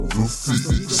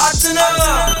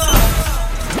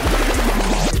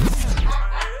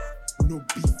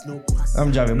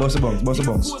I'm jamming, boss of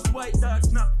bunks.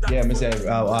 Yeah, me say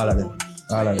all of them.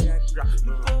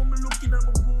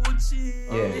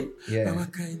 Yeah.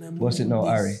 Boss it now,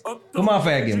 Ari. Come on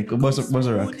fire again, boss a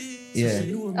rock. Yeah.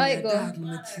 Alright, go.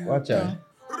 Watch out.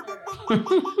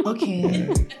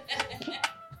 Okay.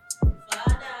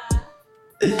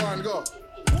 Go on, go.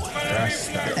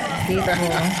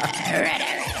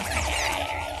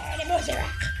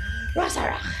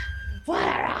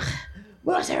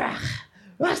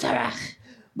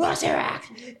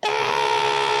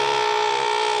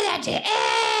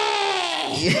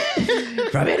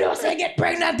 From it also get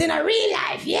pregnant in a real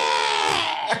life,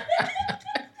 yeah.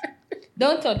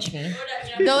 Don't touch me.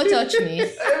 Don't touch me.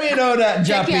 Let me know that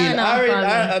Jappin.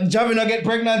 Jappin not get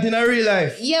pregnant in a real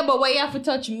life. Yeah, but why you have to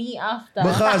touch me after?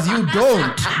 Because you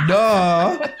don't.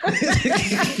 Duh.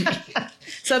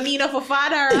 So me not for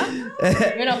father, huh?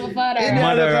 You're not for father.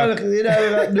 You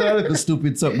do a little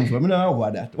stupid something for me. I don't know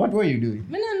about that. What were you doing?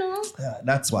 I don't know.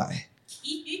 That's why.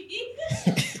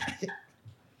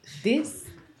 This?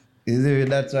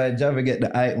 That's why Javi get the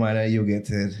hype man and you get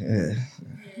it. Yeah.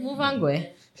 Move on, go.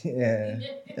 Yeah.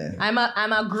 I'm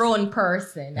a grown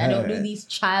person. I don't do these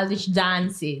childish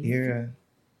dances. Yeah.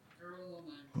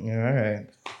 Yeah, all right.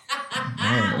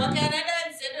 What kind of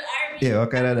dance you do, Army? Yeah,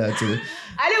 what kind of dance you do?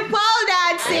 I do pole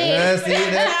dancing. Yeah,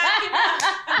 see that?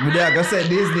 But I said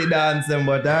Disney dancing,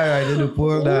 but all right, they do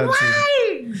pole dancing. Why?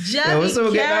 Yeah, we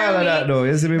still get all of that though.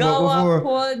 You see me, but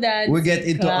before we get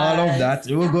into all of that,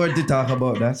 we're going to talk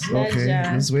about that. Okay,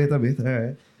 just wait a bit. All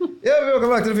right. Yeah, welcome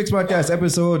back to the Fix Podcast,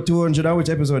 episode 200. Which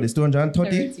episode is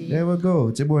 230? There we go.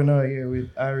 It's your boy now here with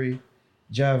Ari,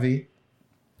 Javi,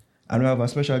 and we have a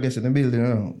special guest in the building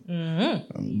now.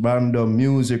 Brando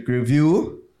music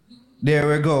review. There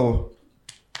we go.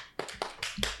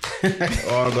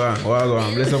 All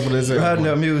gone. Bless up for this.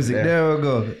 Brando music. Yeah. There we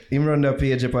go. Him run the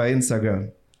page up on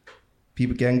Instagram.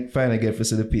 People can finally get to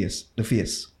see the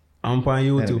face. I'm on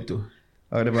YouTube too.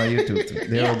 Oh, they're on YouTube too.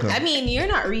 There we go. I mean, you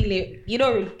don't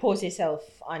really post yourself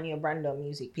on your Brando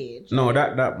music page. No,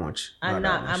 that much. And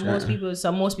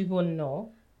most people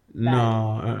know.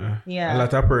 No, Yeah. A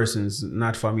lot of persons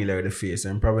not familiar with the face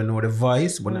and probably know the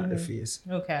voice, but not the face.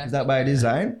 Okay. Is that by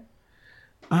design?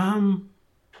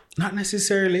 Not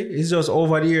necessarily. It's just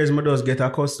over the years, I just get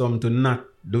accustomed to not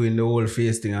doing the whole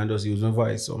face thing and just use my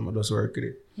voice, so I just work with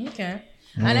it. Okay.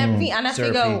 And I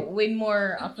figure with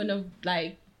more often of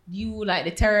like you like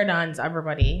the Pterodons,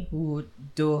 everybody who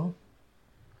do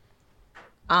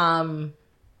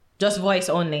just voice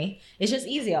only. It's just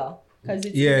easier. Cause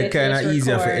it's kind of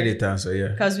easier for editor, so yeah.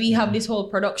 Because we have this whole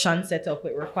production setup,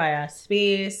 it requires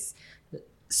space,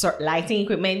 lighting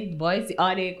equipment, voice,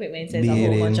 audio equipment, there's a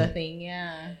whole bunch of things,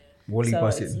 yeah. So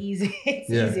it's easy. It's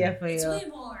easier for you. It's way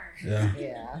more.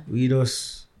 Yeah. We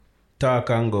just talk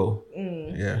and go.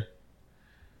 Yeah.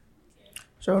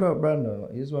 Shout out Brando.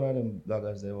 He's one of them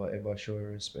bloggers that will ever show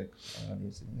respect.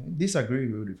 Disagree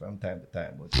with it from time to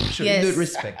time, but you should do it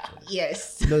respectfully.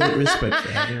 Yes. Does it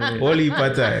respectfully. Only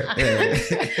part time.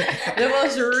 The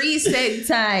most recent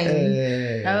time.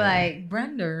 I'm like,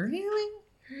 Brando, really?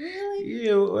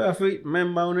 Yeah, we have to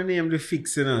remember on the name the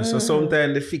fix, you know. So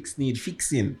sometimes the fix need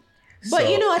fixing. But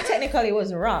you know what? Technically it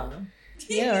was wrong.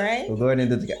 Yeah, right? We're going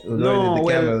into the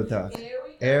Camel talk.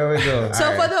 Here we go.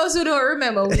 So for those who don't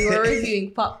remember, we were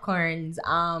reviewing Popcorn's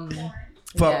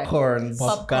Popcorn.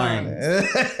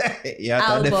 Yeah,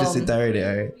 album. deficit already,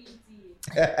 right?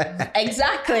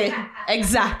 Exactly.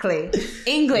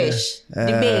 English.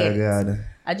 Debate. Oh, God.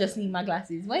 I just need my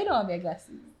glasses. Why you don't have your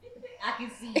glasses? I can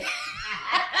see.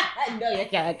 No, you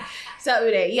can't. So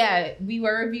we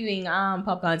were reviewing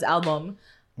Popcorn's album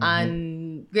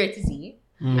and Great to See.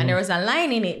 And there was a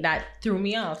line in it that threw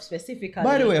me off specifically.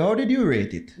 By the way, how did you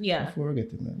rate it? Yeah. Before we get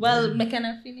to that. Well, I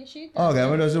cannot finish it. Okay,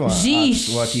 what does you want?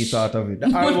 Ask what he thought of it. The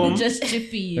album. Just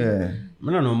chippy. Yeah.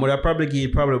 I don't know, but I probably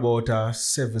give about a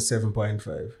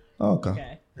 7.5.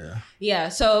 Okay. Yeah.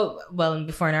 So,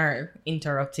 before Nar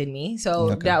interrupted me.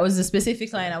 So that was the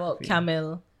specific line about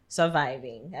Camel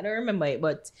surviving. I don't remember it,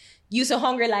 but you so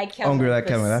hungry like Camel.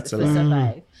 That's a lot.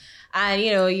 Survive. And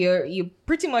you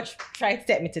pretty much tried to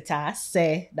take me to task,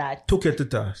 say that. Took it to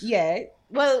task. Yeah.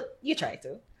 Well, you tried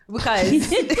to. Because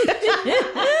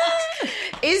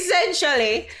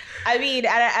essentially, I mean,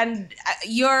 and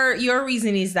your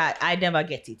reason is that I never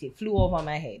get it. It flew over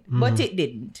my head. But it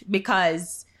didn't.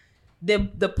 Because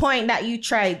the point that you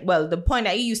tried, the point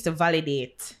that you used to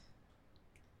validate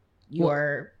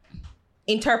your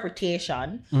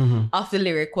interpretation of the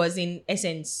lyric was in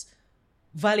essence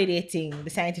validating the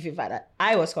scientific fact that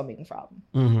I was coming from.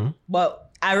 Mm-hmm.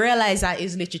 But I realize that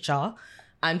is literature,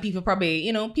 and people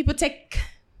probably, people take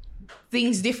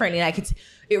things differently. Like it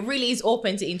really is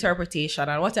open to interpretation.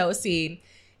 And what I was saying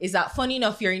is that, funny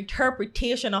enough, your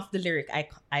interpretation of the lyric,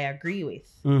 I agree with.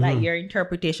 Mm-hmm. Like your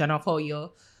interpretation of how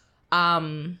you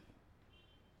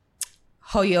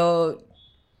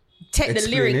take the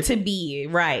lyric to be,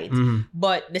 right? Mm-hmm.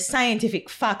 But the scientific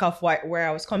fact of where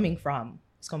I was coming from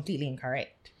is completely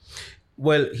incorrect.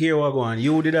 Well, here we go on.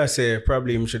 You did I say,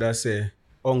 probably him should I say,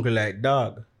 hungry like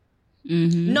dog.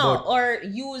 Mm-hmm. No, or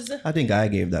use... I think I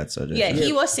gave that suggestion. Yeah,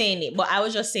 he was saying it, but I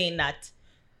was just saying that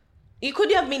it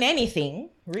could have been anything,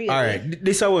 really. All right,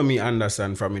 this is what me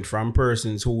understand from it, from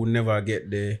persons who never get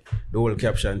the whole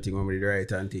caption thing when we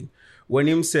write and thing. When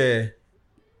him say,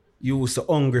 you was so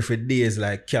hungry for days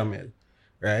like Camel,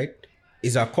 right?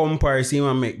 Is a comparison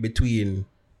you make between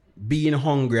being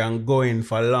hungry and going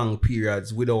for long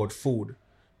periods without food,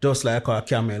 just like a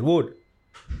camel would.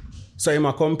 So he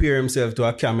might compare himself to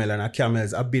a camel and a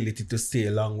camel's ability to stay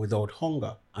long without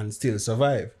hunger and still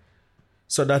survive.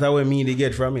 So that's what me they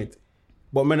get from it.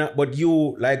 But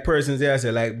you, like persons there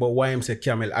say, like, but why him say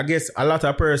camel? I guess a lot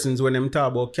of persons, when them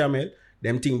talk about camel,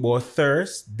 them think about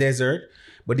thirst, desert.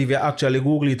 But if you actually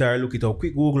Google it or look it up,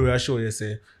 quick Google will show you,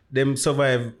 say, them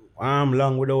survive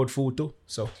long without food too.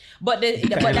 So, but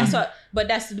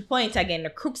that's the point again, the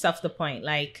crux of the point,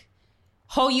 like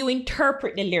how you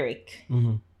interpret the lyric.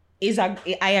 Mm-hmm.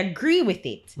 I agree with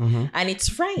it, mm-hmm. and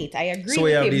it's right. I agree so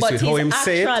with it. But his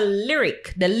actual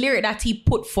lyric, the lyric that he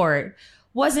put forward,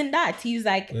 wasn't that. He's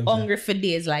like hungry for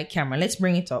days like Camel. Let's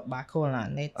bring it up back. Hold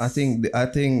on. I think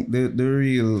the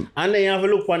real... And then you have a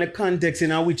look on the context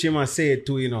in which he must say it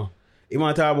too, He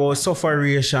might talk about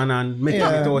sufferation and making it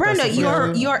out of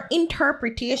Brando, your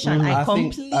interpretation, mm-hmm. I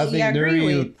completely agree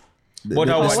with. But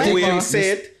how he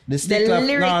say it?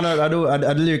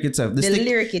 The lyric itself.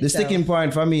 The sticking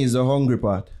point for me is the hungry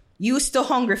part. Used to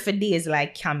hungry for days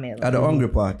like Camel. The hungry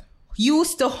part.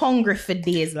 Used to hungry for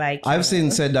days like Camel. I've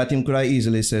seen said that him could have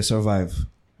easily say survive.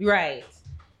 Right.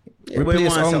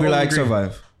 Replace hungry like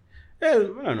survive.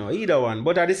 Well, I don't know, either one.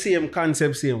 But at the same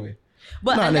concept, same way.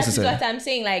 But and that's what I'm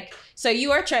saying. Like, so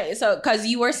you are trying, because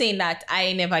you were saying that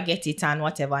I never get it and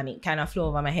whatever, and it kind of flew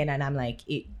over my head, and I'm like,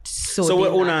 it so. So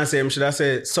what Una say? Should I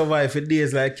say survive for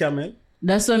days like Camel?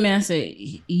 That's what I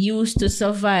say. Used to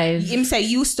survive. Him say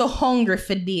used to hunger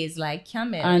for days like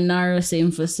Camel. And Naro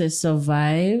saying for say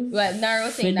survive. Well, Naro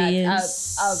saying that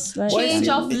a change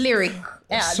of lyric.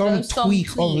 Yeah, some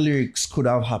tweak of lyrics could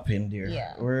have happened there.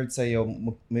 Yeah. Where it's say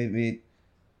maybe.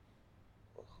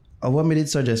 What me did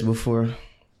suggest before?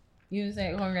 You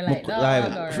say hungry like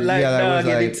dog, dog.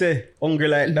 Did say hungry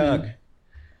like dog. I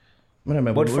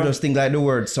remember, but we just think like the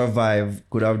word survive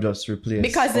could have just replaced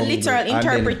because the literal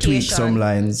interpretation, and then tweak some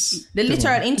lines. The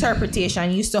literal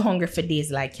interpretation used to hunger for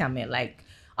days like Camel. Like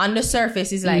on the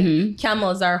surface, is like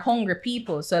camels are hungry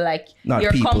people. So like not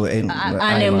people,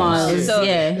 animals. So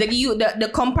yeah.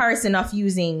 the comparison of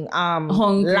using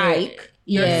hungry. Like.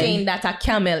 You're saying that a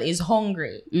camel is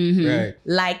hungry, right?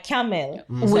 Like Camel.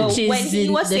 Mm-hmm. So which is when he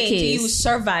was saying case. to use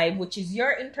survive, which is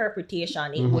your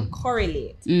interpretation, it would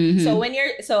correlate.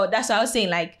 Mm-hmm. So that's what I was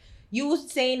saying. Like you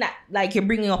saying that, like you're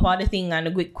bringing up all the thing and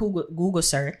a good Google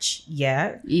search.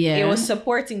 Yeah. It was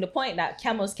supporting the point that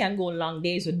camels can go long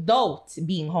days without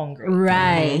being hungry.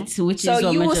 Right. Which so is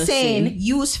what you were saying saying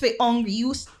use for hungry.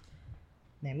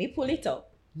 Let me pull it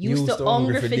up. Used to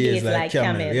hungry for days like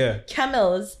camel. Yeah.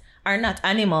 Camels are not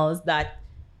animals that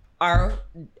are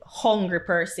hungry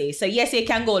per se. So yes, they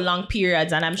can go long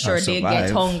periods and I'm sure they get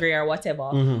hungry or whatever.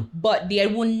 Mm-hmm. But they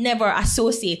will never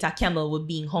associate a camel with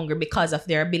being hungry because of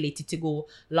their ability to go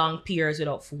long periods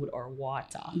without food or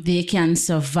water. They can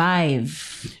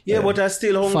survive. Yeah, but they're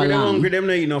still hungry. They're hungry, them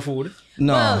not eat no food.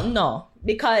 No. Well, no.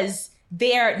 Because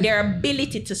their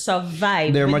ability to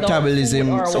survive, their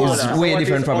metabolism is way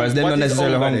different from us. They're not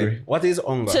necessarily hungry. What is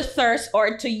hunger? To thirst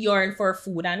or to yearn for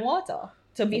food and water.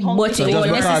 To be hungry. But so just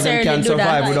because they can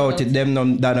survive without it, that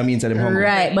don't mean that they're hungry.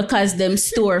 Right, because them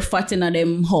store fat in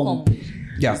them hump.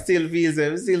 Yeah. Still visa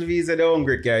the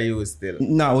hungry can use still.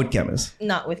 Not with camels.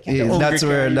 Not with camels. Yeah, that's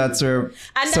where and that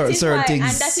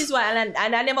is why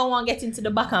and I never want to get into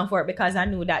the back and forth because I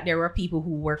knew that there were people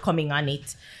who were coming on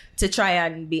it to try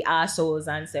and be assholes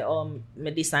and say,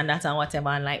 me this and that and whatever,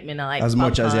 and like me not like as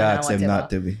much as you ask them not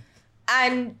to be.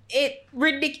 And it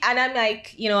ridiculous, and I'm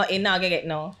like, it not gonna get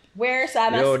no.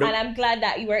 And I'm glad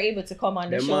that you were able to come on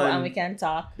the show and we can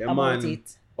talk about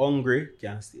it. Hungry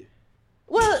can't stay.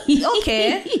 Well,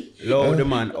 okay. Love the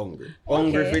man hungry.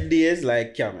 Hungry Okay. for days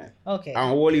like Camel. Okay. And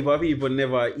whole heap of people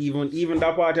never even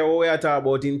that part of what we are talking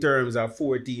about in terms of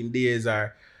 14 days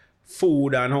or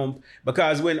food and hump.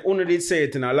 Because when Uno did say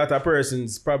it, and a lot of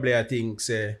persons probably I think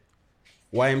say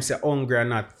why him say hungry and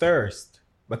not thirst.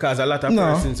 Because a lot of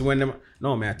persons when them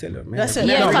may I tell you. That's it.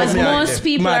 Yeah, because most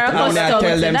people are accustomed tell to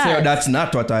them say, that. that's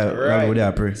not what I would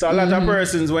have. So a lot of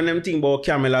persons when them think about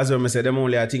Camel as well, I say them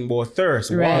only I think about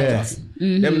thirst, Right. water.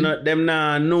 Them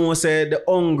not know say the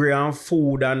hungry and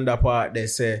food and that part they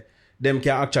say them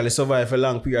can actually survive for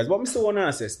long periods. But I still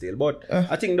wanna say still. But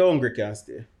I think the hungry can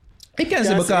stay. It can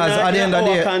say because at the end of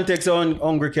the day, context on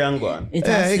hungry can go on. It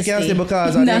has it to can stay. say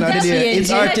because at the end of the day, it's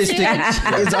Yeah. artistic.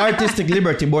 It's artistic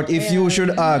liberty. But if you should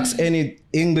ask any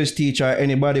English teacher,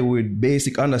 anybody with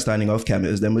basic understanding of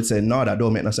camels, they would say, no, that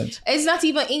don't make no sense. It's not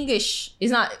even English.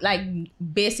 It's not like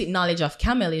basic knowledge of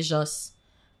camel. It's just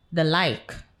the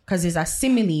like. Because it's a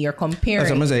simile you're comparing.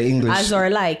 That's what I'm saying, English. As or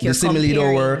like you're the simile comparing.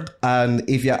 don't work. And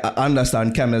if you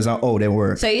understand camels and how they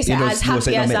work. So you say as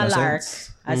happy as a lark. Sense.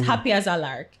 As happy as a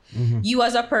lark. You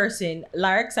as a person,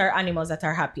 larks are animals that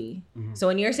are happy. So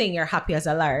when you're saying you're happy as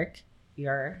a lark, you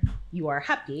are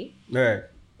happy. Right.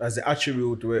 As the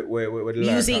attribute with the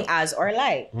Using lark. as or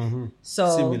like.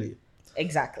 So Simile.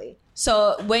 exactly.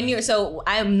 So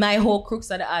my whole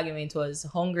crux of the argument was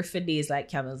hungry for days like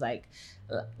camels, like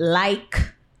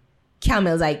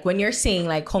camels, like when you're saying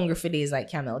like hungry for days like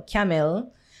camel,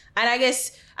 and I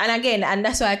guess, and again, and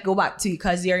that's why I go back to,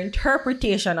 because your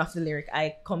interpretation of the lyric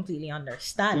I completely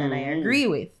understand and I agree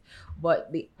with,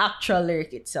 but the actual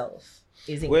lyric itself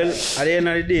is Well, incorrect. at the end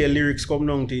of the day, lyrics come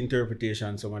down to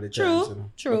interpretation some of the times. True, You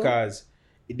know? true. Because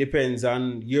it depends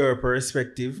on your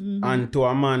perspective and to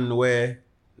a man where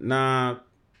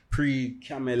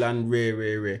pre-camel and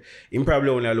rare. Him probably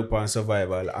only look on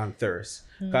survival and thirst.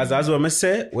 Because as what I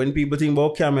say, when people think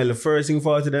about camel, the first thing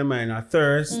fall to their mind are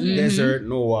thirst, desert,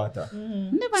 no water.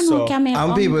 Never So, know camel.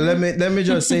 And people, let me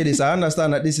just say this. I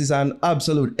understand that this is an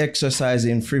absolute exercise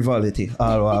in frivolity.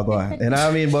 All right, go on. You know what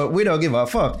I mean? But we don't give a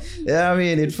fuck. You know what I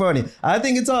mean? It's funny. I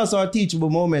think it's also a teachable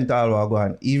moment, all right, go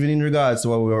on, even in regards to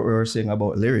what we were saying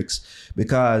about lyrics.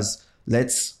 Because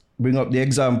let's bring up the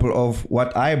example of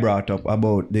what I brought up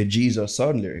about the Jesus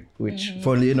Son lyric, which,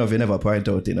 funnily enough, you never point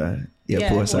out in a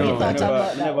post. we no, thought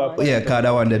about that never one. Yeah, because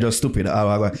that one, they're just stupid. All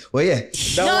right, go on. Well, yeah.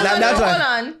 No, that's hold like,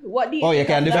 on. What do you Oh, you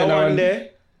can defend that that one one. there,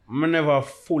 I never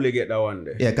fully get that one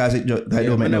there. Yeah, because it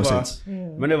don't make no sense. I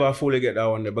never fully get that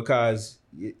one there because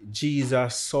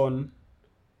Jesus' son,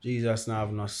 Jesus not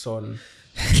have no son.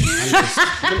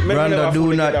 Brando,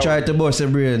 do not try to bust your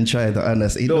brain and try to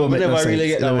understand. It No, don't make never no sense. really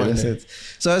get It don't that make no one there.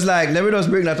 sense. So it's like, let me just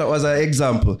bring that up as an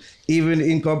example, even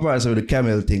in comparison with the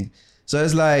camel thing. So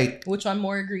it's like, Which one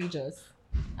more egregious?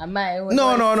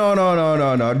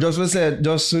 no. Just to say,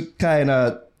 just to kind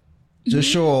of to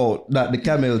show that the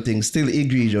camel thing still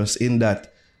egregious in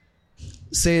that,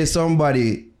 say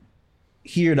somebody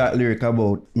hear that lyric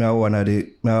about me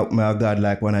a God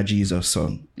like one of Jesus'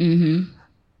 son.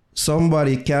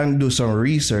 Somebody can do some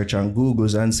research on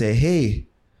Googles and say, hey,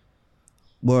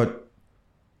 but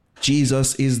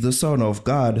Jesus is the Son of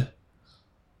God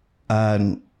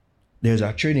and there's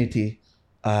a Trinity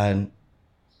and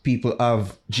people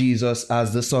have Jesus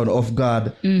as the Son of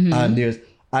God and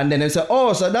then they say,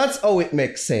 oh, so that's how it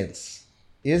makes sense.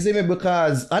 You see me?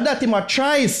 Because and that him a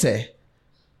try say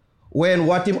when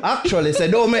what him actually say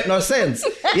don't make no sense.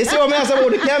 You see what I say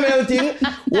about the camel thing?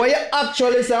 What you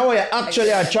actually say and what you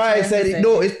actually are trying to say,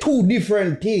 no, it's two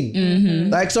different things.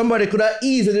 Like somebody could have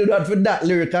easily do that for that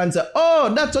lyric and say,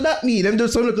 oh, that's what that mean. Them do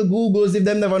some little Googles if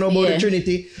them never know about the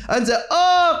Trinity and say,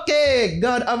 okay,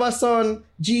 God have a son,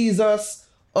 Jesus.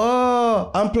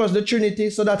 Oh, and plus the Trinity,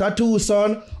 so that are two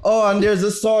son. Oh, and there's a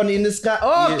sun in the sky.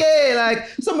 Okay, like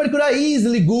somebody could have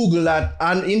easily Google that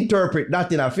and interpret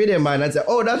that in a video mind and say,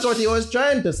 oh, that's what he was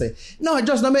trying to say. No, it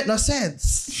just don't make no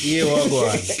sense. Yeah, well, go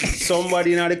on.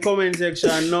 Somebody in the comment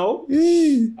section now,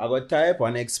 I got type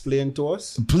and explain to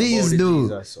us. Please about the do.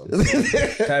 Jesus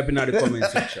son. Type in the comment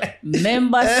section.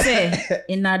 Remember say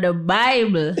in the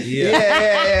Bible.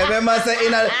 Yeah. Remember say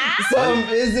in some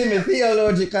is me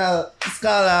theological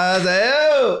scholar I say,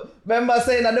 oh, remember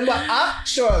saying that but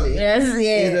actually.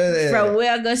 Yes. From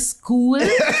where I go school,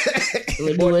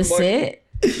 we do say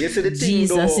You see the thing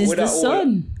Jesus though, is with the that whole-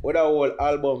 son. With that whole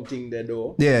album thing there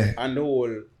though. Yeah. And the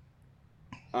whole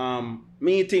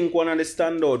me think one of the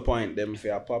standout point them for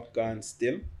a popcorn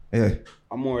stem. Yeah.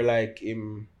 I'm more like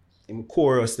him him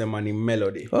chorus them and him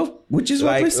melody. Oh, which is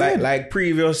what we said. Like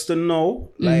previous to now,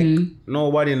 like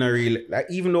nobody not really, like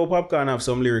even though Popcorn have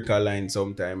some lyrical lines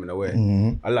sometime in a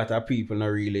way, a lot of people not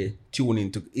really tune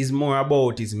into. It's more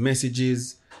about his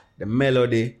messages, the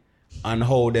melody, and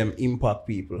how them impact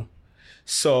people.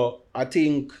 So I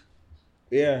think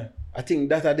that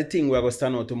are the thing where I go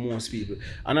stand out to most people.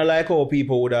 And I like how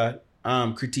people would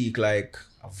critique like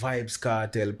a Vibes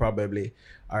Cartel probably,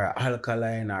 or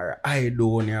Alkaline, or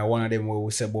Idonia, one of them where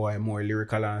we say boy more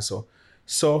lyrical and so.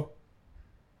 So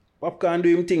Popcorn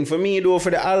do him thing. For me though,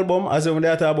 for the album, as when they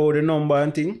talk about the number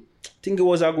and thing, I think it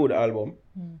was a good album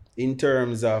in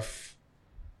terms of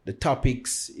the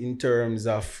topics, in terms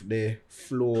of the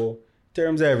flow, in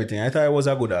terms of everything. I thought it was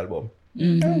a good album.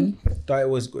 I thought it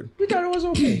was good. We thought it was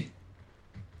okay.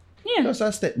 Yeah. Just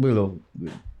a step below.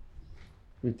 Good.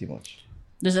 Pretty much.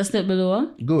 Just a step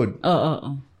below? Good.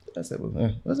 Oh. A step below.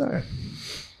 Yeah, that's alright.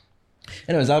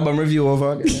 Anyways, album review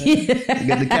over. You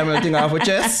get the Camel thing off your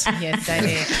chest? Yes, I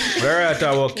did. We're at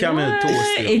our Camel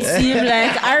toast. It seemed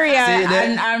like Aria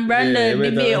and Brando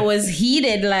debate was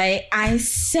heated. Like I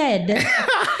said,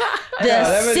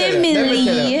 the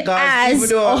simile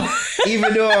as...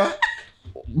 Even though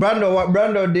Brando, what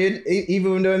Brando did,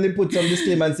 even when they put some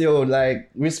disclaimer and say, oh, like,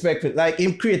 respectful, like,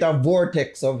 him create a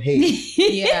vortex of hate.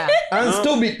 Yeah. And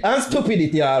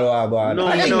stupidity all over. No,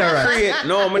 and ignorance.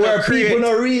 Where people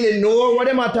don't really know what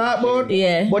they are talking about.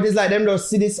 Yeah. But it's like them just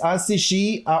see this and see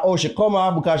she, and oh, she come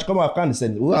off because she come off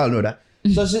condescending. We all know that.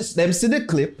 So them see the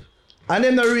clip, and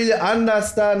them don't really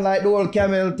understand like the whole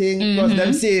Camel thing, because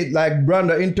them see like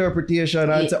Brando interpretation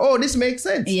and say, oh, this makes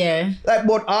sense. Yeah. Like,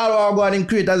 but all are going and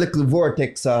create a little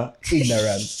vortex of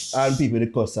ignorance and people they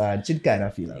cuss and she'd kind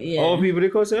of feel like. Yeah. All people they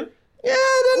cuss it? Yeah,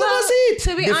 they never see it.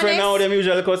 To be Different honest, now them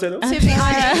usually cuss it. to be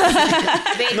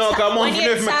honest, No, come on,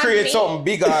 if me create something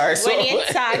bigger or something. When you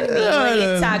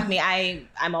tag me,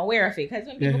 I'm aware of it. Because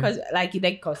when people like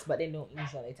they cuss, but they don't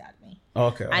usually tag me.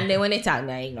 Okay. And then when they tag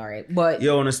me, I ignore it. But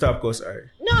you want to stop cuss, alright?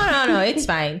 No, it's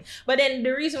fine. But then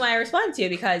the reason why I respond to you,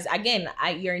 because again,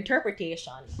 your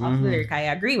interpretation of the lyric, I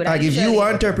agree with. Like if you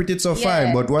want to interpret it, so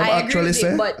fine. But what I actually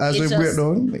say, as we break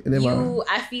down,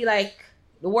 I feel like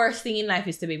the worst thing in life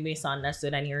is to be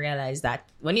misunderstood, and you realize that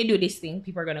when you do this thing,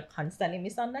 people are gonna constantly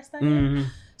misunderstand you.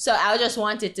 So I just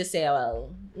wanted to say,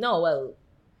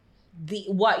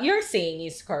 what you're saying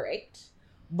is correct,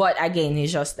 but again,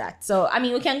 it's just that. So I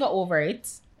mean, we can go over it,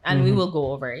 and we will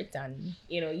go over it, and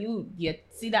you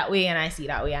see that way, and I see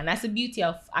that way, and that's the beauty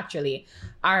of actually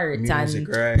art, music,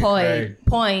 and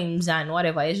poems and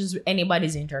whatever. It's just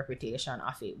anybody's interpretation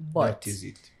of it, but that is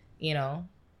it.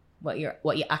 What you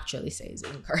actually say is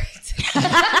incorrect.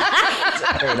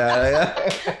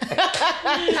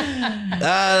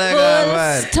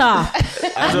 Stop.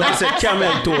 As I said,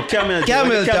 Camel toe.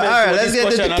 Alright, let's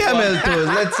get into Camel toes.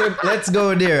 Let's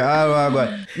go there.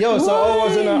 Yo, so I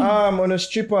was on a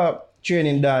stripper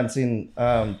training dancing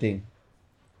thing.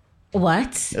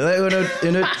 What? Like,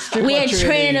 we are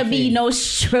trying to be no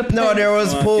stripper. No, there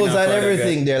was poles and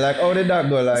everything there. Like, how did that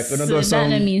go? Like,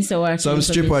 some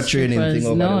stripper training thing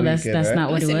over the weekend, that's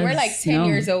not what it was. We're like 10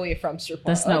 years away from stripper.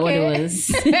 That's not what it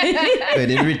was.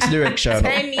 Wait, in which direction?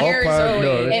 10 years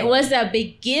away. It was a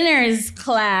beginner's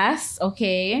class,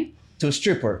 okay? To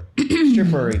strippering.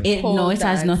 It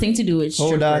has nothing to do with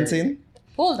stripper. Pole dancing?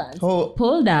 Pole dance.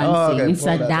 Pole dancing. Oh, okay, it's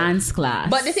a dance class.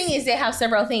 But the thing is, they have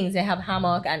several things. They have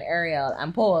hammock and aerial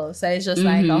and pole. So it's just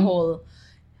like a whole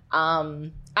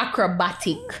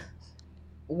acrobatic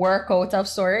workout of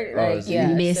sort.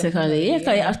 Basically.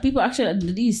 Because people actually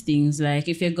do these things. Like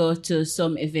if you go to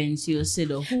some events, you'll see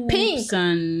the hoops Pink.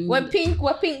 And what Pink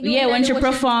do. Yeah, when you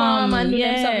perform. And do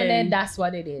them something there, that's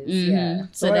what it is. Yeah.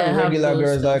 So they regular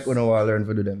girls like, want to learn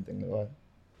to do them things.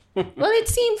 Well, it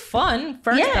seemed fun,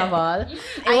 first of all. It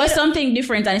was something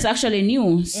different and it's actually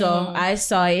new. So I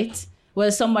saw it. Well,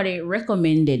 somebody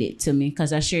recommended it to me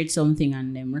because I shared something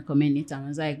and them recommended it. And I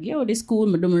was like, yo, this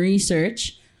cool. I do my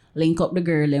research. Link up the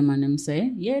girl them and them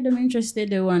say, yeah, they're interested.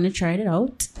 They want to try it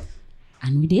out.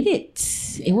 And we did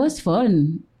it. It was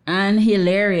fun and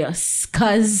hilarious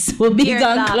because we're big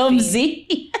and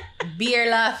clumsy. Beer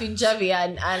laughing, Javi,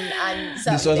 and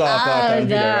something. This was all part of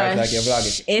the video, right? Like your vlog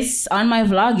it. It's on my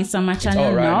vlog. It's on my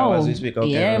channel now. As we speak. Okay,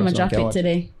 yeah, I'm going to drop it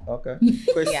today. Okay.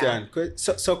 Question.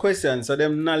 So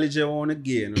them knowledge you want to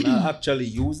gain, you actually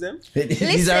use them?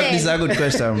 These are good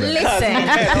questions, man.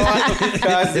 Listen.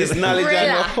 Because this knowledge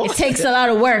it takes a lot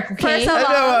of work, okay? First of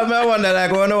all, I wonder,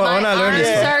 like, I want to learn this.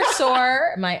 My arms are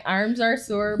sore. My arms are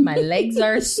sore. My legs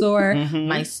are sore.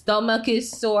 My stomach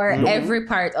is sore. Every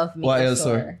part of me is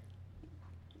sore.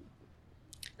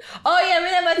 Oh yeah, me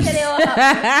never tell you what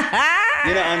happened.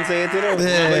 You don't answer it, you know?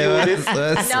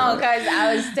 Yeah, No, because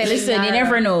I was telling Listen, Naro, you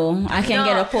never know. I can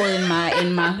get a poll in my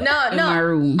my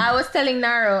room. I was telling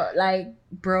Naro, like,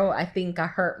 bro, I think I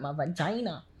hurt my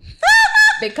vagina.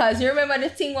 Because you remember the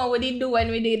thing what we did do when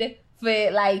we did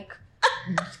for like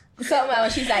something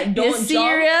else, she's like,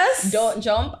 don't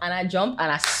jump, and I jump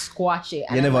and I squash it.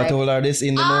 And You never like, told her this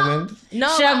in the moment? No.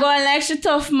 She going like she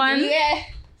tough, man. Yeah.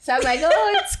 So I'm like,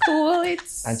 oh, it's cool.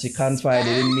 And she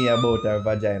confided in me about her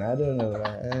vagina. I don't know.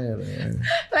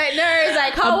 Like, nurse,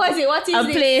 like, how was it? What is I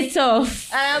it? play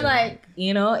tough. And I'm like,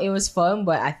 it was fun,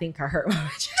 but I think I hurt my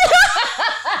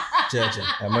vagina.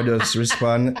 I'm going to just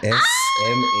respond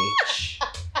SMH.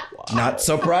 Not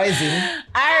surprising.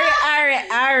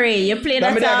 Ari, you play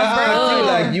that off good. good.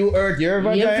 Like, you hurt your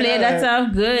vagina. You play that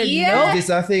off good. Yeah. Is this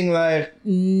a thing like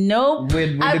Nope.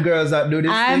 with the girls that do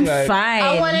this I'm thing? Like, fine.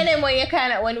 I one of them where you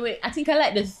kind of, I think I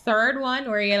like the third one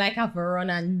where you like have to run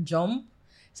and jump.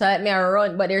 So let me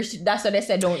run, but that's what they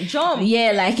said, don't jump.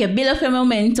 Yeah, like you build up your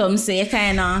momentum, so you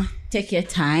kind of take your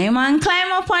time and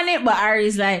climb up on it. But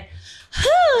Ari's like,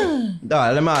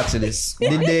 let me ask you this.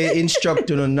 Did they instruct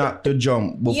you not to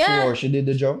jump before she did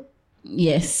the jump?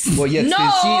 yes. But yet No.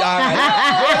 still she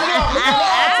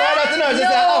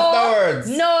afterwards.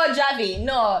 No, Javi,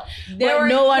 no.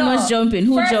 No one was jumping.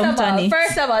 Who jumped, Annie?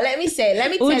 First of all, let me tell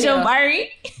Who you. jumped, Ari?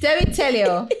 Let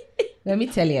me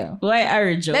tell you. Why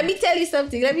Ari jumped? Let me tell you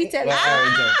something. And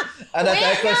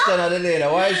that's a question of the lady.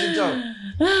 Why she jump?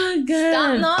 Oh, God.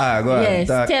 Stop now. Go on. Yes,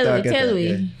 tell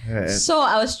me. Yeah. Right. So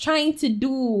I was trying to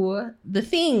do the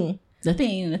thing. The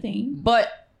thing.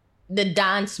 But the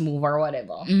dance move or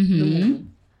whatever. Mm-hmm. The move.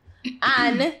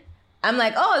 And I'm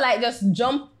like, oh, like just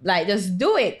jump, like just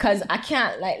do it. Cause I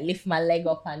can't like lift my leg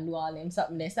up and do all them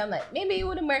something there. So I'm like, maybe it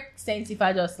wouldn't make sense if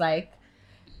I just like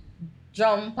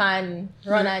jump and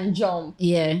run and jump.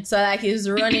 Yeah. So like he's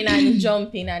running and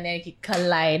jumping and then he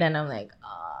collide and I'm like,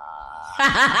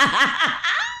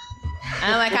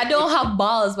 and I'm like, I don't have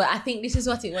balls, but I think this is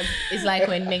what it's like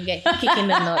when men get kicked in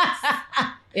the nuts.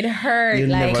 It hurt. You'll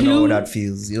like, never know how that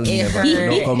feels. You'll never hurt.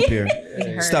 don't compare.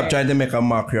 hurt. Stop trying to make a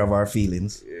mockery of our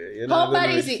feelings. How bad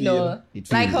is it though? It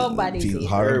Like feels- how bad is feels it?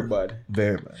 horrible. Very bad.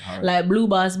 Very bad. Horrible. Like blue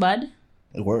bars bad?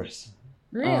 Worse.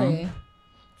 Really?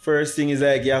 First thing is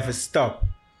like you have to stop.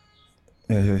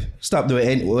 Stop doing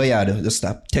any. What you do? Just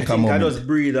stop. Take a I moment. just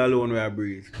breathe alone where I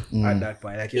breathe at that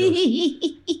point. Like you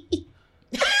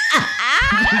just,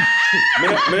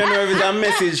 I don't know if it's a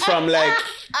message from like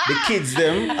the kids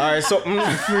them or something.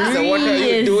 So what are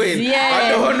you doing? Yeah. I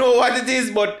don't know what it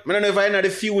is, but I don't know if I know the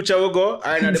future will go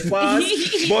or in the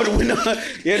past. But we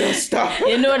know, stop.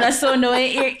 You know that sound no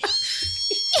ear.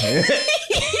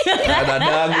 That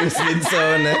dog whistling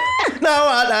sound.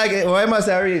 No, why must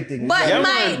I read things? But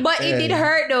Yeah, it did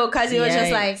hurt though, cause it was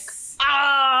just like Yikes.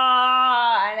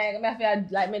 and like I feel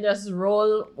like me just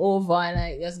roll over and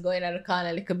like just go in the corner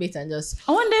a little bit and just.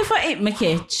 I wonder if I ate my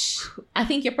catch. I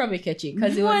think you probably catch it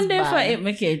because it I was wonder if I ate bad.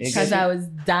 my catch. Because I was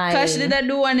dying. Cause did I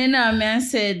do one in me and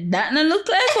said that no look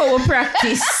like our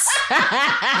practice.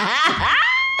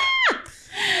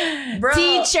 Bro,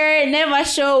 Teacher never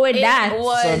show with that.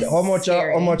 was So how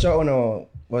much scary.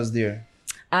 was there?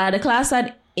 The class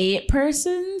had 8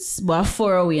 persons, but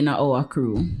 4 away in our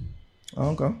crew.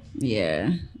 Okay.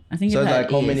 Yeah. I think So it it's had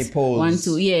like how 8. many poles? 1,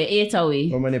 2, 8 away.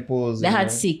 How many pools? They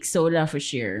had 6, so that for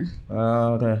sure.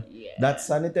 Okay. That's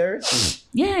sanitary?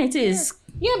 Yeah, it is.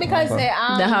 Yeah, because Okay.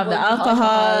 they They have the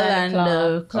alcohol and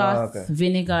the cloth, okay.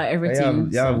 vinegar, everything.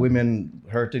 Yeah, so. Women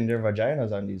hurting their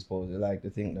vaginas on these poles. They like to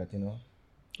think that,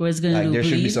 Well, it's gonna like do there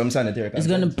should be bleed. some sanitary It's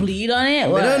gonna concerns. bleed on it. I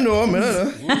What? don't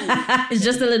know. It's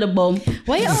just a little bump.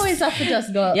 Why you always have to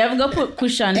just go? You have to go put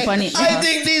cushion on it. I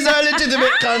think these are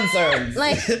legitimate concerns.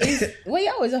 Like, why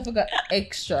you always have to go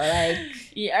extra? Like,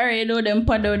 You already know them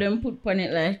paddle them put on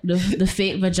it like the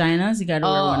fake vaginas. You gotta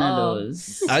wear one of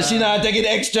those. And she not taking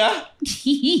extra?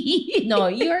 no,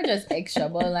 you're just extra,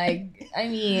 but like, I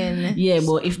mean, Yeah,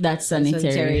 but if that's sanitary,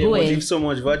 Sanitary. go But ahead. if so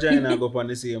much vagina go up on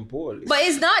the same pole. but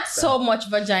it's not so much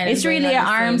vagina. It's going really on your the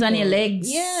same arms and pole. your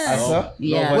legs. Yeah. So?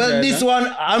 Yeah. Well, this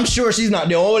one, I'm sure she's not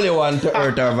the only one to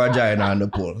hurt her vagina on the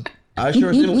pole. I'm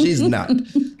sure she's not.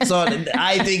 So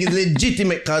I think it's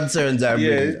legitimate concerns are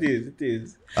Yeah, bringing. it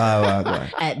is. Oh, my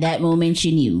God. At that moment,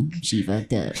 she knew she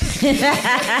fucked up.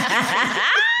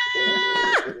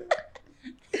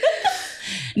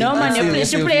 No man, you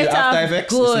play it After off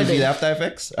Effects? You still feel good. After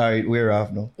Effects? Alright, we're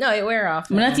off now. No, it wear off.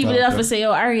 I'm not even Okay. have to say,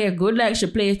 oh, Aria good, like she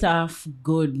play it off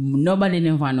good. Nobody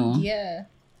never know. Yeah.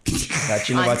 That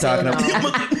she never talking Until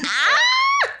about. now.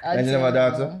 And you never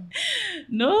talk to?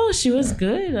 No, she was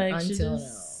good. Like she Until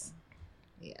just,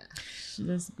 now. Yeah.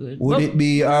 That's good. Would it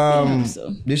be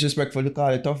so. disrespectful to call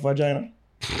it tough vagina?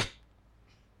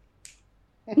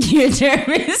 You're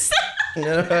nervous. I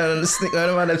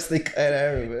don't want to stick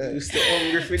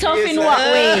Tough in what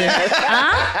way?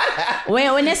 Huh?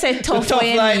 When they say tough, tough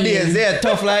like this, yeah,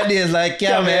 tough like this, like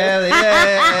Camel, yeah.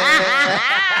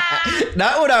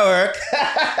 That would have worked.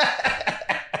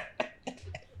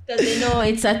 Because they know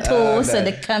it's a toe, so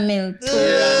the camel toe.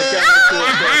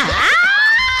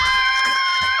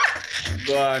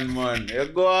 Go on, man. You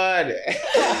go on.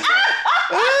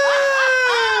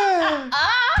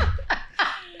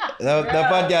 The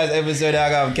podcast episode I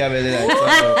got Camel in it.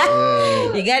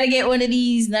 So, you gotta get one of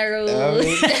these narrow.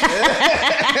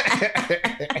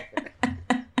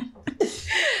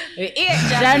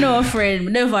 I know a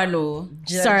friend, never know.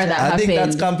 Sorry that happened. I think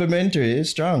that's complimentary. It's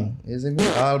strong. Isn't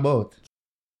it? All both.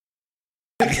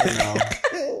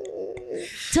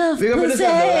 Tough pussy.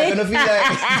 I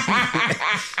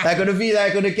couldn't feel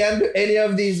like I can't do any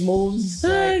of these moves.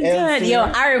 Oh God, yo,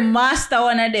 I master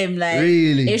one of them. Like,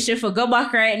 really? If she go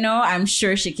back right now, I'm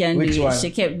sure she can Which do it. one?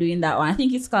 She kept doing that one. I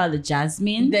think it's called the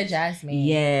Jasmine. The Jasmine.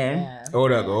 Yeah.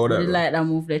 Hold up. I like that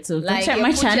move there too. Go Like, check you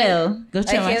my put channel. Go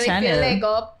check my Lift your channel. leg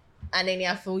up, and then you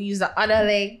have to use the other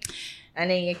leg, and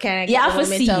then you kind of You get have the to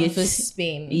see momentum it. to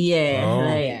spin. Yeah. Oh.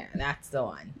 Like, Yeah, that's the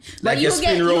one. Like you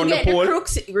spin around the pole?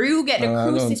 You get the I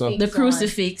don't crucifix. know. the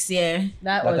crucifix, yeah.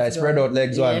 That That I was spread good. out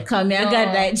legs Yeah, one. call me a No.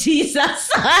 God like Jesus.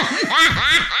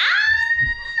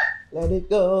 Let it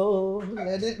go.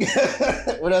 Let it go.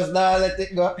 What else now? Let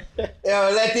it go.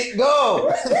 Yo, let it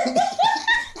go.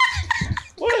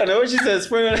 Hold on. What she says?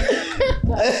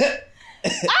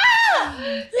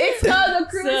 It's called the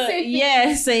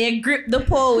crucifix. So you grip the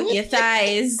pole with your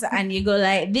thighs and you go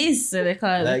like this. So they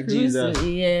call it Like the crucifix. Jesus.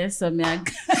 Yeah, so me a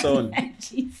God Son. like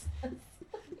Jesus.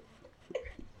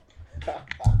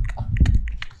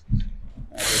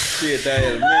 Straight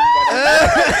ahead. Remember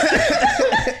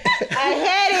I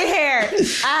hate it here.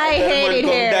 I hate it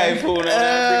here.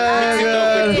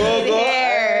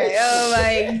 Oh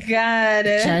my God.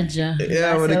 Jaja.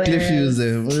 Yeah, what the cliff use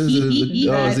there? What is it?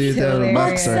 Oh, so you tell the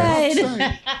backside.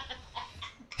 Backside.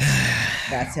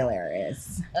 That's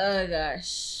hilarious. Oh gosh.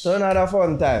 So another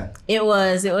fun time. It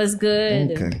was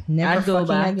good. Okay. Never I'll go fucking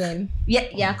back. again.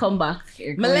 Yeah, come back.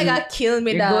 You're My going- leg got killed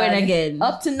me, You're dog. going again.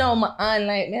 Up to now, my aunt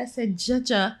like me. I said,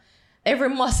 Jaja, every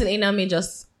muscle in me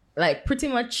just like pretty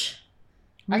much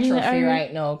Really? atrophy Are you-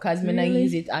 right now because me not Really?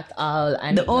 use it at all.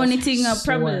 And The it only just thing I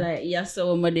probably sore. like, yeah,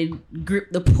 so when they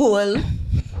grip the pole,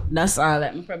 that's all.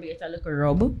 Like, I probably get a little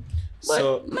rub. But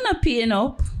So- I'm not paying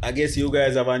up. I guess you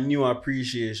guys have a new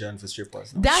appreciation for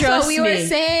strippers now. That's Trust what we were me.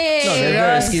 saying. No, they're very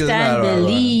Trust skilled and now, right?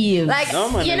 believe. Like,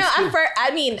 No, man, you know, it's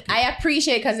true. I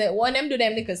appreciate because when them do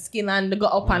them little skill and they go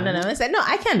up and down, I said, no,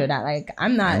 I can't do that. Like,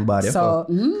 I'm not. Nobody, So,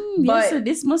 Yeah, but- so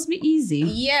this must be easy.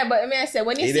 yeah, but I mean, I said,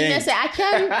 when you It see me, I ain't. say, I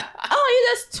can. Oh,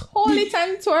 you just hold it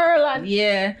and twirl. And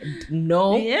Yeah.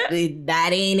 no, Yeah. that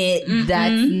ain't it.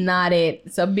 That's not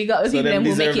it. So big up the So people them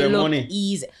them who make deserve it their look money.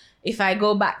 easy. If I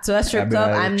go back to a strip I be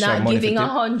club, like, I'm show not money giving for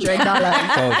tip. $100.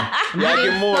 Yeah,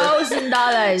 give more.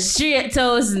 $1,000. Straight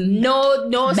toes. No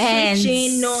Bands.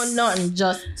 switching, no nothing,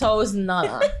 just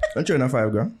 $1,000. Don't you know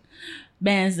 $5 grand?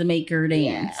 Bands to make her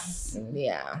dance.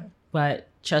 Yeah, but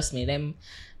trust me,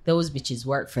 those bitches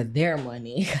work for their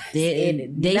money.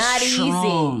 They not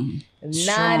strong. easy,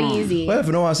 not Strong. easy. Well, if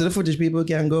you don't want to see the footage, people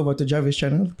can go over to Jarvis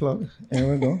channel. Plug.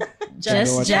 Here we go.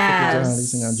 Just Go watch the footage and jazz.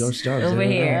 listen on Just Jobs. Over There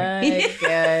we here. Oh,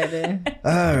 God. go.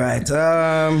 All right.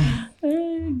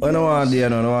 I don't want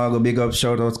to go big up,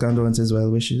 shout outs, condolences, well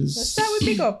wishes. Let's start with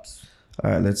big ups. All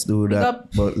right, let's do that. up.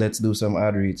 But let's do some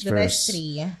ad reads The best first.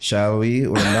 three. Shall we?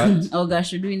 We're not. Oh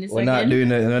gosh, you're doing this We're again?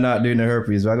 not doing the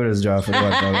herpes. We're gonna just draw for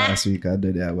one from last week. I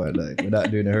did that, but like we're not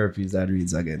doing the herpes ad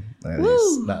reads again. Like,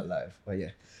 it's not live, but yeah.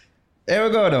 Here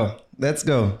we go though. Let's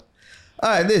go. All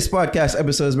right, this podcast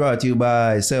episode is brought to you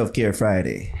by Self Care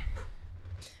Friday.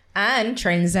 And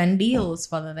Trends and Deals.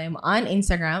 Follow them on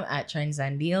Instagram at Trends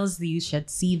and Deals. You should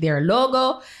see their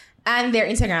logo and their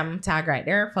Instagram tag right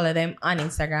there. Follow them on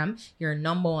Instagram. Your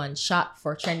number one shop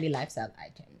for trendy lifestyle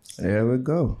items. There we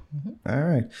go. All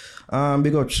right.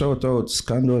 Big up shout outs,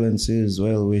 condolences,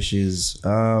 well wishes.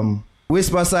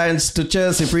 Whisper signs to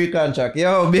Chelsea pre-contract.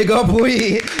 Yo, big up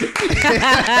we.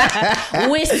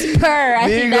 Whisper. I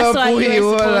think that's what you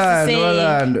were supposed to say. Hold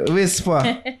on.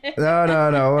 Whisper. No.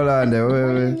 Hold on there. What do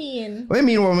you Wait. mean? What do you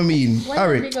mean? What do you mean? Why All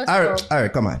you right. big us All up?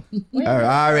 right. Come on.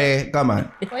 All right. Come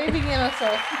on. Why are you beginning us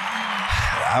up?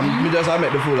 I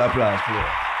make the full applause.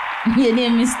 Please. Your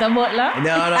name Mr. Butler?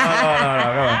 No. Come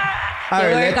on. All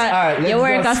right. You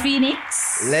work Let's at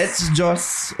Phoenix? let's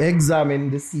just examine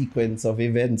the sequence of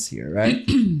events here, right?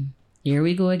 Here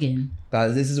we go again.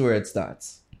 Because this is where it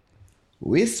starts.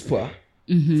 Whisper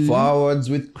forwards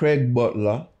with Craig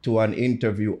Butler to an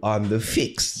interview on The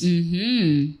Fix.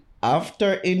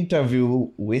 After interview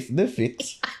with The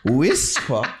Fix,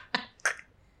 Whisper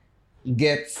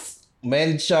gets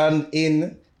mentioned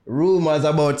in rumors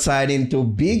about signing to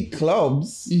big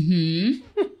clubs.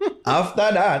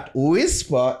 After that,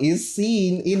 Whisper is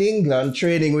seen in England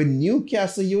training with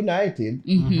Newcastle United,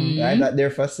 right, at their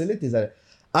facilities.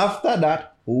 After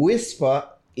that, Whisper,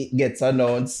 it gets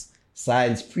announced,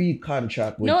 signs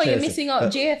pre-contract with Chelsea. You're missing out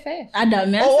JFF.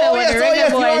 Yes,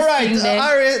 you're right.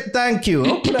 All right, thank you.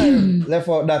 How could I left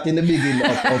out that in the beginning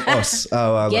of us?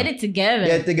 Get it together.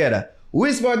 Get together.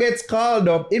 Whisper gets called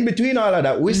up. In between all of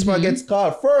that, Whisper gets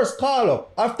called. First call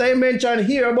up. After he mentioned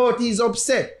here about he's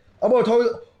upset, about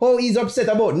how he's upset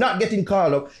about not getting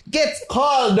called up, gets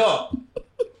called up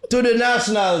to the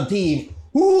national team.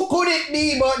 Who could it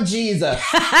be but Jesus?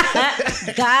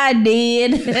 God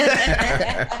did.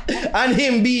 And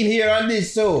him being here on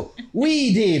this show.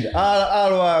 We did.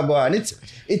 All go on.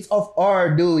 It's of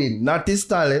our doing, not his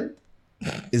talent.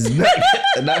 It's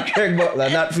not Craig Butler,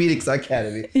 not Phoenix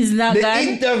Academy. It's not the God.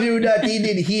 interview that he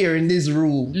did here in this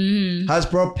room has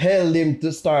propelled him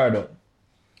to stardom.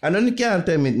 And then you can't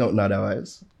tell me nothing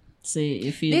otherwise. See,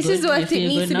 if you this is what it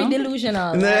needs to be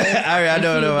delusional. I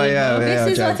don't know.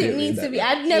 This is what it needs to be.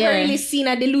 I've never really seen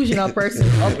a delusional person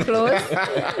up close.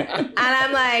 And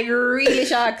I'm like really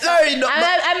shocked.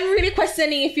 I'm really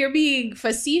questioning if you're being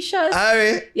facetious.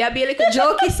 You're being like a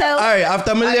joke yourself.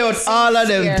 After me lay out all of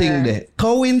them things there.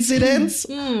 Coincidence?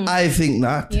 I think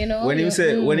not. You know? When him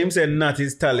say not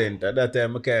his talent, at that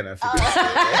time I kind of feel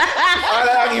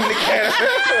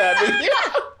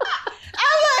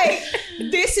I'm like,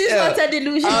 this is not a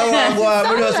delusion. I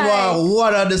just want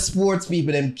one of the sports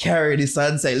people them carry this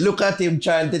and say, look at him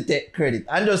trying to take credit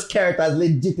and just carry it as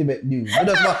legitimate news. I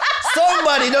just want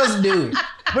somebody just do it.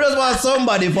 I just want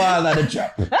somebody fall out the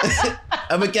trap.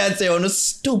 And we can't say, oh no,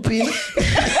 stupid.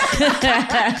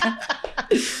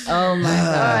 Oh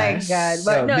my God.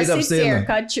 But no, sincere,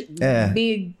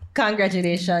 big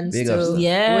congratulations to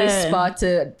Whisper,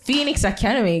 to Phoenix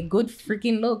Academy. Good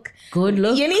freaking look. Good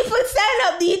look. You need to stand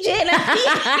up, DJ.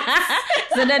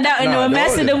 So that when we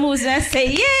mess with the moves and say,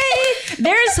 yay,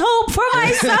 there's hope for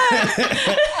my son.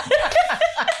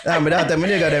 But that time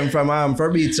I got them from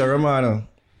Fabrizio Romano.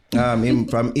 From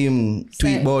him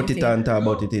tweet about it and talk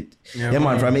about it. Yeah,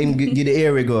 man, from him get the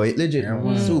air we go. It legit.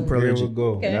 Super legit.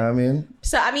 Go. Okay. You know what I mean?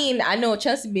 So I know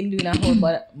Chelsea been doing a whole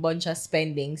bunch of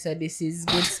spending. So this is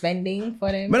good spending for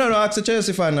them. I don't know, ask the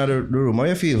Chelsea fan in the room. How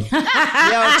you feel? you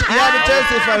have the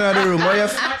Chelsea fan in the room. How you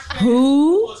feel?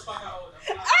 Who?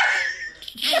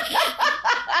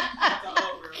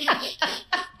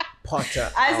 Potter.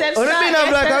 I've been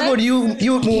have like a good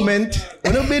youth movement.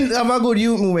 I've been have a good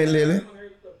youth movement lately.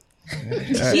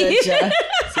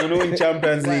 So no in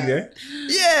Champions League, eh?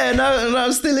 Yeah, now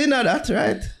I'm still in that,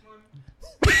 right?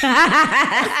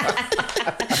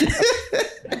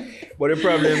 But the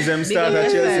problems them start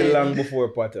at Chelsea long before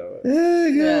Potter.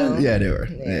 Yeah, they were.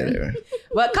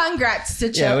 But congrats to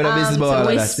Chelsea. Yeah, with a business ball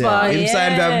and that. Yeah. Him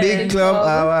signed to a big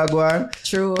club. Go on.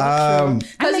 True.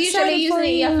 Because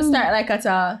usually you have to start like at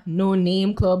a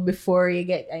no-name club before you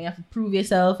get, and you have to prove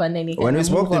yourself, and then you can. When we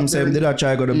spoke to him, said did I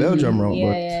try to go to Belgium route?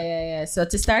 Yeah. So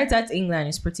to start at England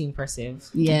is pretty impressive.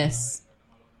 Yes.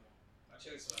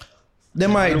 They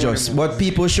might just, but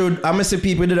people should. I'm gonna say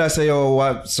people did I say, oh,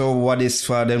 what? So what is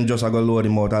for them? Just I go load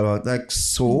him out a lot. Like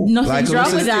so, nothing's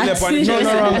wrong with that. No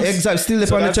wrong. Exactly. Still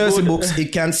upon the Chelsea books, he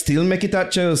can still make it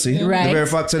at Chelsea. Right. The very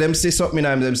fact so them say something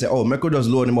and them say, oh, I could just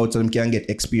load him out so them can get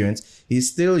experience. He's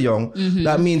still young.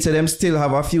 That means that them still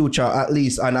have a future, at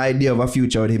least an idea of a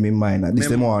future with him in mind. At least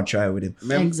they want to try with him.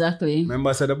 Exactly.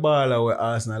 Remember, so the baller where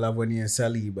Arsenal have when he is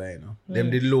Saliba, you know. Them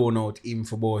did loan out him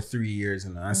for about 3 years,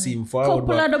 you know, and see him forward.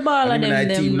 Couple of the baller them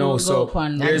team now, so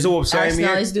there's hope. So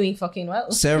Arsenal is doing fucking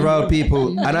well. Several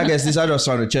people, and I guess this is just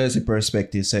from the Chelsea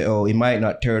perspective, say, oh, it might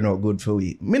not turn out good for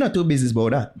we. Me not too busy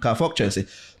about that, because fuck Chelsea.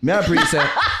 Me a pretty say,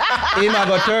 he might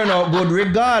go turn out good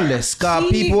regardless, because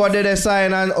people are there they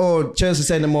sign and, oh, Chelsea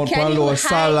send them out for low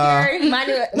Salah.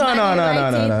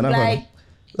 No.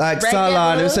 Like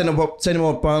Salah, they send him out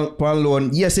for loan.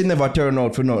 Yes, it never turned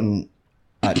out for nothing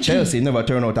at Chelsea. It never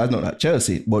turned out as nothing at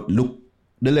Chelsea. But look,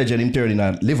 the legend him turning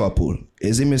at Liverpool.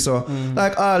 Is it me? So,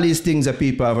 like all these things that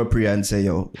people have a pray and say,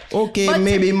 yo, okay, but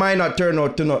maybe it might not turn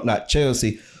out to not at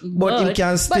Chelsea, but it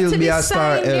can still be a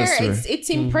star elsewhere. It's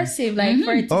impressive, like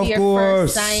for it to be your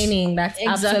first signing. That's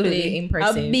absolutely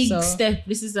impressive. A big step.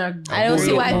 This is a. I don't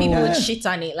see why people would shit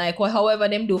on it. Like, however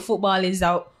them do, football is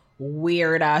out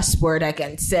weird ass sport I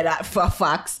can say that for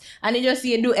facts. And you just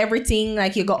you do everything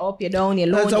like you go up, you down, you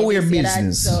low. That's a weird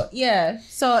business. So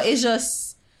it's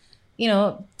just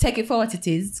take it for what it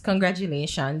is.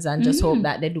 Congratulations, and just hope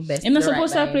that they do best. You're not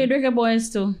supposed to play Reggae Boys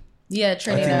too. Yeah,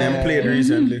 Trinidad. I think them played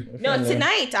recently. No,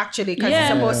 tonight actually, because it's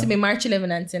supposed to be March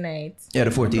 11 and tonight. Yeah,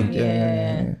 the 14th.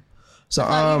 Yeah. So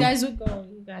you guys would go,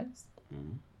 you guys.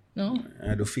 No? I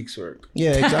had to fix work.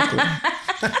 Yeah, exactly.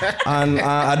 And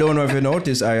I don't know if you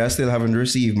noticed, I still haven't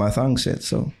received my thanks yet.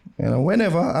 So,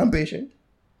 whenever, I'm patient.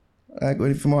 Like,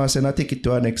 if I send a ticket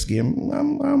to our next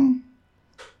game,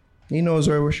 he knows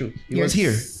where we shoot. He was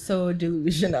here. So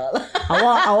delusional.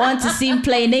 I want to see him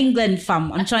play in England,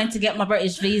 fam. I'm trying to get my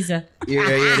British visa. You know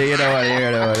what.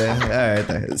 All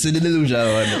right. So the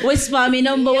delusional one. Whisper me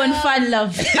number one fan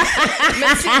love.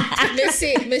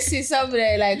 Me see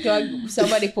somebody like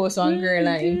somebody post one girl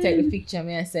and him take the picture.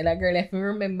 Me and say that girl, if you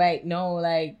remember it now,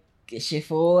 like she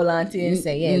fall onto and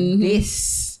say,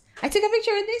 this. I took a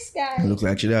picture with this guy. Look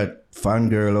like she that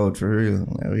fangirl out for real,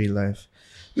 in real life.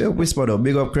 Big up Whisper though.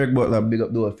 Big up Craig Butler. Big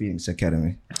up Dual Phoenix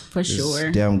Academy. For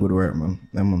sure. Damn good work,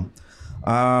 man.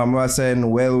 I was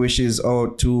saying well wishes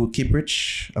out to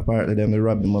Kiprich. Apparently them they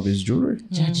robbed him of his jewelry.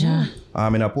 Jaja.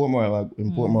 In a Portmore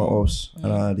house and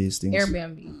all these things.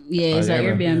 Airbnb. Yeah, it's an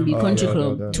Airbnb country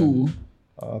club too.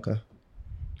 Okay.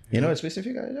 You know it's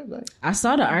specific? I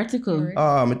saw the article.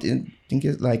 I think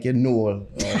it's like a Noel.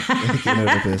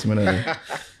 The place.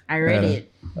 I read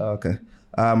it. Okay.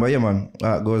 But yeah, man,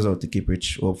 goes out to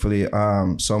Kiprich. Hopefully,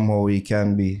 somehow he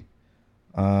can be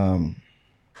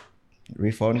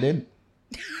refunded.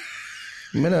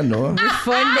 I don't know.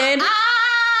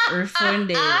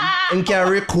 Refunded. And can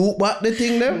recoup back the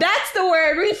thing then? That's the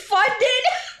word, refunded.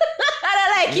 I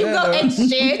don't like you go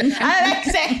exchange. I don't like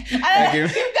say. I don't like you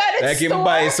go to like store. him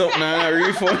buy something and a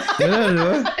refund. I don't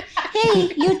know.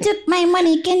 Hey, you took my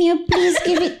money. Can you please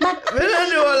give it back? I don't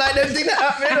know. Like them things that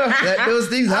happen. Like those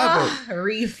things happen.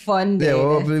 Refunded. Yeah,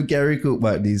 well, hopefully we can recoup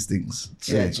back these things.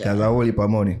 Yeah, because I whole heap of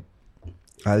money.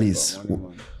 At least.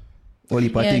 Whole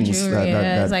heap of things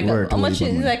that like worth. How much is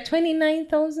it? Like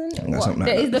 29,000? Something Is like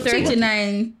the that.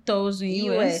 39,000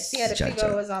 US. Yeah, the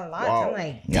figure was a lot. Wow. I'm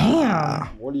like, Yeah.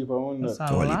 What do you want? that's a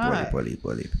Whole lot. heap.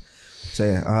 So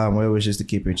yeah, well wishes to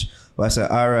Kiprich. Well, I say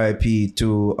RIP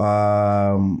to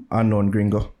unknown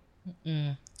gringo.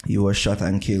 He was shot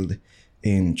and killed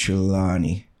in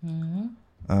Trelawney.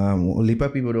 Only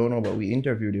people don't know, but we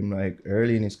interviewed him like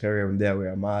early in his career when they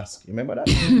wear a mask. You remember that?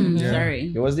 Sorry.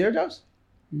 He was there, Jobs?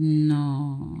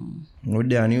 No. What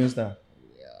day on news that?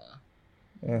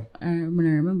 I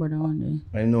remember that one day.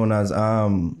 I known as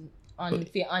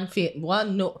Unfit. What?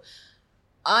 No.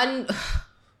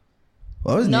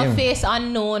 what was his No name? face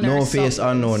unknown. No or face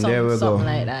unknown. There we go. Something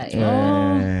like that.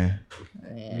 Yeah.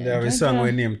 They have a song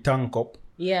with name Tank Up.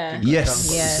 Yeah.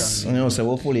 Yes. Yes. You know, so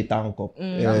we'll fully tank up.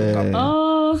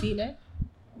 Oh. See that?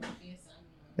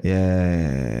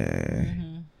 Yeah.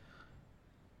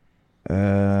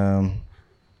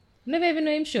 Never even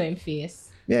know him show him face.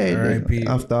 Yeah, he did. R.I.P.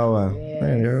 After a while. Yeah,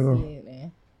 there we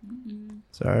go.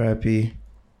 So RIP.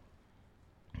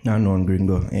 Unknown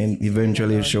gringo. And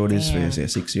eventually showed his face. Yeah,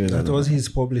 6 years That ago. was his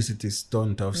publicity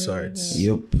stunt of sorts.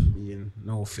 Yep. Being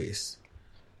no face.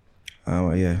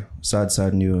 Yeah.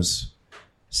 Sad news.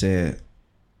 Say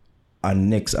a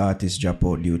next artist drop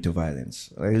out due to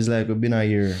violence. It's like we've been a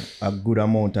year, a good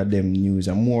amount of them news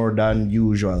and more than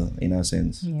usual in a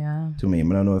sense. Yeah. To me. I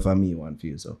don't know if I'm me one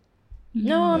feel so.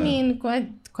 No, I mean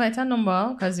quite a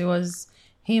number because it was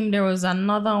him. There was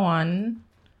another one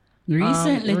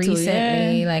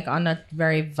Recently, like under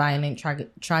very violent,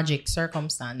 tragic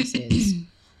circumstances.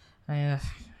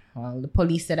 Well, the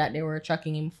police said that they were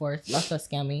tracking him for lots of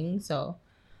scamming. So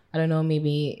I don't know,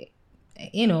 maybe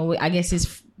I guess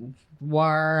it's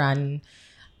war and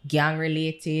gang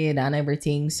related and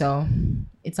everything. So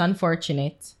it's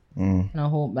unfortunate. And I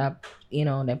hope that they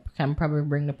can probably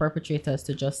bring the perpetrators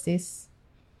to justice.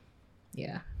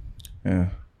 Yeah.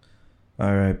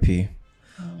 RIP.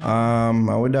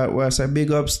 And with that, we say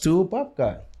big ups to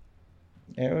Popcorn.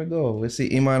 There we go. We see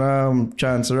him and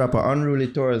Chance the Rapper. Unruly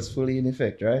Tours fully in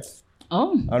effect, right?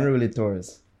 Oh. Unruly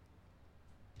Tours.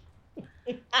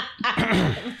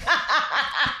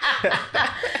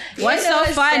 What's so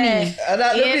funny? And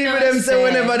that the people them say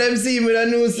whenever them see me with a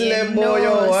new celeb boy,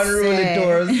 Unruly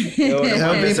Tours.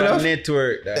 It's a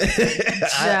network.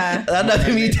 And that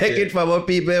me take it from what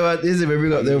people ever is if we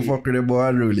bring up them fucking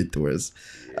about Unruly Tours.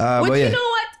 But you know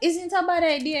what? Isn't a bad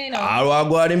idea, I want to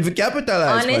go at him for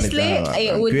capitalize. Honestly,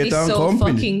 it would be so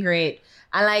fucking great.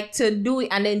 I like to do it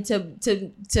and then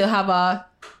to have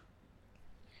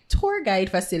tour guide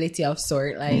facility of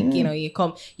sort. Like, you know,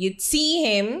 you'd see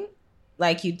him.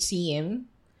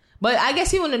 But I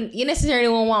guess you necessarily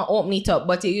won't want to open it up,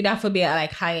 but you'd have to be at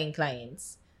like high-end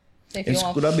clients. So if It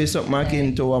could have been something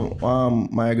akin to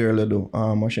my girl do.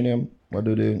 What's your name? What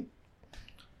do they?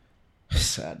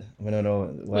 Sad. I don't know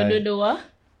why. What do you do what?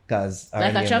 Because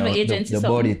like a travel agency. The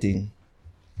body thing.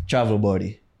 Travel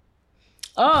body.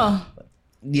 Oh.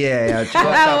 Yeah.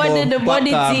 What did the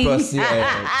body thing?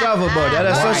 Travel body.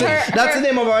 That's the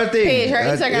name of our thing. Page, her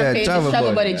Instagram page is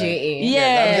Travel Body JA.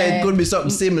 Yeah. It could be something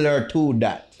similar to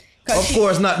that. Of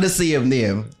course, not the same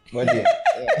name. But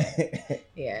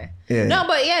yeah. No,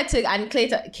 but yeah, and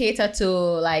cater to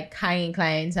like high-end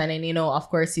clients, and then, you know, of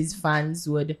course, his fans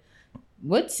would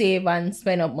save and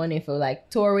spend up money for like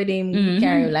tour with him,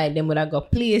 carry like them would have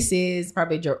got places,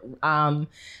 probably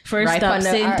first right stop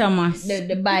St. Thomas.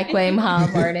 The bike where him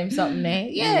have or them something there.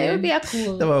 Yeah, it would be a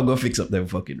cool. Then I'll go fix up them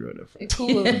fucking road.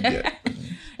 Cool.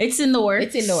 It's in the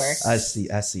works. I see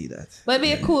that. But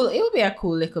it would be a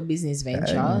cool little business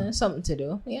venture. Something to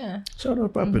do. Yeah. Shout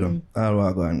out Papi I'll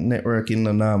walk on. Networking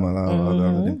the normal. I'll walk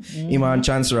on with him. Him and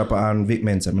Chance Rapper and Vic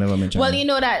Mensa. Never mentioned. Well, you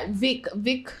know that Vic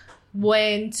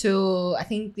went to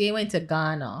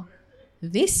Ghana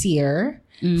this year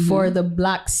for the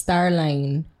Black Star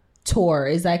Line tour.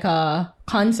 It's like a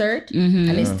concert, and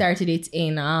they started it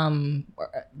in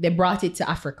they brought it to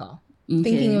Africa,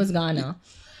 thinking it was Ghana.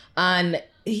 And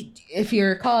if you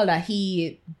recall that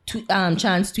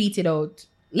Chance tweeted out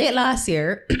late last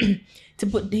year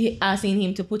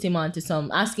asking Twitter to put him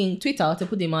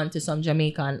onto some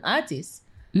Jamaican artists.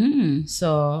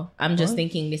 So I'm just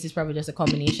thinking this is probably just a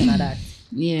combination of that.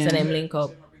 Yeah. So them link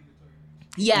up.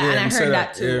 Yeah, and I heard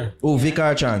that too. Yeah. Oh,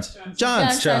 Vicar Chance.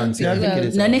 Chance. Yeah.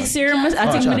 The next year,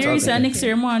 I think there is a next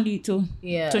year more on it too.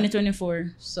 Yeah.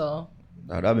 2024. So.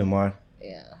 That'll be more.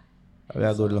 Yeah. That'll be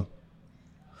a good look.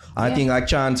 I think like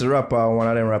Chance Rapper, one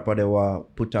of them rapper, they were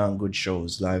put on good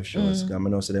shows, live shows. I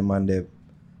know so them man they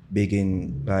big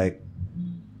in like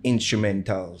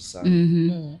instrumentals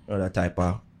and that type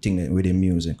of thing with the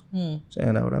music. So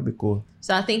yeah, that would be cool.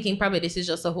 So I'm thinking probably this is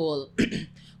just a whole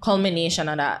culmination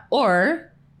of that,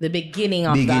 or the beginning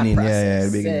of that process. Yeah,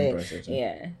 the beginning process.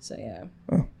 Yeah. So yeah.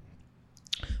 Oh.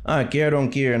 Alright, care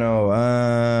don't care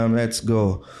now. Let's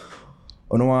go.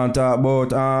 I want to talk about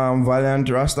Valiant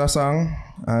Rasta song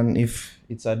and if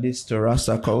it's a diss to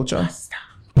Rasta culture.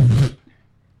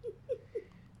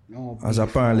 No, as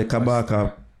apparently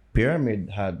Kabaka Pyramid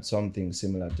had something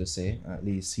similar to say. At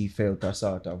least he felt a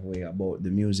sort of way about the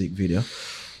music video.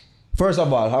 First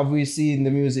of all, have we seen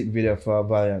the music video for a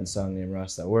Valiant song named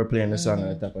Rasta? We're playing the song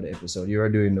at the top of the episode. You were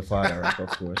doing the father rap, of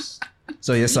course.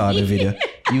 So you saw the video.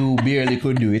 You barely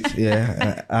could do it.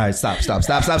 Yeah. All right, stop it. So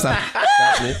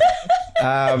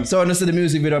I see the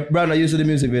music video. Brando, you see the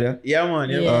music video? Yeah, man.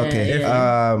 Yeah. Okay.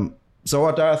 Yeah. So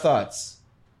what are your thoughts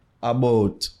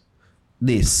about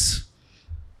this?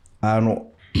 I know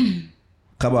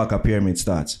Kabaka Pyramid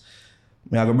starts.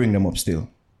 I'm going to bring them up still.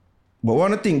 But I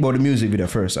want to think about the music video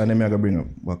first, and then I'm going to bring up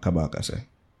what Kabaka said.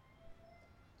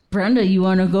 Brando, you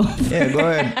want to go? Yeah, go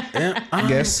ahead. Yeah, I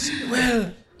guess.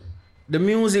 Well, the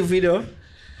music video.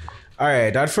 All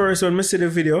right, at first when I see the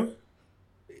video,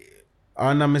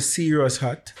 and I'm a serious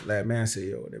hot, like man say,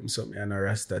 yo, them something and a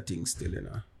Rasta thing still, you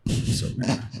know.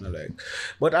 Something, you know, like.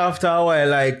 But after a while,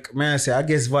 like, man say, I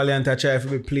guess Valiant I try to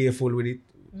be playful with it.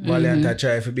 Valiant I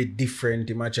try to be different,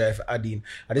 he might try to add in.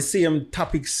 At the same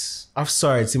topics of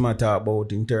sorts he might talk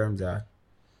about in terms of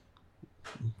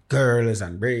girls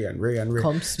and Ray.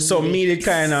 So me they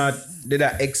kind of did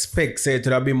I expect say it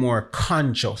to be more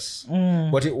conscious,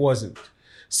 but it wasn't.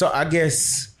 So I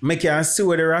guess me can see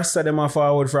where the rest of them are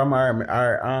forward from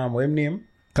our what name?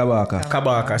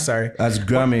 Kabaka, sorry. As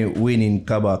Grammy winning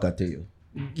Kabaka to you.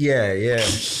 Yeah.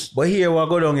 But here we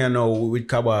go down here now with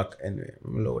Kabak. Anyway,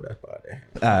 I'm load that part there.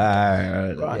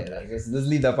 Alright. Let's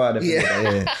leave that part there.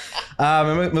 Yeah.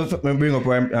 Bring up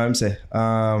what I'm saying.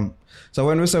 So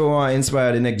when we say we want to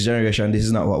inspire the next generation, this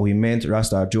is not what we meant.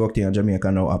 Rasta joke thing in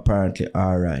Jamaica now apparently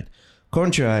alright.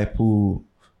 Country Hype who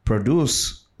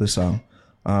produced the song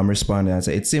responded and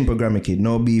said, it's simple Grammy Kid,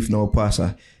 no beef, no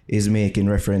passa, is making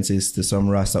references to some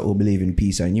Rasta who believe in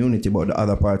peace and unity, but the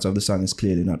other parts of the song is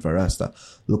clearly not for Rasta.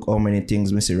 Look how many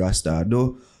things Missy Rasta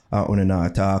do, and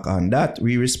not talk on that.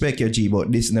 We respect your G,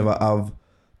 but this never have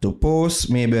to post.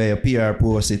 Maybe a PR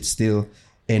post, it's still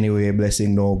anyway,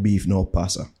 blessing, no beef, no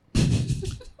passa.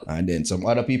 And then some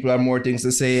other people had more things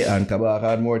to say, and Kabaka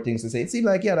had more things to say. It seemed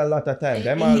like he had a lot of time.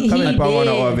 I'm coming upon one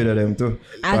of our video them too.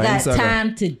 I got Instagram.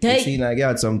 Time today. It seemed like he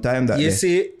had some time that you day.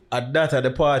 see, at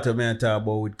the part of me I talk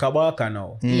about with Kabaka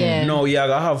now. Yeah. Now you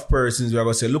gotta have persons who are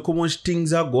gonna say, look how much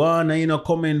things are going on, you know,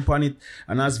 comment on it.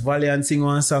 And as Valiant sing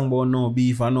one song about no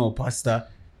beef and no pasta.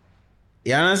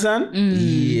 You understand?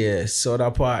 Yeah, so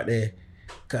that part there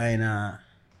kinda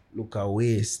look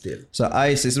away still. So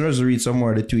ISIS, let's read some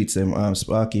more of the tweets them.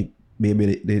 Sparky,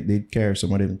 baby, they care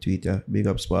some of them tweet, yeah. Big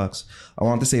up Sparks. I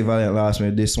want to say Valiant last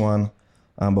minute this one.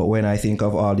 But when I think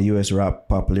of all the US rap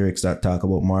pop lyrics that talk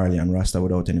about Marley and Rasta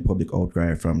without any public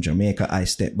outcry from Jamaica, I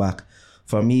step back.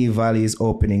 For me, Valley is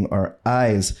opening our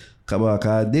eyes.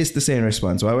 Kabaka, this the same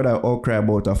response. Why would I outcry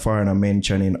about a foreigner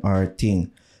mentioning our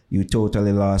thing? You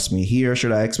totally lost me here.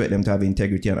 Should I expect them to have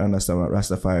integrity and understand what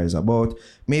Rastafari is about?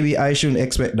 Maybe I shouldn't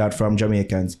expect that from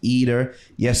Jamaicans either.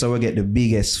 Yes, I will get the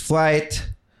biggest fight.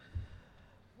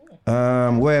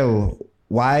 Well,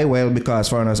 why? Well, because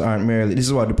foreigners aren't merely... This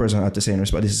is what the person had to say in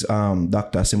response. This is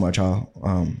Dr. Simachal.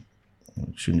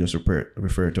 Shouldn't just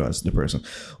refer to as the person.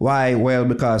 Why? Well,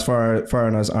 because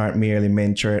foreigners aren't merely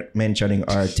mentioning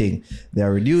our thing.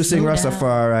 They're reducing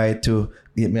Rastafari to...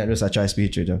 Just a try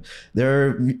speech.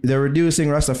 They're reducing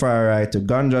Rastafari to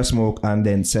ganja smoke and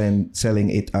then selling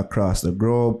it across the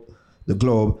globe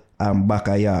and back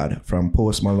a yard. From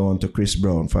Post Malone to Chris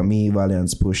Brown. For me,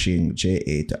 Valiant's pushing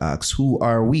JA to ask, who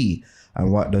are we?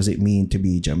 And what does it mean to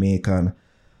be Jamaican?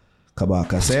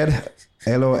 Kabaka said,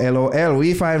 LOL,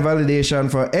 we find validation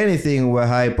for anything we're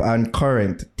hype and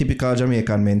current. Typical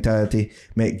Jamaican mentality,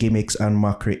 make gimmicks and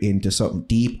mockery into something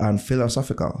deep and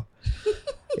philosophical.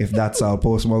 If that's all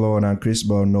Post Malone and Chris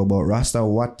Brown know about Rasta,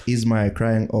 what is my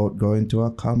crying out going to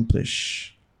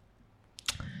accomplish?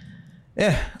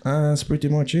 Yeah, that's pretty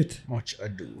much it. Much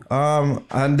ado.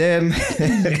 And then...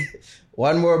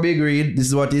 One more big read. This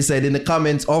is what he said in the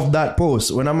comments of that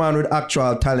post. When a man with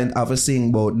actual talent have a sing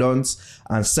about dance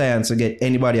and science to get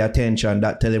anybody attention,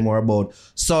 that tell him more about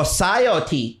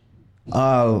society.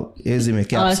 All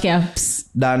caps.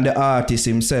 Than the artist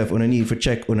himself. On a need for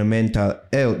check on a mental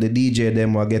health. The DJ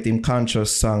them will get him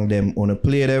conscious song them on a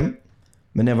play them.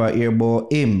 Me never hear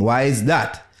about him. Why is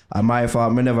that? And my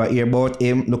fault, me never hear about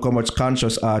him. Look how much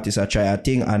conscious artists I try a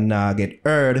thing and now get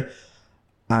heard.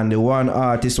 And the one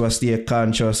artist was stay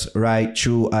conscious right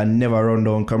through and never run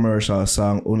down commercial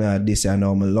song. Una this and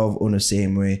now me love on the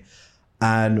same way.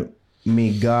 And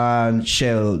me gone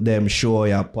shell them show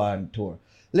ya pan tour.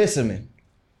 Listen me.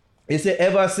 You say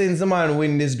ever since the man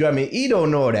win this Grammy, he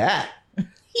don't know that.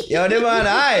 Yo, the man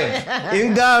hype.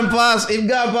 Him gone past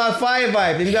 5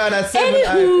 hype. Him gone at 7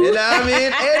 hype. You know what I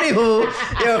mean? Anywho,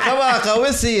 yo, come on, can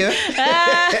we see you?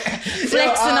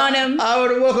 Flexing on him. I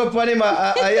would walk up on him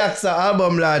a Yaksa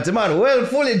album launch. The man well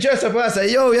fully dressed up and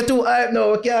say, yo, you're too hype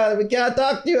now. We can't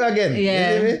talk to you again.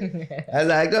 Yeah. You see me? I was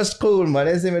like, that's cool, man.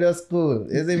 You see me? That's cool.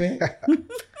 You see me?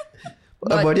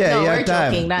 But yeah, no, he we're had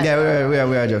time. joking, Yeah,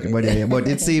 we are joking. But yeah, but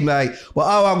it seemed like, but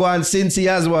our one since he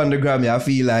has won the Grammy, I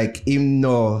feel like him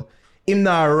not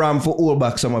ram for all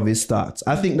back some of his stats.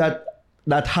 I think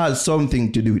that has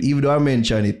something to do with it, even though I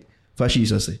mentioned it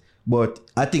facetiously. But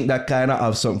I think that kind of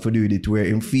have something to do with it, where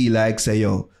him feel like say,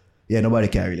 yo, yeah, nobody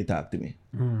can really talk to me.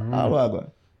 Mm-hmm.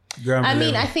 I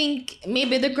mean, I think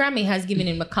maybe the Grammy has given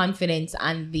him the confidence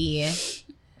and the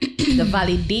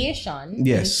validation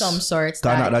in some sorts.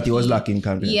 That he was lacking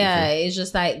confidence. Yeah, before. It's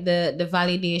just like the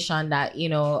validation that, you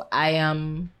know, I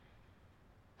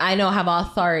now have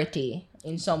authority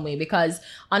in some way, because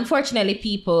unfortunately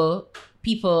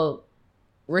people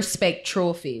respect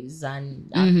trophies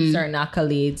and certain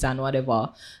accolades and whatever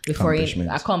before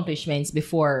accomplishments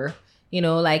before, you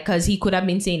know, like, because he could have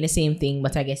been saying the same thing,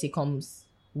 but I guess he comes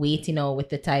waiting out with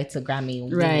the title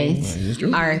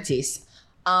Grammy artist.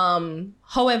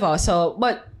 However,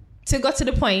 but to go to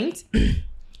the point,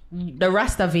 the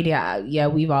Rasta video, yeah,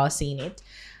 we've all seen it.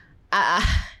 I'm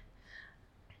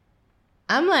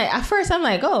like, at first I'm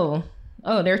like, oh,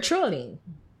 they're trolling,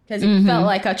 because it felt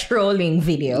like a trolling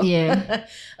video. Yeah,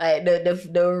 like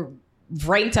the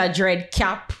Rita Dread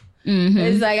cap.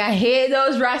 It's like, I hate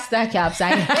those Rasta caps.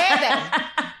 I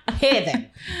hate them.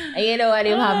 And you know what?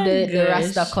 He'll have the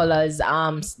Rasta colors,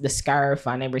 the scarf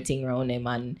and everything around him,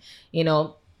 and you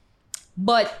know.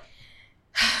 But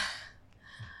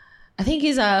I think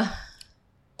he's a.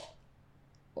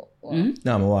 No,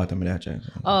 I'm a water.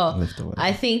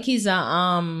 I think he's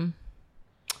a.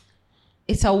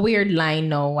 It's a weird line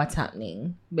now. What's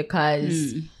happening?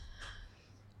 Because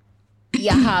you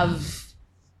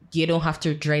don't have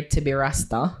to dread to be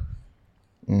Rasta.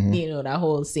 You know, that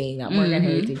whole saying that Morgan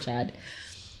Heritage had.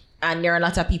 And there are a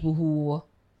lot of people who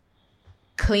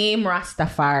claim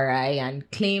Rastafari and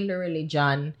claim the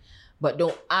religion, but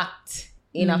don't act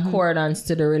in accordance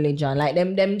to the religion. Like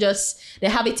them just, they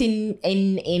have it in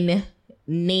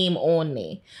name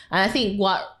only. And I think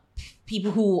what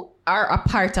people who are a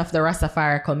part of the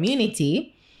Rastafari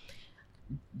community,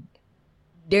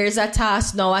 there's a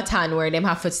task now at hand where them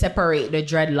have to separate the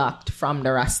dreadlocked from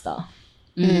the Rasta.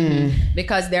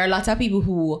 Because there are a lot of people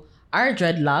who are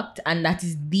dreadlocked, and that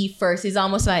is the first. It's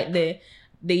almost like the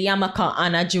yarmulke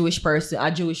on a Jewish person,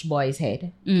 a Jewish boy's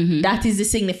head. That is the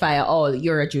signifier. Oh,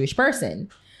 you're a Jewish person.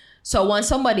 So when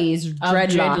somebody is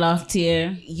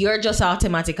dreadlocked, you're just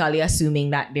automatically assuming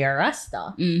that they're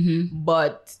Rasta.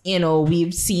 But you know,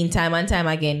 we've seen time and time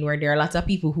again where there are a lot of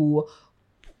people who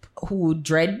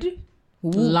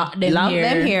lock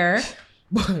them here.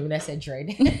 When I said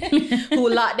dread, who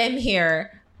lock them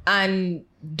here and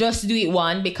just do it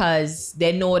one because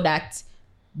they know that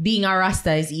being a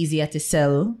Rasta is easier to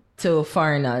sell to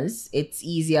foreigners. It's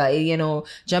easier, you know,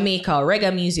 Jamaica,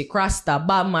 reggae music, Rasta,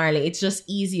 Bob Marley. It's just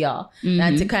easier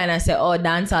than to kind of say, oh,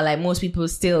 dancehall. Like most people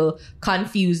still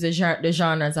confuse the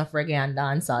genres of reggae and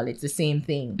dancehall. It's the same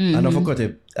thing. And I forgot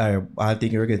it. I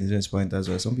think you're getting to this point as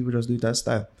well. Some people just do that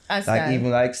style.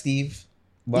 Even like Steve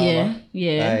Barber.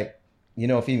 Yeah. Like, you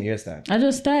know, film hairstyle. I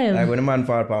just style. Like when a man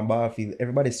fall upon bar field,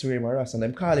 everybody swear him a Ras and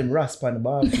them call him Rasp on the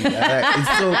bar field. Like,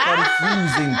 it's so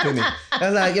confusing to me. I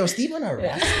was like, yo, Steve on a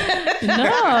Ras. No.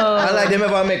 I like them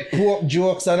ever make pork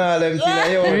jokes and all them things.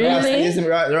 Like, yo, really?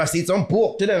 Ras eat some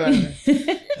pork to them.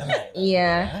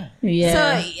 Yeah.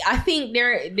 So I think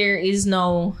there is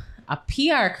no a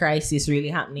PR crisis really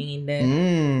happening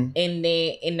in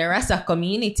the Rasta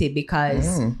community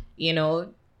because you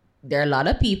know there are a lot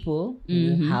of people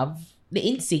who have the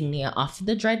insignia of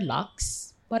the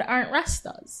dreadlocks but aren't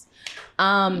Rastas.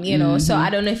 You know, so I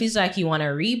don't know if it's like you want to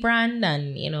rebrand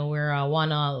and you know we're a one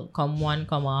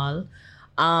come all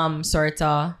sort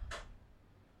of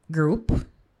group,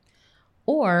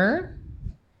 or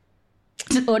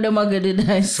them are good at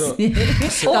that. So people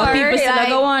still like,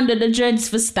 go under the dreads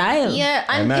for style. Yeah,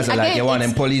 and like you want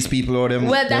them police people or them.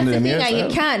 Well, that's the thing, and you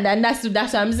can't, and that's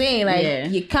what I'm saying.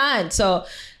 Like you can't. So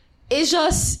it's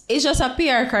just a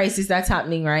PR crisis that's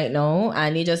happening right now,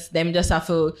 and them just have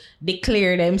to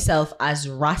declare themselves as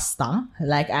Rasta.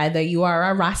 Like either you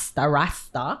are a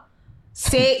Rasta,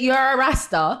 say you're a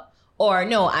Rasta, or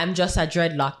no, I'm just a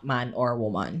dreadlock man or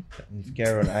woman. If you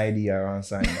carry an ID or on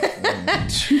sign. I'm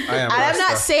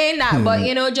not saying that, but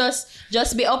you know, just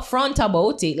be upfront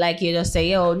about it. Like you just say,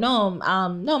 yo, no,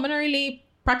 I'm not really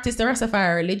practice the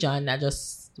Rastafari religion. I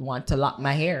just want to lock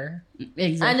my hair.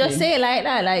 Exactly. And just say it like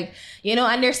that. Like, you know,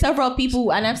 and there's several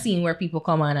people, and I've seen where people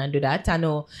come on and do that. I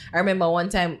remember one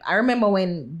time,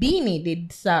 when Beanie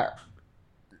did start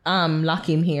lock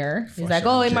him here. He's like,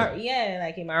 oh, him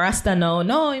a Rasta now.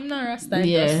 No, him not Rasta.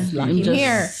 Just lock him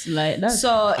here. Like that.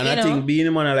 So, and I think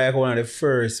Beanie Man like one of the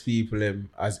first people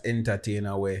as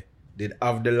entertainer way did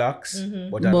have the locks,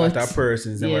 but a lot of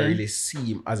persons never really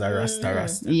see him as a Rasta.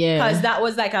 Yeah. Because that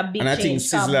was like a big change. And I think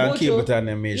Sizzla and Capleton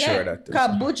them made sure that.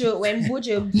 Because when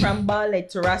Buju from ballet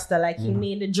to Rasta, like he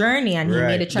made the journey and he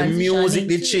made the transition. The music,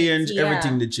 they change,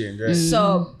 everything they change, right?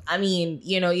 So, I mean,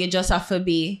 you know, you just have to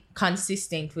be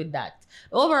consistent with that.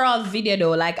 Overall video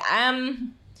though, like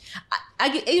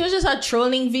it was just a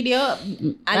trolling video.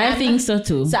 And I think so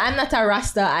too. So I'm not a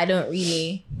Rasta. I don't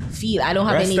really feel, I don't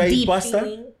have Rasta any deep pasta?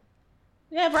 feeling.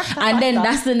 Yeah, Rasta and pasta. then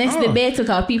that's the next debate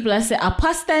because people are say a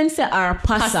pasta and say or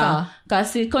pasta.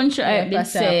 Because the country did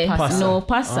say no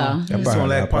pasta. Sound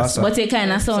like pasta. But it kind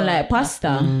of sound like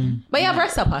pasta. But you have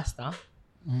Rasta pasta.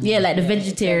 Yeah, like the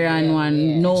vegetarian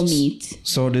one, no meat.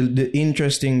 So the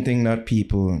interesting thing that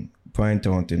people point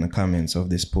out in the comments of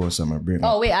this post I'm gonna bring.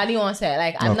 Oh wait, I didn't want to say it.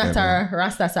 Like I'm not a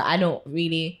Rasta, so I don't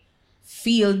really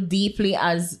feel deeply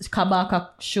as Kabaka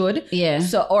should. Yeah.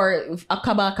 So or a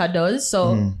Kabaka does.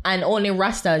 So and only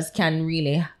Rastas can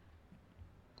really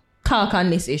talk on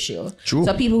this issue. True.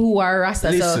 So people who are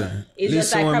Rasta, so it's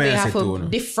just like probably have to too,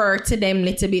 defer to them a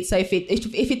little bit. So if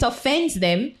it offends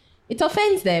them, it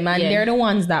offends them, and they're the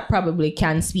ones that probably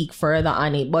can speak further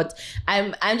on it. But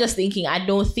I'm just thinking, I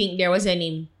don't think there was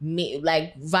any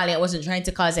like Valiant wasn't trying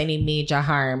to cause any major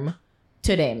harm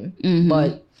to them.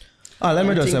 But let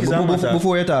me just say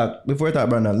before you talk,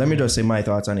 Brando, let me just say my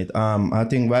thoughts on it. I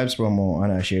think Vibes Promo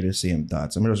and I share the same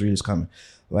thoughts. Let me just read this comment.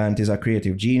 Valiant is a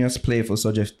creative genius, playful,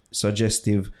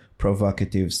 suggestive,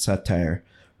 provocative satire.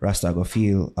 Rasta go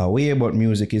feel away, but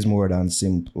music is more than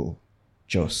simple.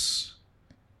 Just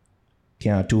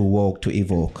can't too woke to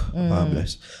evoke.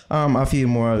 Bless. I feel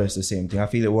more or less the same thing. I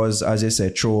feel it was, as you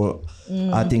said, troll.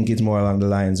 I think it's more along the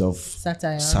lines of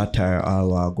satire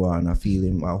all and I feel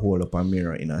him hold up a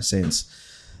mirror in a sense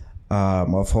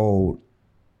of how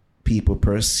people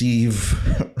perceive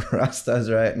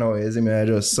Rastas right now. Is it me?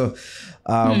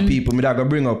 People me that go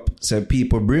bring up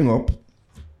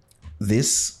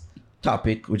this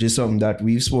topic, which is something that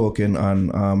we've spoken on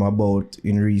about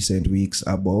in recent weeks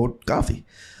about coffee.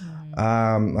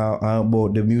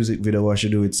 About the music video what she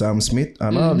do with Sam Smith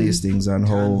and all these things and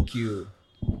how you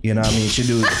know what I mean she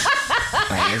do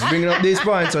let's bring up these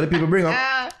points so the people bring up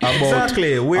about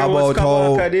exactly where about was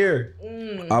Kabaka there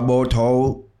about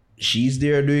how she's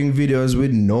there doing videos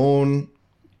with known,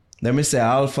 let me say,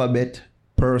 alphabet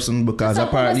person because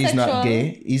apparently he's not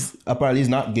gay. He's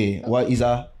not gay. What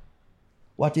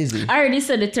is it? I already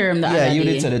said the term. You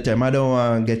did say the term. I don't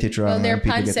want to get it wrong. Well, they're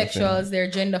pansexuals. They're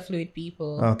gender fluid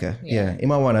people. Okay. Yeah. He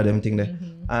might one of them thing there.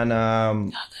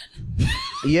 And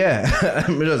yeah.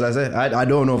 Just I said, I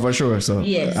don't know for sure. So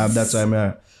that's why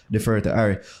I'm defer to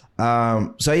Ari.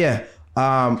 So yeah.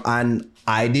 And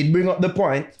I did bring up the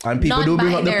point, and people do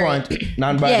bring up the point.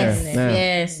 Non-binary.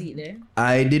 Yes. See there.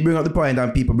 I did bring up the point,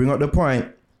 and people bring up the point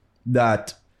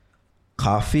that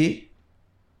coffee,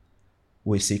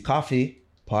 we see coffee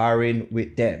pairing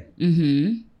with them.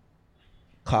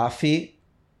 Coffee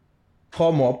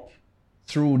come up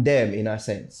through them in a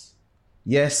sense.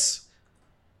 Yes,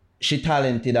 she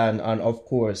talented and of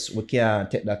course we can't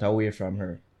take that away from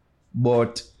her.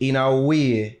 But in a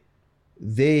way,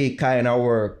 they kind of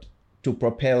worked to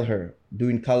propel her,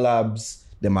 doing collabs,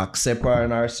 them accept her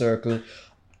in our circle.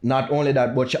 Not only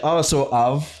that, but she also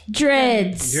have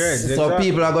dreads. So exactly.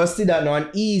 people are going to see that now and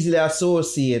easily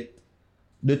associate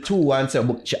the two and say,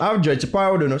 but she have dreads, she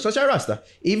probably don't know. So she's a Rasta.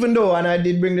 Even though, and I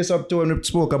did bring this up to her and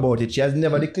spoke about it, she has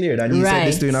never declared, and he said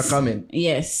this to in a comment.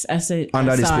 Yes, I said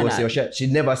under this saw post, that. she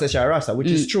never said she's a Rasta, which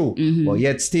is true. But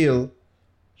yet still,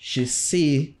 she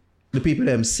see, the people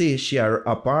them say she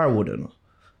a par with her.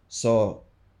 So,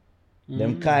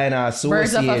 them kind of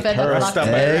associate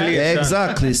her.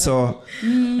 Exactly. So,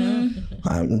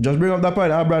 just bring up that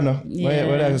point, Brando. Yeah.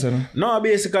 What are you saying? No,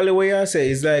 basically what I say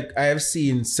is like I have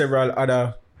seen several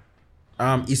other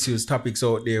issues, topics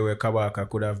out there where Kabaka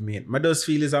could have made. I just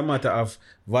feel it's a matter of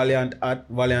Valiant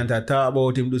talk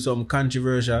about him, do some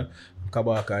controversial,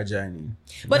 Kabaka joining.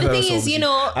 But the thing is,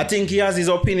 I think he has his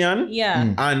opinion.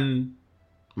 Yeah. And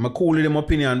I'm cool with him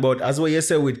opinion, but as what you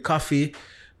say with coffee,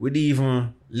 with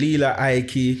even Lila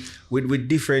Ike, with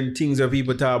different things that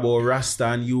people talk about Rasta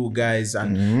and you guys,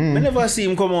 and I never see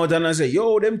him come out and I say,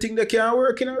 yo, them think they can't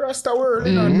work in a Rasta world.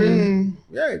 You know?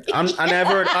 Yeah. And I've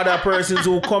heard other persons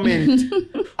who comment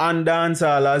on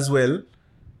dancehall as well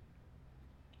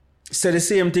say the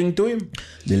same thing to him.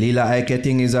 The Lila Ike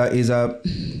thing is a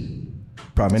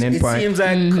prominent point. It seems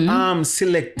like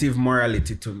selective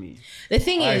morality to me. The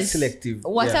thing is, selective,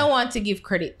 I want to give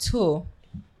credit to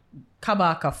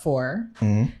Kabaka for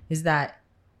is that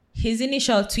his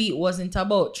initial tweet wasn't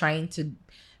about trying to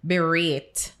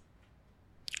berate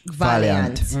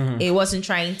Valiant. It wasn't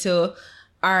trying to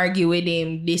argue with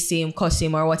him, diss him, cuss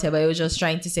him or whatever. It was just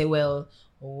trying to say, well,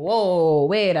 whoa,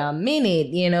 wait a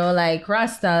minute, like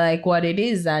Rasta, like what it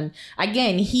is. And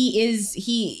again,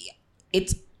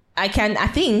 I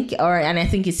think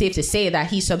it's safe to say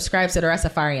that he subscribes to the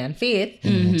Rastafarian faith.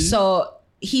 So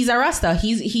he's a Rasta.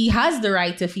 He has the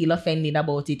right to feel offended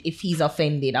about it if he's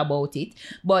offended about it.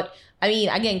 But I mean,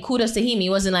 again, kudos to him. He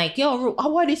wasn't like, yo,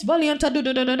 what is Valiant?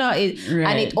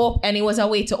 And it was a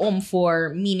way to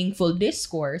for meaningful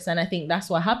discourse. And I think that's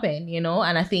what happened,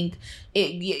 And I think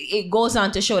it goes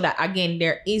on to show that, again,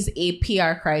 there is a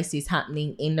PR crisis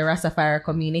happening in the Rastafari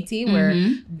community where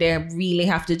they really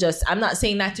have to just, I'm not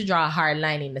saying that to draw a hard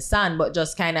line in the sand, but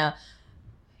just kind of,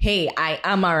 hey, I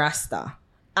am a Rasta.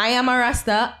 I am a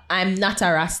Rasta. I'm not a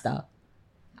Rasta.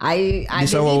 I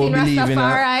believe in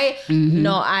Rastafari.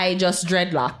 No, I just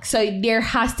dreadlock. So there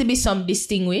has to be some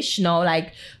distinguish.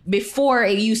 Like before,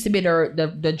 it used to be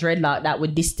the dreadlock that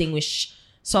would distinguish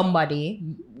somebody,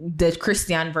 the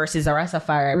Christian versus a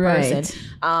Rastafari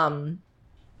person.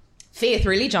 Faith,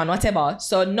 religion, whatever.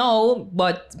 So no,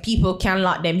 but people can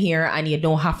lock them here, and you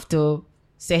don't have to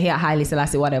say here highly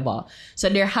Selassie, whatever. So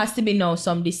there has to be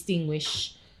some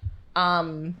distinguish.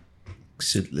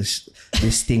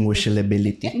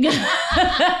 Distinguishability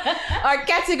or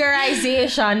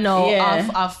categorization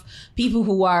of people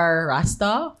who are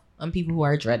Rasta and people who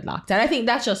are dreadlocked, and I think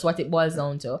that's just what it boils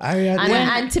down to.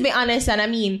 And to be honest, and I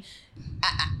mean,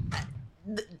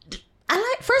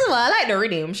 first of all, I like the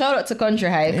rhythm. Shout out to Country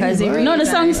High because the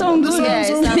song sounds good.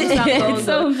 It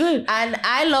sounds good. And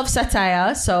I love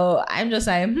satire, so I'm just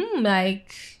like,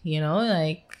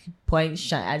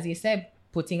 point, as you said,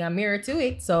 putting a mirror to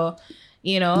it. So,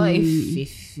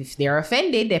 if they're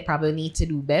offended, they probably need to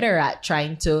do better at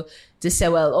trying to say,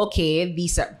 well, okay,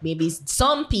 these are maybe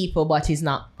some people, but it's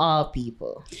not all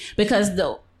people. Because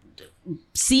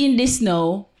seeing this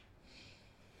now,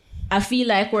 I feel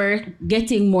like we're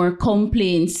getting more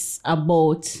complaints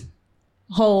about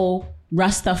how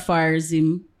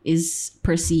Rastafarism is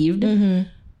perceived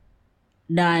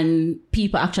than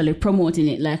people actually promoting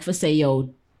it. Like for say,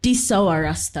 yo, this is our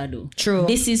Rasta do. True.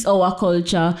 This is our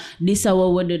culture. This is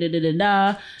our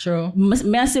da. True.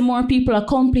 May I say more people are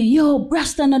complaining, yo,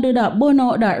 Rasta na do that, burn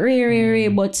out that, ray.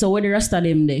 But so what the Rasta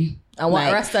them do? And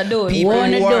what Rasta do? People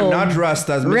who are not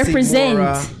Rastas represent.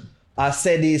 I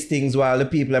say these things while the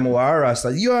people who are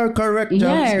Rastas. You are correct, James.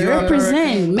 Yeah, you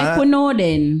represent. Make we know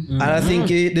then. And I think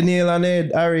the nail on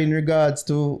it are in regards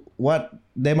to what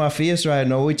them are face right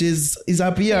now, which is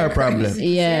a PR problem.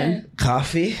 Yeah.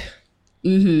 Coffee.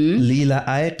 Lila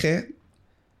Aike.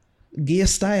 Gay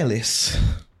stylist.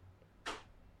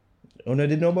 You know,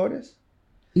 did know about this?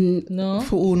 No.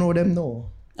 For who know them know.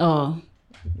 Oh.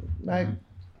 Like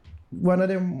one of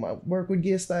them work with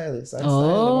gay stylists.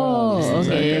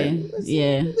 Okay.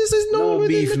 Yeah. This is No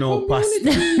beef, no pasta.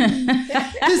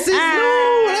 This is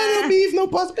no beef, no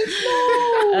pasta.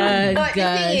 No. But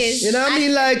the thing is, You know what I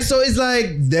mean? Like, so it's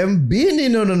like them being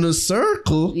in on a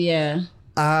circle. Yeah.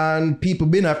 And people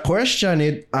been a question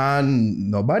it and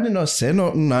nobody no say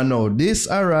nothing. I know this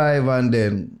arrive and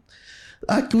then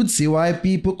I could see why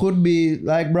people could be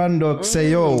like Brando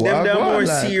say, yo, them there are more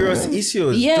like, serious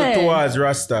issues towards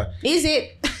Rasta. is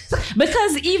it?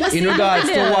 Because even in regards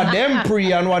to what them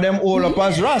pre and what them all up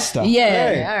as Rasta.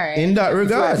 Yeah. All right. In that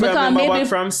regard. Because I remember maybe back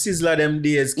from Sizzler them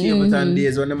days, Cableton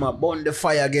days, when them burn the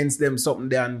fire against them, something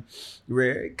there, and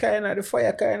kind of the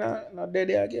fire kind of not dead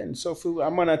there again. So for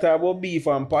I'm gonna talk about beef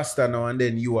and pasta now, and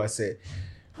then you are say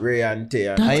Ray and Tay.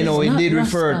 I know he did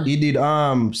Rasta. he did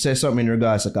say something in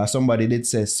regards to because somebody did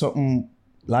say something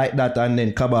like that, and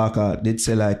then Kabaka did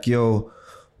say like, yo,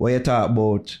 what you talk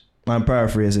about? I'm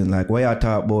paraphrasing, like what you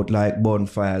talk about like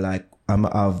bonfire, like I'm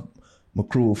have my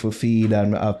crew for feed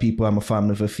and I have people and my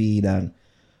family for feed, and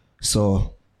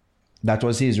so that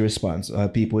was his response.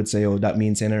 People would say, oh, that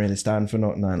means they don't really stand for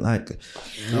nothing. And like,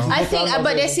 I think,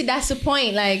 but they see that's the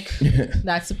point. Like,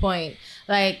 that's the point.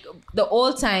 Like the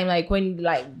old time, like when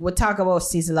like we talk about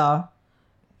Sizzler,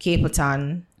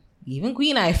 Cableton, even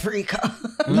Queen Africa.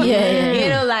 Yeah. You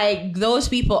know, like those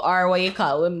people are what you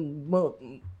call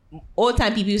old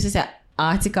time people used to say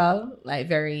article, like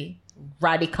very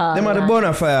radical. them are the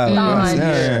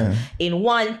bonfire. In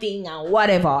one thing and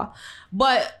whatever.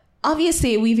 But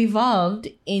obviously we've evolved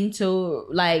into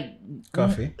like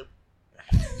Coffee.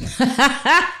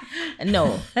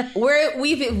 no,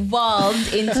 we've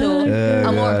evolved into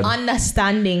a more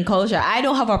understanding culture. I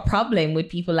don't have a problem with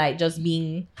people like just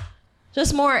being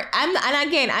just more. And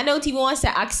again, I don't even want to say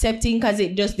accepting because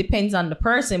it just depends on the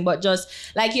person. But just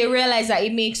like you realize that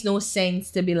it makes no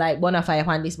sense to be like bonafide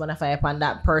upon this, bonafide upon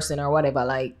that person or whatever.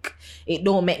 Like it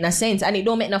don't make no sense, and it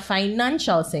don't make no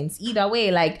financial sense either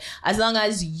way. Like as long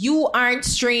as you aren't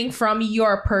straying from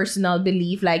your personal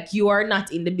belief, like you are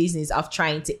not in the business of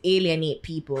trying to alienate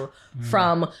people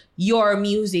from your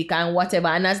music and whatever.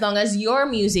 And as long as your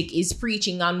music is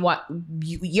preaching on what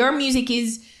your music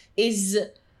is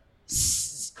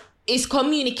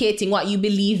communicating what you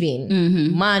believe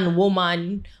in. Man,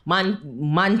 woman,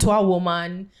 man to a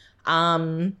woman,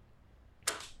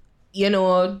 you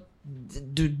know,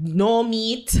 no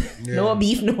meat, no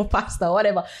beef, no pasta,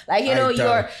 whatever. Like, you know,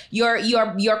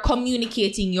 you're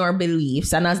communicating your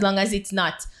beliefs, and as long as it's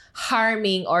not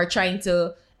harming or trying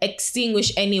to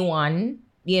extinguish anyone,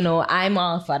 you know, I'm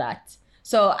all for that.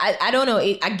 So I don't know.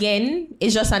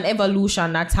 It's just an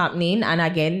evolution that's happening, and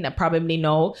again, I probably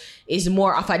know is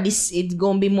more of it's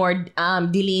gonna be more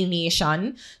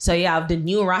delineation. So you have the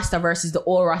new Rasta versus the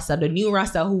old Rasta. The new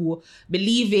Rasta who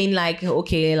believe in like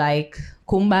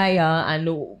kumbaya, and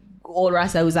the old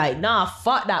Rasta who's like, nah,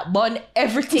 fuck that, burn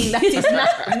everything that is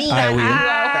not me.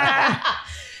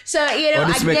 So you know,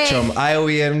 the spectrum, I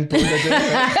win.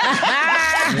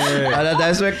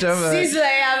 That spectrum.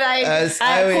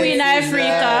 Queen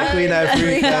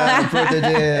Africa.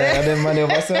 Protege, and then money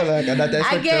over so like that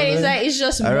spectrum. Again, it's like it's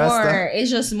just more. Rasta.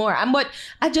 It's just more. But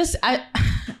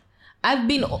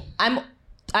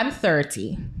I'm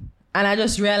 30, and I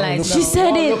just realized she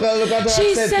said it. Look at her.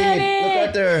 She said it. Look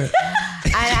at her.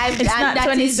 And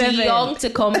that is young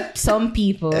to some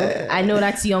people. I know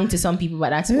that's young to some people,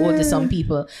 but that's old to some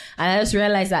people. And I just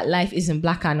realized that life isn't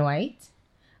black and white.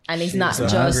 And it's not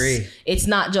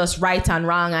just right and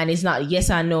wrong, and it's not yes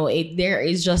and no. There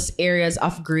is just areas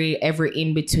of gray every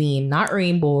in between, not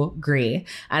rainbow gray.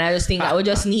 And I just think that we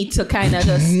just need to kind of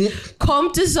just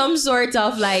come to some sort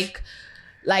of like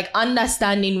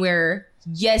understanding where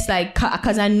yes, like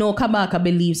because I know Kabaka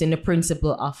believes in the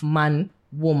principle of man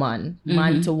woman,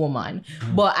 man to woman.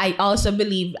 But I also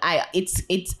believe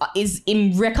it's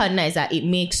him recognize that it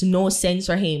makes no sense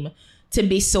for him to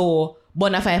be so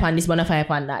bona fide on this, bona fide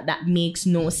on that. That makes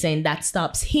no sense. That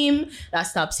stops him. That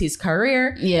stops his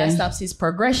career. Yeah. That stops his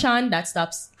progression. That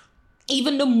stops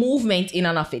even the movement in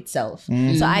and of itself.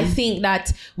 So I think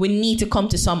that we need to come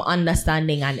to some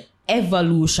understanding and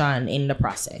evolution in the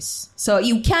process. So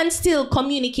you can still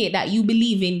communicate that you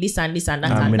believe in this and this and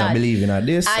that and that. I believe in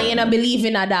this. And you're not believing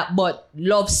in that, but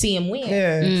love same way.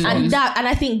 Yeah. And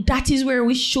I think that is where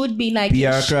we should be like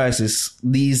PR crisis.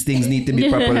 These things need to be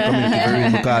properly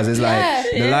communicated because it's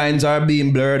like the lines are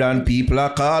being blurred and people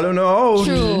are calling out.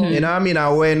 True. You know what I mean?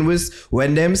 And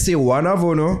when them say one of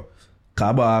you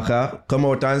Kabaka come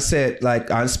out and say like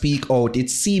and speak out,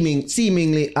 it's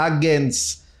seemingly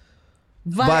against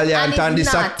Valiant and the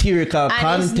satirical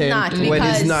content when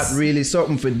it's not really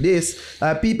something for this.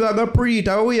 People are gonna pre it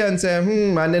away and say,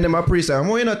 and then them a pre say,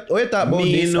 you talk about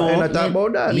this, not talk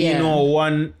about that. Me know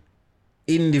one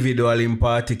individual in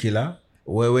particular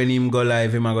where when him go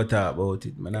live, him a go talk about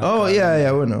it. We know. He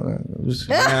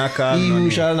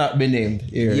shall not be named.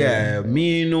 Yeah,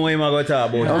 me know him a go talk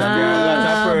about it. There are a lot of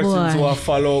persons who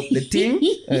follow up the thing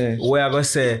where I go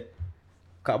say,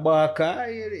 Kabaka,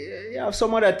 you have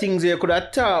some other things you could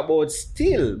have talked about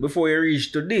still before you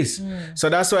reach to this. So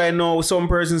that's why I know some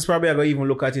persons probably are going to even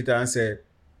look at it and say,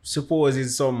 suppose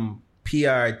it's some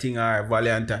PR thing or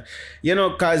Valiant. You know,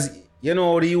 because you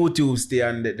know the YouTube stay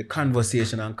and the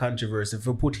conversation and controversy. If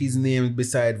you put his name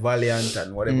beside Valiant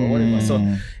and whatever. So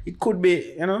it could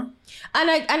be, you know.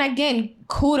 And again,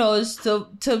 kudos to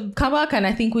Kabak, and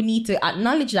I think we need to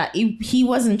acknowledge that he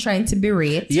wasn't trying to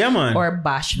berate or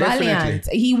bash Valiant.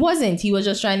 He wasn't. He was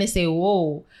just trying to say,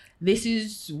 whoa, this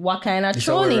is what kind of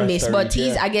trolling this. But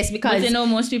he's, I guess, because... But you know,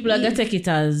 most people are going to take it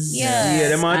as...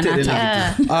 they might take it.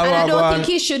 And I don't think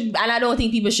he should... And I don't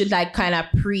think people should, like, kind of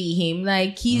pre him.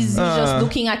 Like, he's just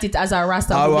looking at it as a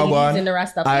Rasta who believes in the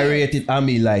Rasta. I rate it and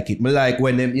me like it. Me like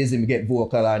when them is him get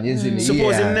vocal and is him...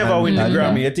 Suppose him never win the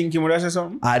Grammy. You think he would have said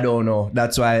something? I don't know.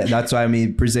 That's why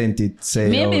me present it. Say,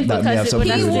 maybe because it would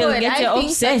still get you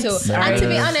upset. And to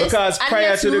be honest... Because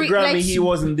prior to the Grammy, he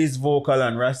wasn't this vocal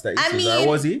and Rasta. I mean...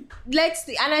 Was he?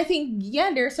 And I think,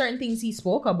 there are certain things he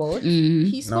spoke about.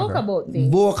 He spoke about things.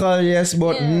 Vocal, yes,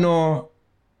 but no.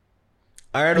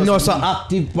 So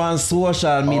active on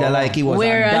social media like he was.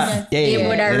 Whereas he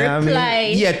would have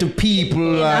replied. To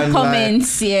people and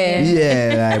comments,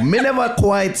 like, me never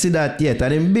quite see that yet.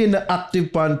 And him being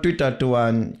active on Twitter too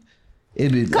and...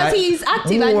 Because he's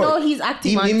active. I know he's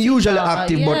active. Him usually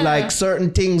active, but like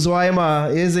certain things, why am I?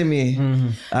 Isn't me?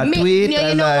 A tweet.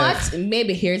 You know what?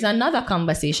 Maybe here's another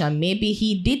conversation. Maybe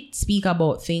he did speak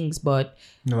about things, but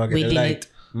we didn't.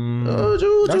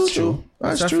 That's true.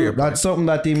 That's true. That's something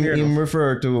that him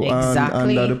referred to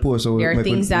under the post. So there are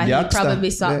things that he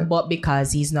probably saw, but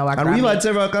because he's now a Grammy. And we've had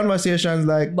several conversations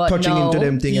like touching into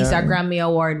them things. He's a Grammy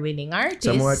award-winning artist.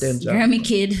 Some more attention. Grammy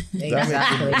kid.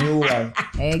 Exactly. New one.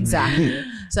 Exactly.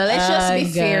 So let's just be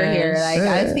fair here. Like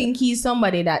I think he's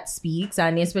somebody that speaks,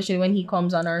 and especially when he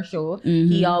comes on our show,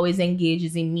 he always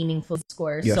engages in meaningful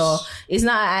discourse. Yes. So it's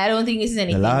not. I don't think this is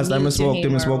anything. The last time I spoke to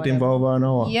him for over an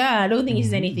hour. Yeah, I don't think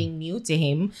it's anything new to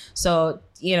him. So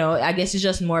I guess it's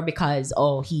just more because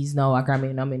he's now a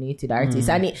Grammy nominated artist,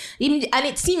 and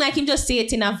it seemed like him just say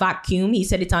it in a vacuum. He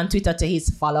said it on Twitter to his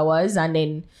followers, and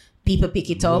then people pick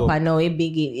it up, and now it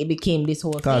became this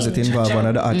whole thing. Because it involved one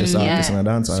of the artists and a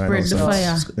dancer. Spread the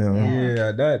fire.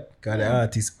 That got the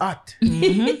artist hot.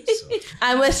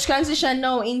 And let's transition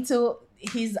now into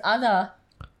his other.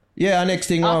 Yeah, next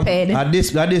thing at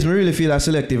this we really feel a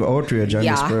selective outrage on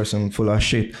this person full of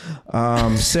shit.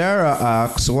 Sarah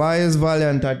asks, why is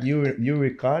Valiant at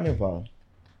Uri Carnival?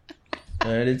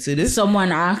 Did you see this?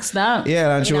 Someone asked that.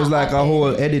 Yeah, and she was like a whole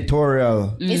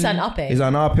editorial. It's an op-ed. It's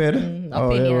an op-ed? There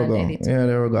we go. Yeah,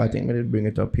 there we go. I think we did bring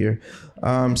it up here.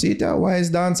 See that? Why is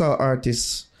dancehall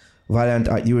artists Valiant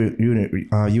at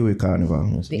Uri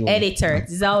Carnival? The editor.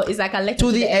 So it's like a letter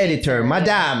to the editor.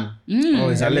 Madam.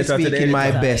 It's a letter to the editor. In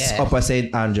my best Upper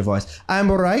St. Andrew voice. I'm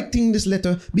writing this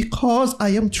letter because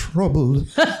I am troubled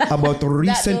about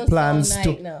recent plans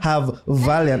to have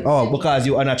Valiant. Because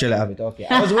you naturally have it. Okay.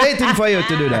 I was waiting for you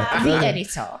to do that. The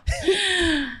editor.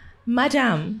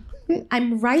 Madam,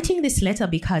 I'm writing this letter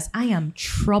because I am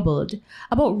troubled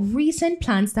about recent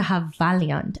plans to have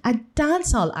Valiant, a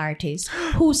dancehall artist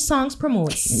whose songs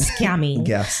promote scamming,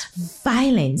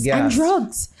 violence, and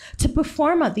drugs, to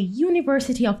perform at the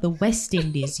University of the West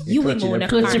Indies,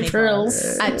 Carnival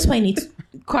at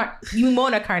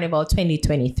Carnival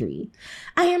 2023.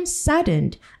 I am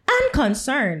saddened and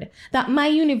concerned that my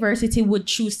university would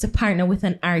choose to partner with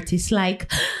an artist like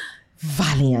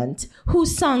Valiant,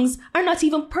 whose songs are not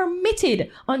even permitted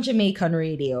on Jamaican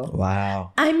radio.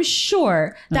 Wow. I'm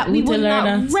sure that we would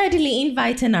not readily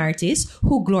invite an artist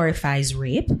who glorifies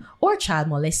rape or child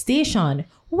molestation,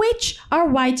 which are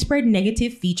widespread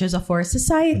negative features of our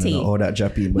society. All that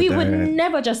Japan, we would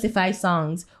never justify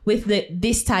songs with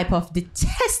this type of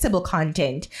detestable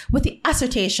content with the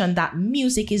assertion that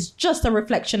music is just a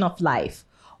reflection of life.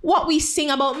 What we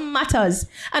sing about matters,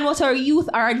 and what our youth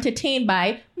are entertained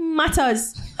by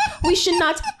matters. We should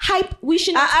not hypocritically. Every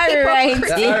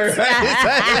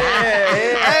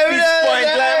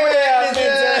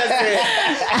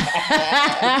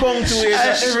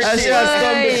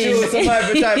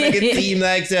time make it seem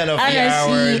like Sarah.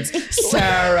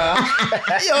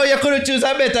 Yo, you could choose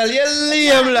a better. You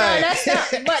lame like.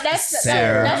 That's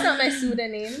not my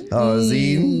pseudonym. Oh,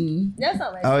 Zine. That's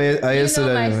not my pseudonym. Oh, you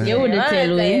pseudonym. You would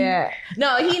tell me.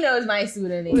 No, he knows my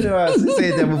pseudonym. We don't have to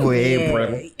say that before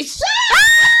April.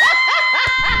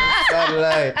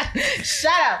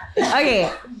 Shut up.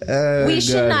 Okay. We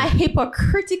should not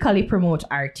hypocritically promote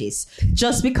artists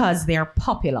just because they're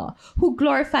popular, who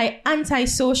glorify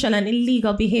antisocial and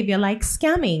illegal behavior like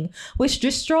scamming, which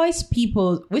destroys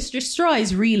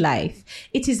real life.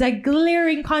 It is a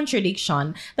glaring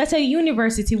contradiction that a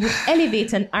university would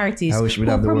elevate an artist who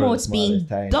promotes being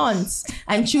dunce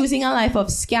and choosing a life of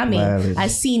scamming,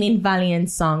 as seen in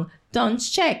Valiant's song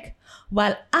Dunce Check.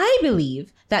 While I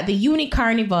believe that the Uni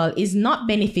Carnival is not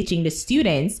benefiting the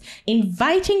students,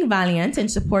 inviting Valiant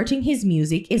and supporting his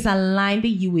music is a line the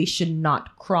UA should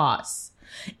not cross.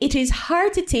 It is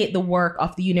hard to take the work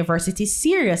of the university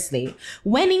seriously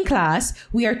when in class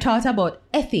we are taught about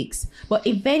ethics, but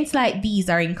events like these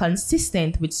are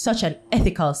inconsistent with such an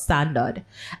ethical standard.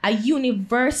 A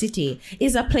university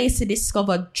is a place to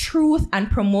discover truth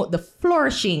and promote the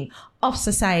flourishing of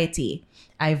society.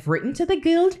 I've written to the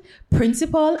guild,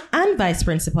 principal, and vice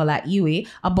principal at UA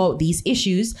about these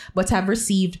issues, but have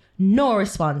received no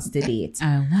response to date.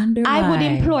 I wonder why. I would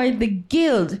implore the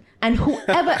guild and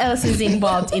whoever else is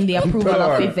involved in the approval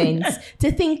of events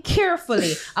to think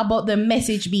carefully about the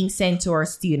message being sent to our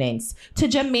students, to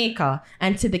Jamaica,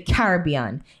 and to the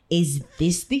Caribbean. Is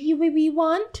this the UA we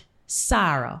want?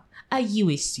 Sarah, a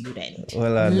UA student.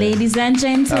 Ladies and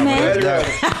gentlemen.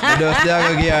 I just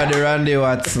give the Randy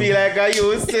Watson. Feel like I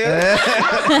used to.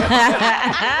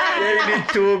 You did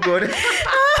too good.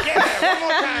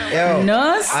 Yo,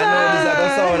 No, sir. I know this is going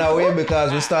to sound away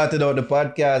because we started out the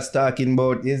podcast talking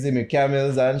about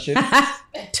camels and shit.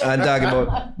 And talking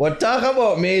about, but talk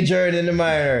about major and the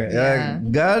minor. Yeah.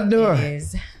 God knows. It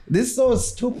is. This is so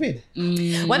stupid.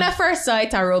 When I first saw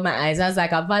it, I rolled my eyes. I was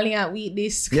like, a Valiant weed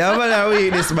this. Yeah, Valiant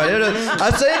weed this, man.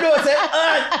 I say,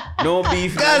 no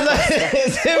beef. God,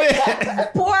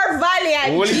 Poor Valiant.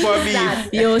 Only for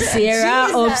beef. Yo,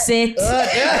 Sarah upset.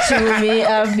 To me,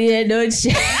 I've been don't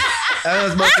shit. I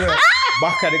was back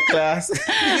Back at the class.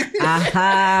 Back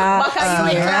at the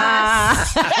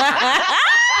class.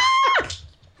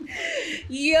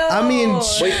 Yo. I mean,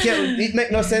 it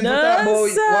make no sense to talk about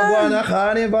we're going to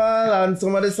carnival and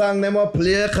some of the songs them will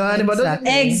play carnival.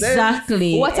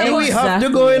 Exactly. What Do we have to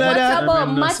go in What that?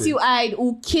 about Matthew Hyde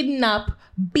who kidnap,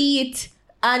 beat,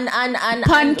 and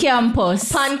Pan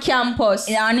campus. On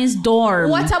his dorm.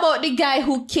 What about the guy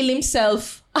who killed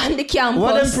himself on the campus?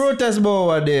 What them protests about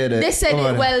what they did? They said,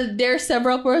 there are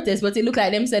several protests, but it looked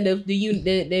like them said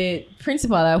the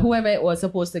principal or whoever it was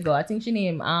supposed to go. I think she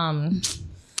named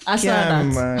I saw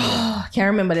that. Can't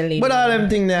remember the lady. But all them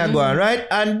things they are going, right?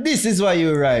 And this is what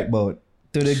you write about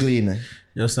to the Gleaner.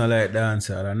 Just not like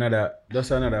dancer.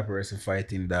 Just another person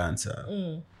fighting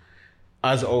dancer.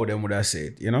 As all them would have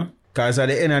said, you know? Because at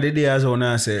the end of the day, as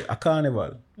I say, a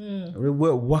carnival.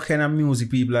 What kind of music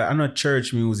people are? I'm not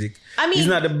church music. I mean, it's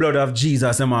not the blood of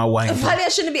Jesus and my wine.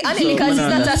 Valiant shouldn't be on it because he's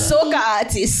not a soca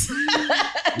artist.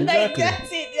 Like, that's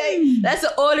it. Like, that's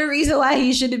the only reason why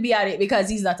he shouldn't be on it, because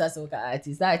he's not a soca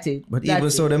artist. That's it. But even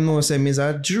so, them know say is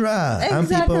a drag. Exactly. And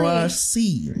people are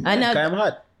see. And I'm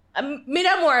hot. Me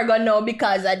no more gonna know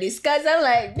because of this. Because I'm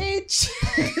like, bitch.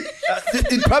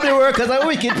 It probably work as a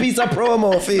wicked piece of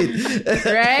promo feed.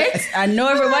 Right? I know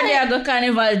everybody are go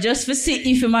carnival just for see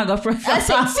if you might go profile. I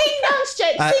said, sing Dunce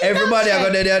Check. Everybody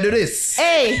are going to do this.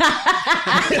 Hey.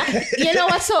 You know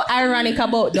what's so ironic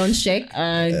about Dunce Check?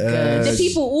 The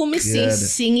people who me say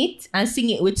sing it and sing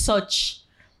it with such,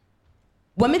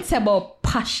 when it's about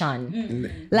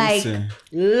passion, like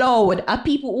loud, are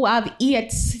people who have eat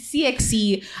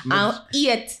CXC and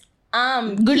eat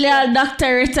Good little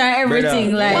doctorate and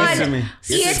everything. Brother, Like, listen to me.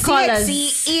 CHC,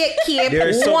 8K,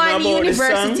 There's something one about this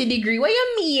university song. degree. What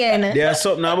you mean? There's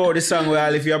something about the song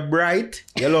where if you're bright,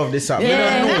 you love the song.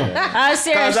 yeah. You don't know. I Because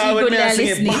seriously I would good me little sing it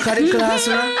listening. back of the class,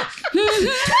 you know?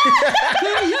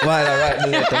 While I write the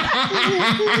letter.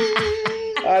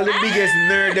 All the biggest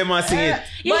nerd them are sing it.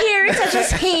 You hear it, I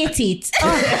just hate it.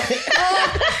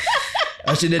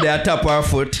 And she did that tap her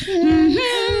foot.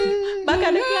 Back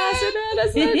at the class, you know,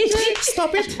 that's not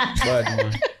Stop it. Bad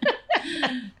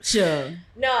man. Sure.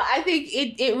 No, I think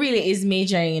it really is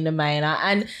majoring in the minor,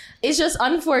 and it's just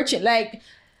unfortunate. Like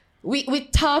we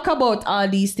talk about all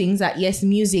these things that yes,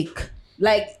 music.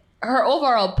 Like her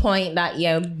overall point that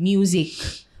music.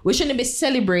 We shouldn't be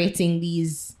celebrating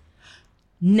these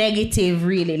negative,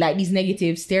 really, like these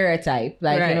negative stereotypes.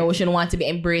 Like Right. we shouldn't want to be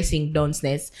embracing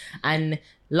dunceness and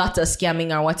lot of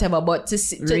scamming or whatever. But to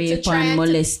Rape try and and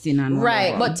molesting and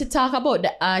right, whatever. but to talk about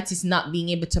the artist not being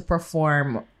able to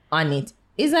perform on it,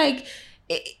 it's like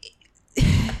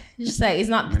just like it's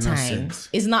not the Ain't no time. sense.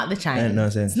 It's not the time. Ain't no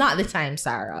sense. It's not the time,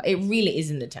 Sarah. It really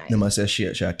isn't the time. They must say she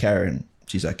a Karen.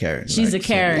 She's a Karen. She's a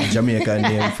Karen. Jamaican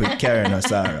name for Karen or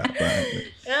Sarah. Apparently.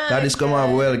 That is come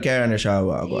out well, Karen or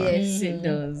Shawa. Yes, it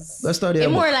does. Let's study It's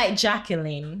about more like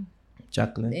Jacqueline.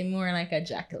 Jacqueline. It's more like a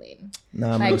Jacqueline.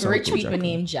 Nah, I'm Like not so rich cool, people Jacqueline.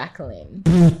 named Jacqueline.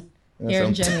 That's Here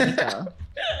in some- Jamaica.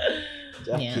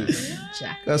 Yeah.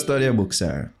 Jacqueline. Let's study a book,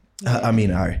 Sarah. I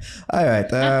mean, all right.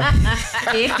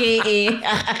 AKA.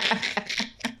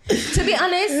 To be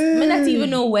honest, I not even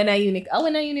know when I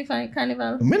unify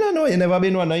carnival. Me don't know. You never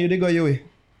been one. Now you did go you.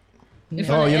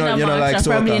 Oh, you know like March,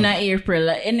 probably in soca. April.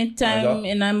 Like, anytime Oh,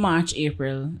 in a March,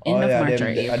 April. Oh End of yeah, March or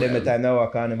them the April. time now our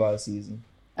carnival season.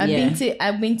 I've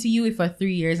been to UE for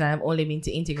 3 years and I've only been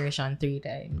to Integration 3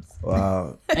 times.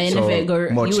 Wow. And so if it go-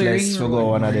 much you were less ring to road. go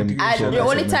one of them. The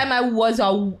only time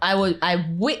I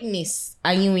witnessed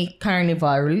a UE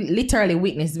carnival, literally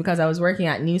witnessed, because I was working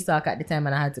at New Stock at the time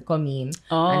and I had to come in.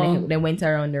 Oh. And they went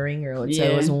around the ring road. So Yeah.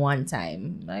 it was one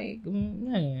time. Like,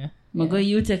 yeah. I go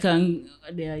you take on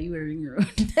there you were ring road.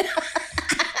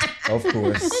 Of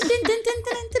course.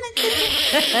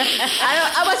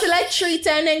 I was like 3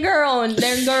 times then go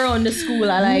around the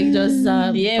school. I like just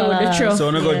Yeah, with the truck. So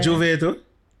I go Juve too?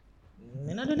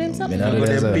 You know, do them something. Me not I go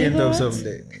do them that. paint up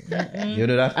someday. You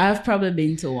do that? I've probably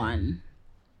been to one.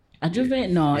 A Juve?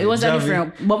 No, it was a Javi-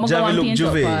 different. But I go Javi one look paint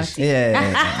up Juve. party. Yeah.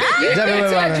 You Javi, went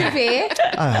to well, a Juve?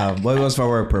 I have, but it was for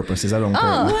work purposes. I don't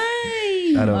count. Why?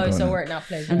 I don't Oh, count. so work not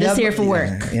pleasure. I'm just here for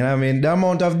work. You know what I mean? The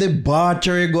amount of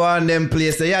debauchery go on them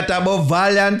places. You talk about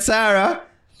Valiant Sarah.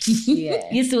 Yeah.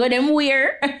 You saw them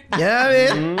wear. You know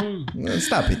what I mean?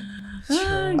 Stop it.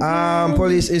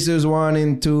 Police issues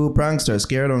warning to pranksters.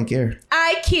 Care or don't care?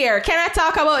 I care. Can I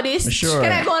talk about this? Sure.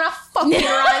 Can I go on a fucking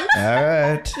rant? All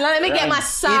right. Let me get my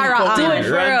Sarah on. Do it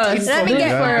for us. Let me Do it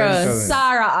get for us.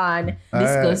 Sarah on. All right.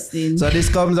 Disgusting. So this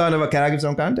comes on the, can I give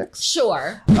some context?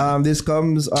 Sure. This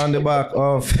comes on the back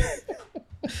of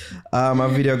a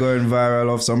video going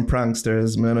viral of some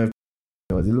pranksters. Man, it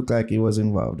looked like he was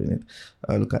involved in it.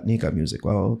 Look at Nika music.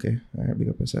 Wow, okay. All right, big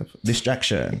up yourself.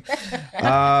 Distraction.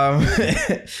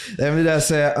 Let me just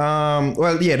say,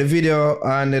 well, yeah, the video,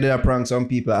 and they did a prank some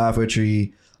people halfway through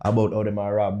about how they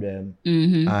might rob them.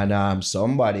 Mm-hmm. And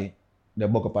somebody, they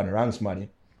book up on the wrong somebody.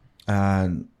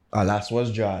 And a last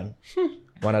was drawn.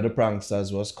 One of the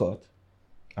pranksters was caught.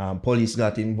 Police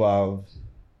got involved.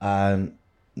 And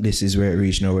this is where it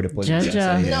reached now where the police are Jaja.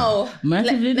 saying, No.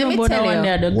 Let me tell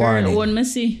you. The girl Warning. own me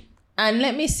see. And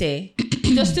let me say,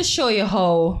 just to show you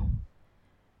how,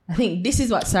 I think this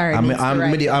is what Sarah needs to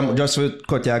write I'm about. just to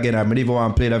cut you again. I don't even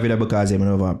want to play the video because I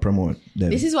don't want to promote them.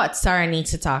 This is what Sarah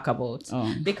needs to talk about.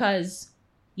 Oh. Because,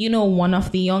 one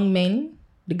of the young men,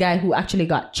 the guy who actually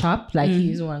got chopped, like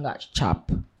he's the one who got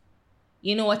chopped.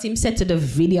 You know what him said to the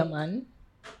video man?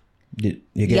 Did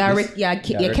you get this?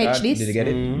 You catch this? Did you get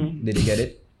it? Did you get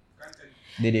it?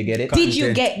 Did you get it? Did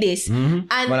you get this? When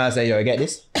And I say, yo, you get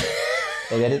this?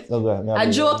 You get it? a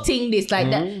joke thing this, like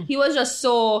that. He was just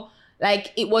so,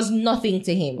 like, it was nothing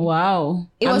to him. Wow.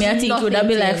 It I was mean, I think it would nothing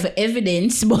be to like him. for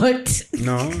evidence, but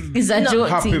No. it's a joke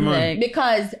Happy thing. man. Like,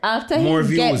 Because after More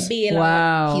he get views. bail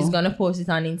Wow. out, he's gonna post it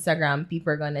on Instagram.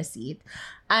 People are gonna see it,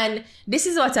 and this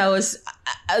is what I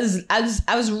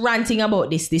was ranting about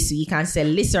this week and said,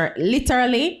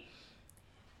 literally,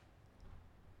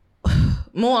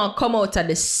 more come out of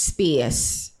the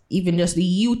space, even just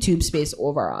the YouTube space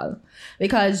overall,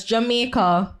 because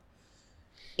Jamaica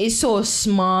is so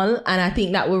small, and I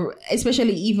think that we're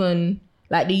especially even.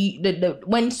 Like the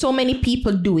when so many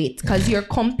people do it, because you're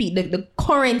the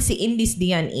currency in this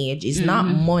day and age is not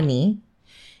money,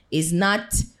 is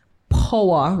not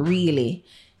power really.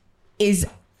 is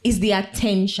the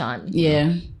attention.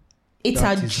 Yeah. It's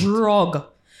a drug.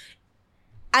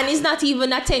 And it's not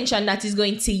even attention that is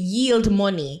going to yield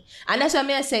money. And that's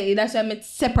why I say, that's why I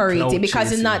separate it,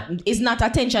 because it's not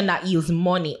attention that yields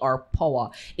money or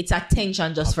power. It's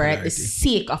attention just for the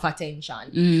sake of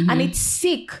attention. And it's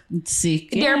sick. It's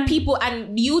sick. There are people,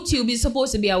 and YouTube is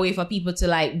supposed to be a way for people to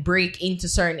like break into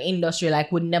certain industry,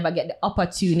 like would never get the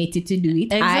opportunity to do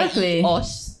it. Exactly.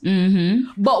 Us.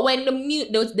 But when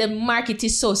the market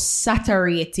is so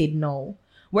saturated now,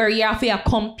 where you have to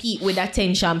compete with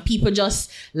attention, people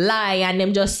just lie and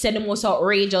them just say the most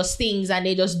outrageous things and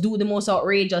they just do the most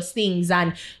outrageous things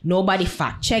and nobody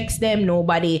fact checks them,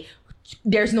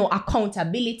 there's no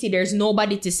accountability, there's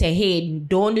nobody to say, hey,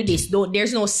 don't do this,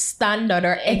 there's no standard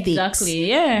or ethics. Exactly,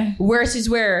 yeah. Versus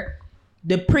where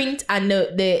the print and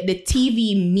the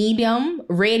TV medium,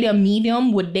 radio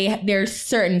medium, there's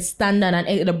certain standard,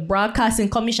 and the broadcasting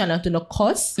commission to the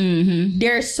cost.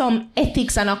 There's some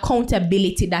ethics and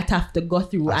accountability that have to go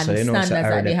through, and standards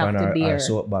that they have to bear. Our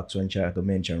soapbox when she had to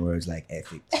mention words like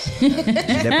ethics.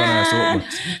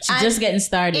 She's just getting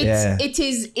started.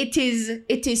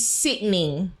 It is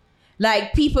sickening.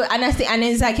 Like people, and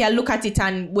it's like, I look at it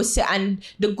and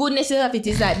the goodness of it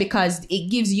is like, because it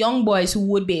gives young boys who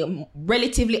would be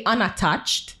relatively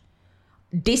unattached,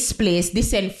 displaced,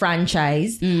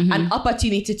 disenfranchised, an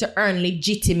opportunity to earn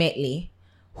legitimately.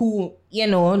 Who,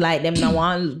 like them now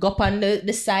want to go up on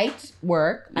the site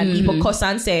work, and people cuss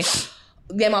and say,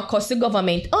 them are cuss the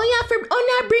government.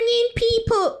 Not bringing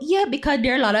people. Yeah, because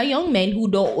there are a lot of young men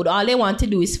who all they want to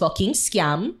do is fucking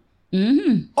scam.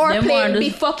 Or be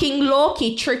fucking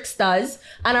low-key tricksters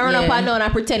and I run up and down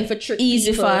and pretend for trick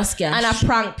easy people fast cash. And I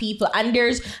prank people, and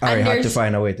there's have to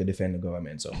find a way to defend the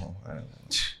government somehow. I don't know.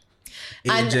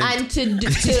 And to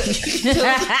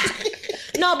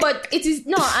no, but it is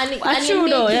no, and true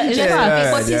though.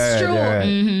 But it's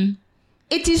true.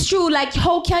 It is true. Like,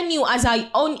 how can you,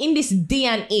 in this day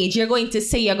and age, you're going to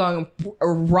say you're going to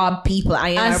rob people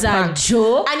and you're as a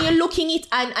joke, and you're looking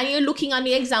you're looking on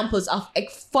the examples of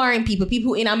foreign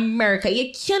people in America.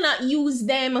 You cannot use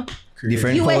them.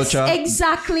 Different culture.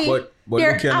 Exactly. But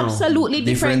they're absolutely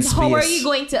different. How are you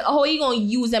going to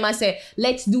use them and say,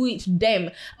 let's do it to them?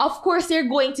 Of course they're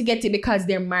going to get it because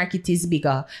their market is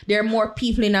bigger. There are more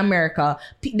people in America.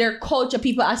 Their culture,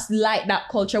 people like that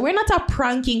culture. We're not a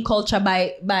pranking culture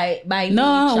by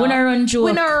no, nature. We're not run joke.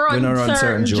 We're not run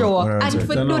certain joke. And if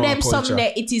we do them culture.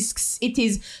 someday, it is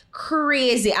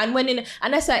crazy. And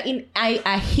that's why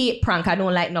I hate prank. I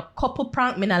don't like no couple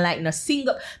prank. Me not like no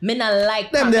single. Me not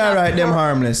like them. They are right. Them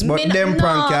harmless, but them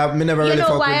prank. Me never really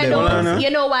fuck with them. You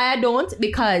know why I don't?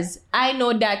 Because I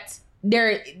know that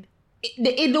the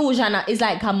illusion is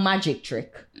like a magic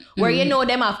trick. Where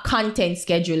them have content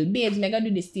scheduled. Babes, me gonna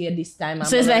do this to you this time.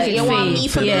 So it's like you want me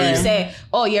to say,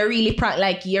 oh, you're really prank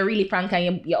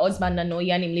and your husband don't know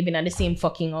you and him living in the same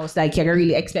fucking house. Like, you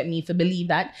really expect me to believe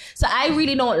that. So I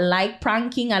really don't like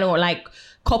pranking. I don't like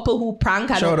couple who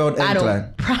prank. I don't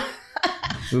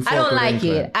like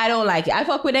it. I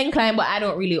fuck with Incline, but I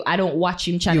don't watch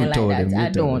him channel like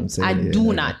that. I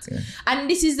do not. Yeah. And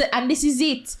this is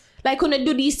it. Like, gonna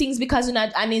do these things because and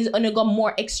it's gonna go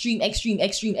more extreme.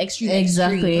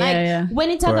 Exactly. Like,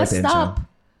 when it's gonna stop.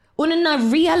 When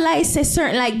not realize a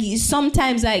certain, like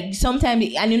sometimes,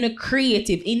 and in a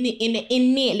creative,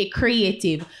 innately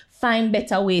creative, find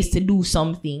better ways to do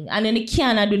something, and then they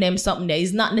cannot do them something that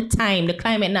is not the time, the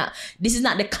climate. This is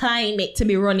not the climate to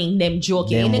be running them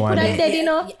joking.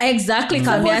 Exactly,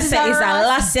 because I say it's a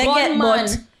last second,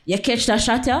 but you catch that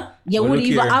shot, you wouldn't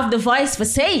even have the voice for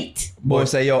say it. Boy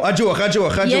say, yo, a joke.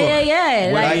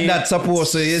 Yeah. Like that's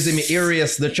supposed to,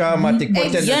 erase the traumatic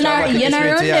potential. You're not run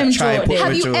them joke.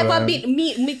 Have you ever been,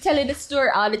 me telling the story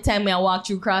all the time when I walk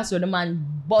through Crossroad, the man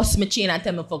bust my chain and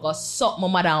tell me for suck my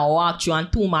mother and walk through,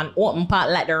 and two man open part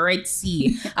like the Red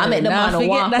Sea. I met the man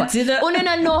walk. You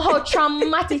don't know how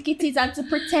traumatic it is, and to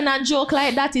pretend and joke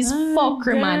like that is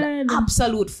fuckery, man.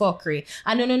 Absolute fuckery.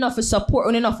 I don't know enough for support, I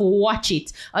don't know enough for watch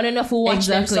it. I don't know for watch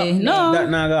them something. No. That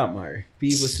now got married.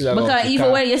 People still because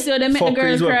even when you see them make the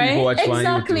girl cry,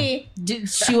 exactly.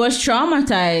 She was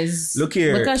traumatized. Look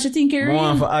here, because she think you're real. I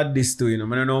want to add this to, I don't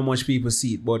know how much people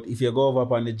see it, but if you go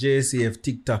over on the JCF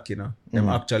TikTok, them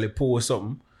actually post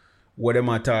something where them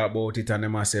talk about it, and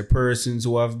them say persons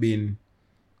who have been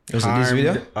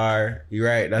harmed are, you're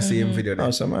right, that's the same video.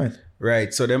 Awesome, right.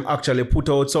 Right, so them actually put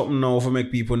out something now to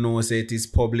make people know, say it is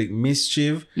public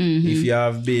mischief. If you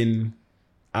have been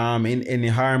in any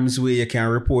harm's way, you can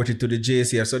report it to the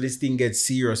JCF. So this thing gets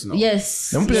serious now.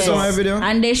 Yes. Don't play some video.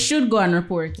 And they should go and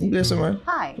report it. Play some.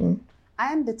 Hi.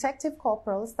 I am Detective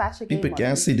Corporal Sasha People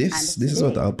can't see this. This is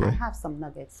what I'll play. I have some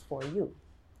nuggets for you.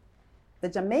 The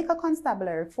Jamaica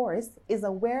Constabulary Force is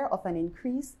aware of an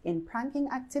increase in pranking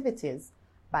activities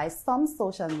by some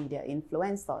social media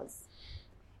influencers.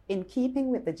 In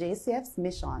keeping with the JCF's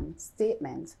mission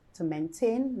statement to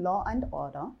maintain law and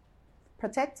order,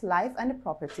 protect life and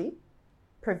property,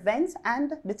 prevent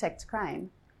and detect crime,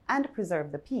 and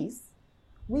preserve the peace,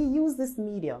 we use this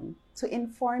medium to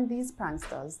inform these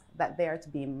pranksters that they are to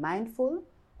be mindful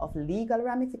of legal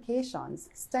ramifications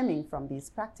stemming from these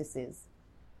practices,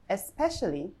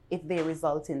 especially if they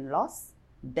result in loss,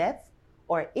 death,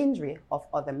 or injury of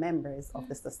other members of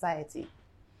the society.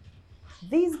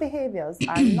 These behaviors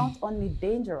are not only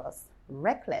dangerous,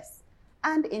 reckless,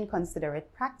 and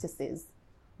inconsiderate practices,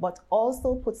 but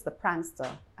also puts the prankster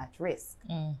at risk.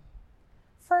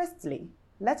 Firstly,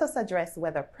 let us address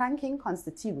whether pranking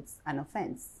constitutes an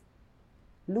offense.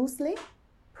 Loosely,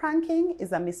 pranking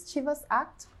is a mischievous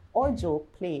act or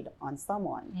joke played on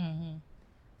someone.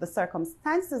 The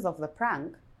circumstances of the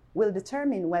prank will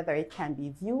determine whether it can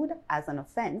be viewed as an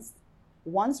offense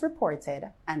once reported,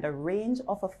 and a range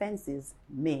of offenses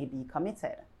may be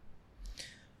committed.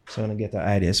 So I get the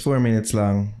idea. It's 4 minutes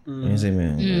long. You see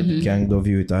me? You can go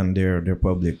view it on their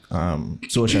public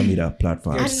social media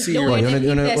platforms. You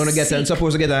want to get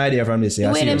supposed to get an idea from this.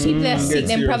 When them people are sick,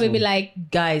 them probably be like,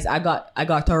 guys, I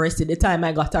got arrested the time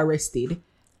I got arrested.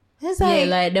 It's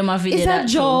like them a video. It's a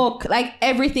joke. Like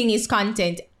everything is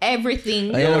content.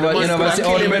 Everything. But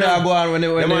all the men are going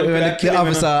when the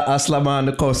officer slam on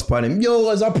the cusp on him.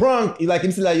 Yo, it's a prank. Like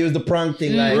him still like use the prank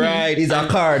thing. Like right, it's a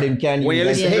card and can when you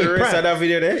listen to the rest of that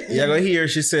video there, you're gonna hear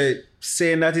she said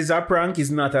saying that it's a prank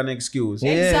is not an excuse.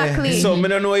 Exactly. So I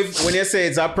don't know if when you say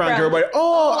it's a prank, everybody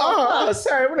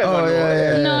sorry,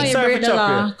 whatever. No, you break the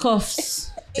law. Cuffs.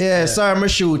 Yeah, sorry, I'm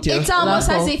shoot you. It's almost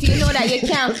as if you know that you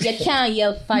can't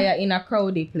yell fire in a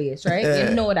crowded place, right?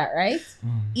 You know that, right?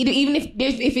 Even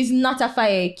if it's not a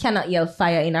fire, you cannot yell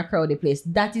fire in a crowded place.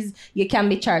 That is, you can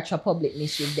be charged for public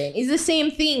mischief then. It's the same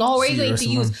thing. How are you going to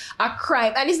use a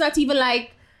crime? And it's not even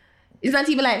like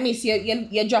miss,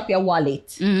 you drop your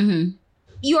wallet.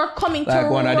 You're coming like to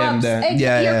rob.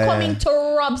 You're coming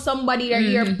to rob somebody, or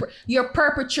you're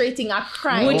perpetrating a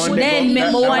crime. Which then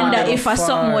make me wonder if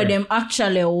something where them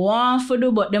actually want to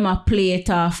do, but them a play it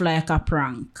off like a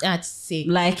prank. That's sick.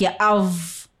 Like you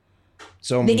have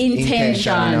some the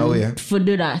intention to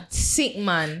do that. Sick,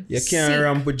 man. You can't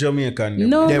ramp with Jamaican.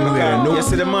 No. You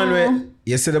see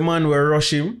the man where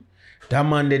rush him. That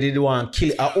man they did want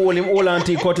kill I hold him all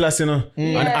until cutlass, you know.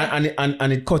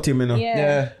 And it cut him, you know.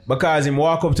 Yeah. Because him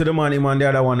walk up to the man, him and the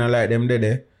other one, I like them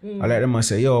there. I like them and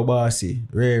say, yo, bossy,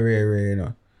 Ray, you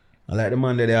know. I like the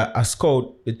man there, I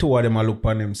scout, the two of them I look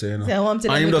upon him, so, you know. And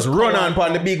him just run on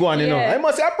upon the big one, you know. I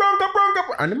must say, a prank.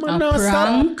 And the man now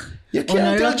stop. You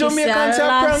can't tell Jamaicans a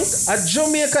prank. A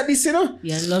Jamaica this, you know.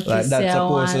 Like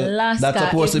that's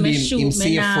supposed to be in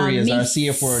safe phrase or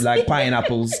safe word like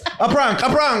pineapples. A prank.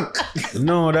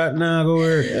 No, that not go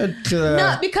work.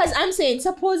 No, because I'm saying,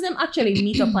 suppose them actually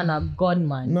meet up on a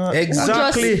gunman. No,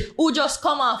 exactly. Who just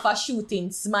come off a shooting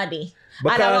smaddy.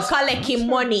 And I will collect him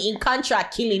money in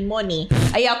contract killing money.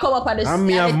 And you come up at the and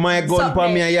me have my gun for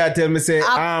me and you tell me say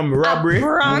robbery.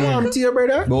 I'm to your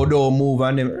brother. But don't move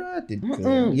on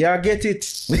them. Yeah, get it.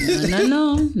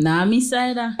 No. Nah, me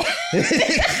side. Yeah,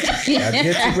 get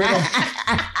it, brother.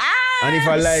 And if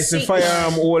I license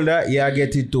firearm holder, yeah,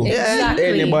 get it too. Exactly.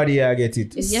 Anybody, yeah, get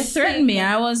it. You threatened me.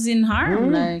 I was in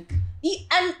harm. Like.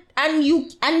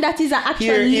 And that is an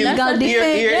actual legal defense.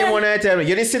 Here him when I tell me,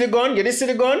 you didn't see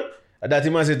the gun? That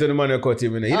he must say to the man who cut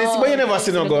him. But you never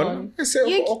see no gun. I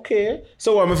say, okay.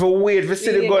 So I'm if I wait for see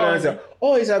the gun and say,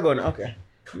 oh, it's a gun. Okay.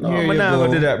 No, I'm not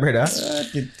going to do that, brother.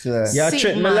 You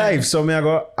threaten my life, so I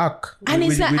go act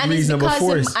with reasonable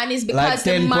force. And it's because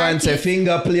like 10 points a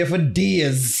finger play for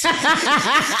days.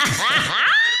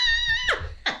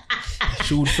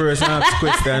 Shoot first and ask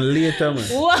question later,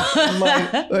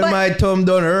 man. When my thumb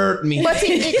don't hurt me. But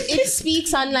it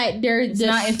speaks on like there's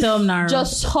not a thumb now.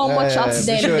 Just how much of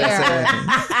them there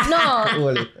are.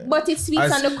 No, but it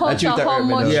speaks on the culture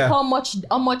how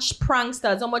much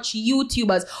pranksters, how much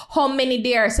YouTubers, how many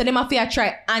there are. So they must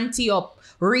try up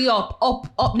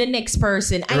the next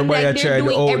person. And like they're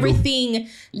doing everything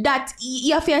that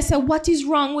you have to say, what is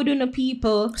wrong with the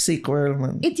people? Sick world,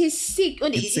 man. It is sick.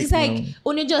 It's like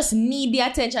when you just need the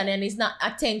attention, and it's not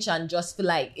attention just for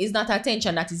like, it's not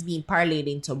attention that is being parlayed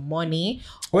into money.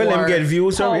 Well, them get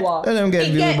views from it. Well, them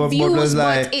get views,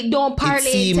 but it don't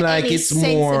parlay into like any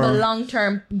sensible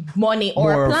long-term money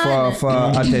or plan. For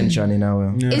attention in a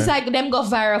way. It's like them go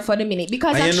viral for the minute.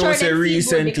 Because I'm sure them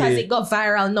people, because it got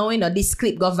viral now, this clip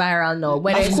clip go viral now.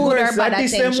 Whether it's good or bad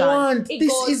attention.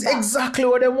 This is exactly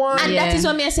what they want. And that is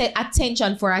what I say,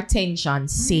 attention for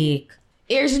attention's sake.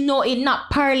 There's no, it not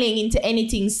parling into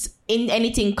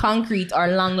anything concrete or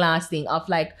long lasting of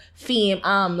like fame,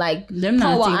 like them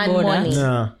power and money.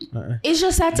 No. It's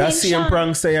just attention. That same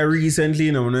prankster recently,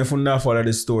 I don't know if you follow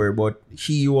the story, but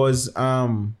he was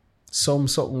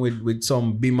something with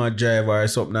some Beamer driver or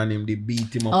something, and him they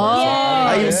beat him up.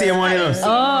 I him see one,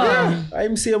 I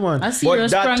him see one. But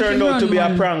that turned out to be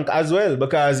a prank as well,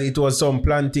 because it was some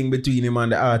planting between him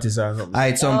and the artist or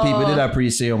something. Some people did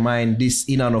appreciate your mind. This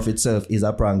in and of itself is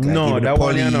a prank. Like No, even that the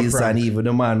one ain't a police prank. and even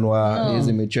the man who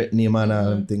is me threatening him and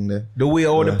everything there. The way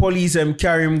all the police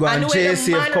carry him, go and And the way the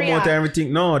JSF man come out react. and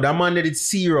everything. No, that man did it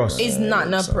serious. It's not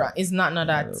that. It's not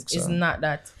that. It's not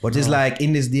that. But it's like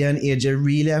in this day and age, you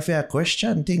really have to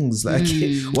question things like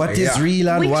what is real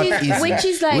and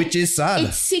which is sad.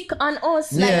 It's sick on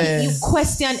us. Like you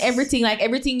question everything, like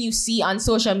everything you see on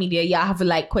social media, you have to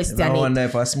like question I it. wonder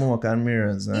if I smoke and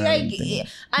mirrors.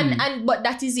 And but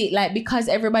that is it. Like because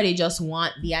everybody just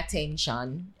want the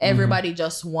attention. Everybody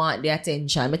just want the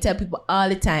attention. I tell people all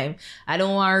the time, I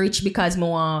don't want rich because I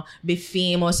want be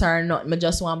famous or not. I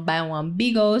just want buy one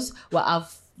big house where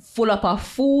have full up of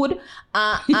food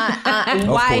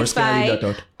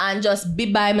Wi-Fi and just be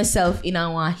by myself in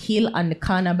a hill on the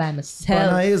corner by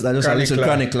myself. I just listen to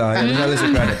Chronicler.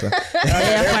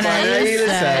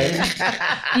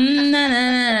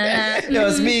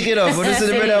 Yo, speaking of, this is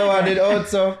the brother who wanted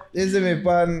also. This is me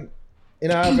pan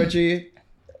in a arbitrary.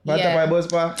 But my bus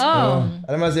park. And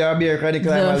I must say I'll be a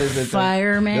Chronicler. The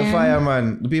fireman. The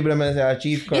fireman. The people that say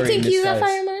Chief Curry. You think he's a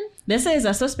fireman? They say he's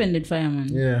a suspended fireman.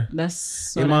 Yeah.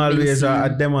 That's him always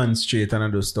demonstrate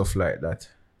and do stuff like that.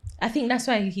 I think that's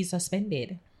why he's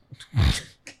suspended.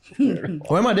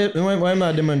 Why am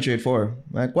I demonstrate for?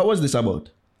 Like, what was this about?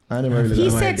 I never really He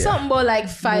know. said something about like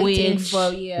fighting Wage.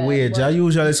 for Wage. I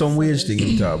usually some wage thing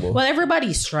you talk about. Well,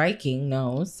 everybody's striking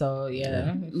now, so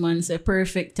yeah. Man, say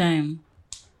perfect time.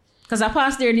 Cause I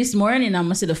passed there this morning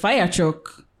and I see the fire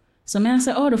truck. So man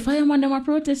say, the fireman them are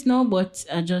protest now, but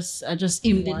I just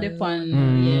him did the pan.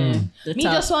 The Me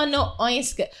top. just want to know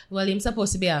well, him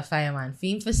supposed to be a fireman. For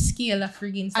him for scale a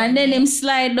friggin' And then him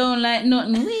slide down like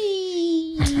nothing.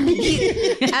 Whee!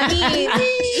 I mean,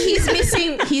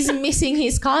 he's missing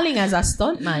his calling as a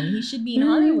stuntman. He should be in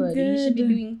Hollywood. He should be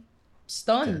doing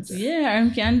stunts. Yeah, I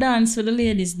can dance for the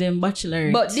ladies, them bachelor.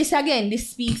 But this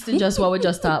speaks to just what we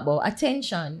just talked about.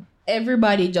 Attention.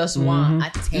 Everybody just want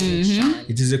attention.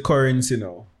 It is a currency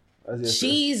now.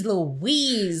 Jeez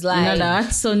Louise, like you know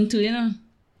that son too, you know.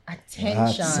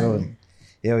 Attention.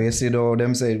 Yeah, you see though,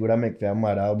 them say it would have make for a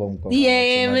mad album cover.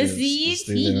 Yeah, I see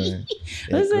it.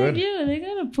 I was like, yeah, they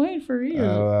got a point for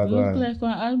real. Look like an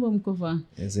album cover.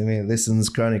 You see me, listens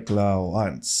Chronicler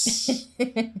once.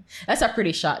 That's a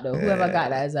pretty shot though. Whoever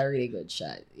got that is a really good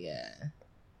shot. Yeah.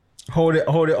 How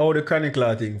the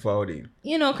Chronicler thing for Audi?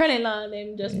 You know, Chronicler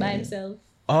them just by himself.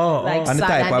 And the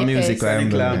type of music I'm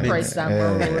doing.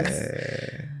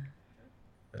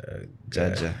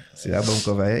 Jaja. See that album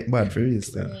cover, bad for you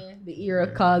still. The era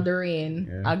called the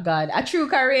rain. A god. A true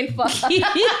rain fall.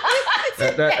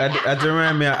 That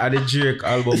remind me of the Drake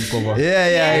album cover.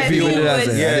 Yeah, if you do that,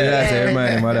 Yeah.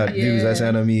 remind him of that. Views, that's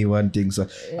kind of me one thing. So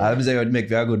I'm saying I would make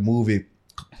a good movie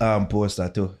poster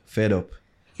too. Fed up.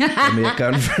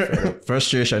 American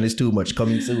frustration is too much.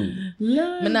 Coming soon.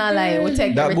 But not like we'll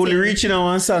take that bully reaching on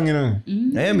one song, you know.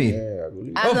 Hear me?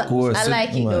 Of course. I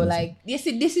like it though. Like this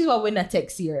is what we not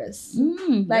take serious.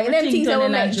 Like them things that we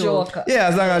make joke. Yeah,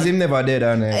 as long as him never dead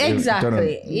and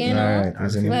exactly. You know.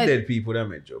 Right, dead people that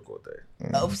make joke out there.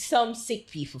 Of some sick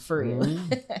people for real.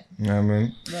 Yeah,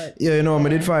 man. Yeah, you know, I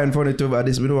did find funny too, but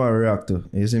this we don't want to react to.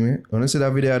 You see me? When I see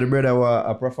that video of the brother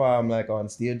who perform like on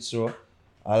stage show,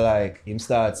 I like him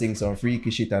start sing some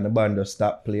freaky shit and the band just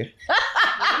stop play.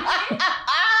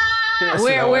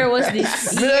 Where was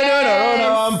this? No,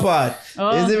 round one part.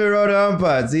 You see me round one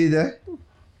part, see there?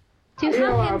 To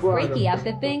have him freaky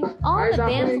after thing, all the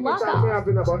bands lock off.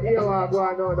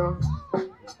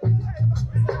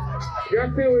 You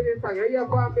see with this song, you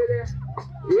have there?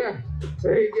 Yeah.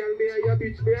 Hey, girl, me and your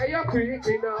bitch, me and your creep,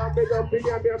 me now, me up in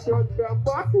your front from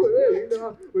back way, you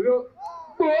know. Look.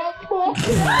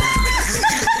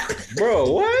 Bro,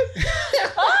 what?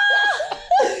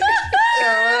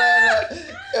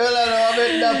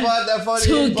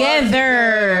 Together.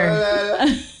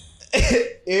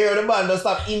 You hear the band just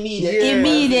stop immediately.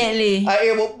 Immediately. I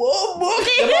hear boom.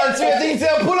 The band sweating say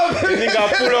pull up. You think I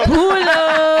pull up? Pull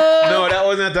up. No, that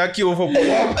wasn't a cue for pull up. The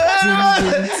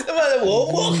band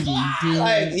whoa.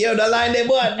 Like, yo, the line they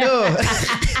bought, no.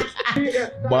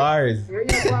 Bars.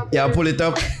 Yeah, pull it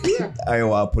up. I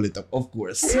want to pull it up, of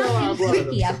course.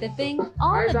 Wiki of the thing.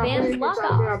 All the bands lock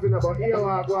off.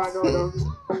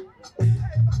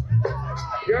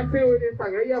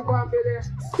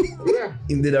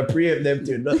 Indeed, I preempt them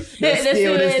to just stay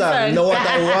with the song. No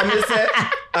matter what me say,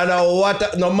 and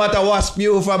no matter what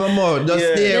spew from my mouth, just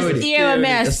stay with it.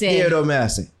 Just stay with me, I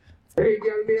say. Hey,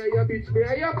 girl, me and your bitch, me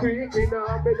and your creek, me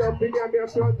now, me don't think I'm your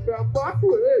front from back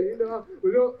way, you know.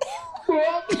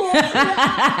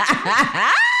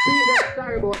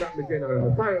 Sorry about that, me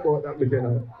general. Sorry about that, me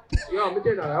general. Yo, me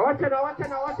general. Watch out,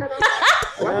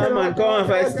 Man, come on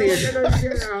for a stage.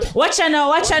 Watch out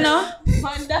now.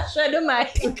 Man, that's where the mic.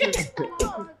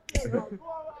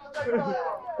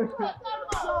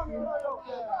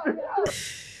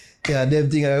 Yeah, them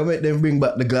thing I make them bring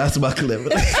back the glass back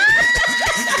level.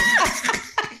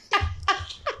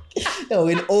 Yo,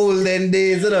 in olden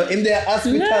days, you know, in the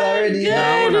hospital already. Nah,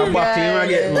 I'm not back him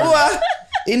again. What?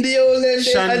 In the olden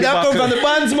days, and that come from the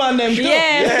bandsman them too.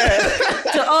 Yeah.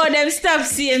 So all them stop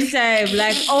same time.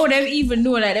 Like all them even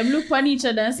know, like them look on each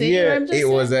other and say, Yeah, it it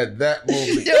was at that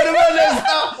moment. Yo, the man them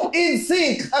stop in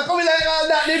sync. I come like all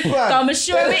that different. Come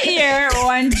show me here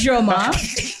one drummer.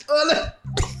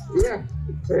 Yeah.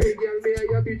 Hey, girl, me and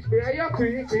your bitch, me and your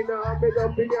creek, you know. Me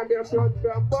don't think I'm your front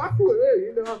from back way,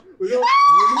 you know.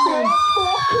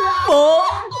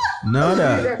 No,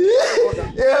 that.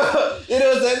 Yeah, you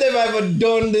know, so they might have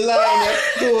done the line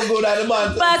so good at the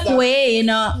man. Back way, you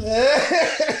know.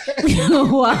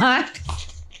 What?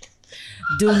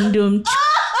 Dum dum.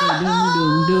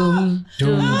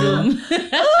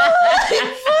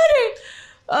 Funny.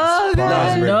 Oh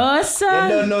God, no sir.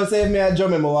 You don't know, say me a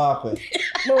drum in my walk with.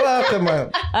 My walk,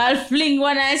 man. I'll fling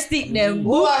one and stick them.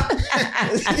 What?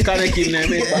 Can I keep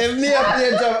them in? If me a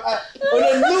play drum, I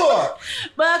don't know.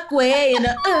 Back way, you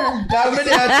know. Cause me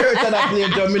there at church and I play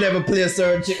drum, me never play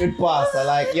certain shit with pastor.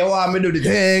 Like, you want me do the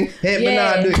thing? Hey, me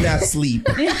not do it, not sleep.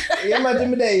 You imagine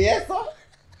me there, yes sir?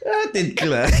 That is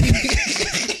clear.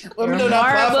 When me do that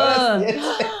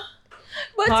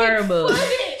Horrible. Horrible.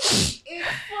 It's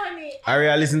funny.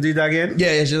 Aria, listen to it again?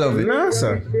 Yeah, she love it. No,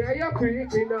 sir.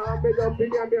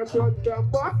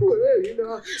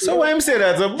 So why him say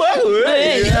that's a bad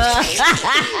way? Yeah,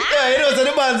 you know, so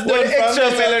the man's done extra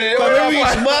melody.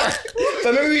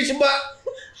 When we reach back,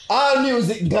 all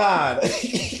music gone.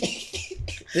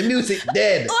 The music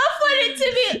dead. What funny to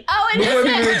me? Before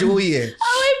we reach here.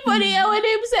 Funny, I want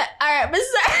him to say, alright, but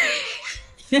sorry.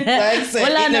 Like say,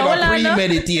 it never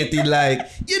premeditated. Like,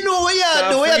 you know what you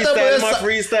do? What you talking about?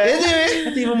 Freestyle.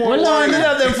 It's even more. Hold on, you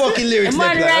have them fucking lyrics.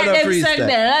 Man, write them song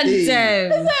there, long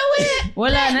time.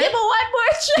 Hold on, give me one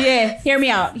more try. Yeah, hear me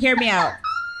out.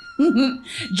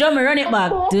 Drummer, run it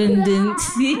back. Dun dun.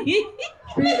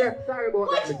 I'm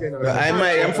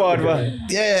forward for.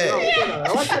 Yeah.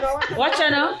 Watch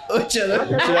out now. Should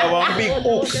have one big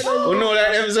hook. You know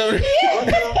that them some.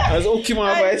 That's okay,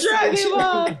 man. Drag him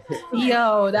up.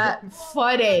 Yo, that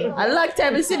funny. I like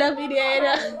time to see that video. You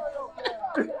know?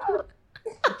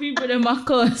 People them a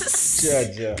cuss.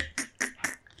 Yeah.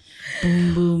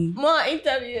 Boom boom. More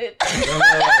interview.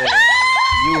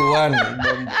 You won.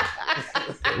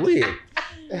 Wait.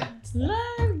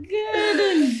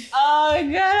 Oh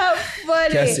God,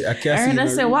 that's funny. I can't I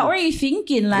said, what were you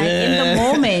thinking, like in the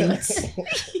moment?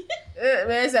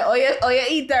 Man, I said, oh you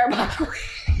eat there back.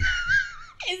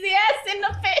 Is the ass in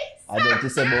the face? I don't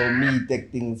just say about me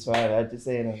take things far. I just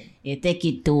say no. You take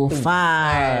it too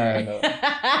far. No.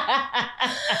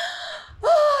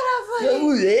 Oh, that's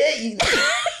funny.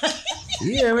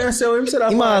 Yeah, man, I say him say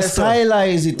that. He must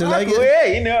stylize it to like it.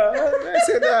 Way, you know. I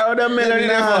said that other melody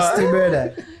Nasty,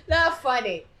 brother. That's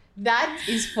funny. That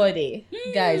is funny.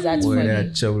 Guys, that's Boy, funny.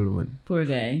 that trouble one. Poor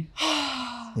guy.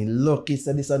 He lucky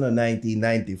said this on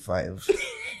 1995.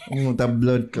 The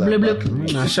blood clot. Blub, blub.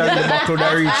 I shot the back of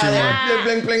the reach, man.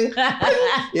 Bling, bling, bling.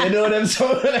 You know them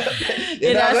so.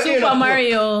 You know Super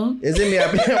Mario. You see me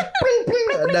up here? Bling,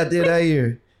 bling. That you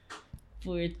hear.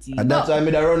 Poor thing. And that's why I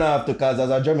made a run after, because as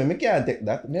a drummer, I can't take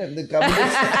that. You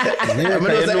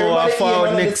know what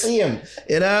forward next. You know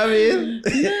what I mean?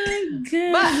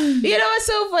 But you know what's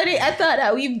so funny? I thought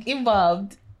that we've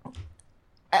evolved.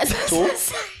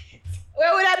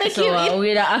 Where would I make So you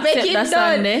we don't accept make him that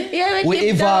done? Sunday. Yeah, make We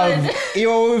him evolve. done.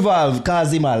 You evolve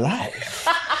because him alive.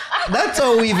 That's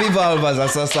how we've evolved as a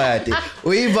society.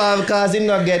 We evolve because him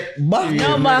not get back.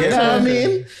 No You back. know what I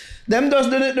mean? Them just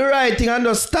do the right thing and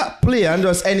just stop play and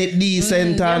just end it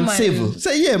decent and man. civil.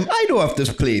 Say, yeah, I don't have to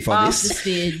play for Off this. the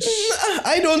stage.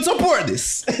 I don't support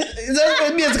this. It's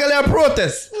basically a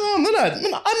protest. No, I'm not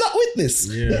with this.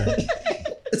 Yeah.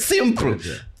 It's simple.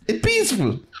 It's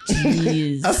peaceful.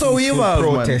 Jeez. That's how we evolve,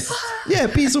 protest. man. Yeah,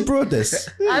 peaceful protest.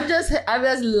 I'm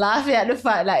just laughing at the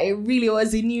fact that it really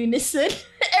was in unison.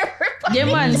 Everybody. Yeah,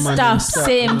 man, stop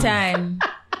same time.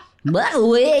 But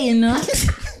way, you know.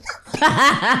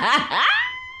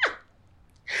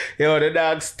 Yo, the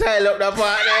dog style up the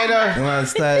part there, you know. Man,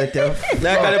 style it up.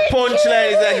 Like the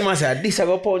punchline is like, you must say, this I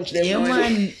go punch them. Yeah,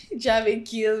 man. Javi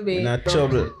killed me. Not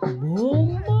trouble.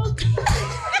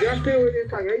 Just stay with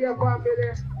it, and your family.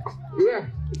 Yeah.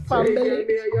 Family.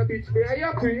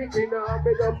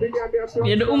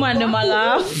 Yeah, the woman them a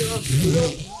laugh.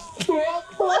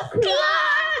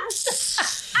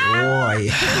 Boy.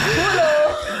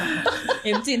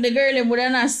 Him think the girl them would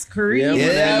not scream.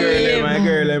 Yeah, my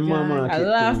girl, and mama. I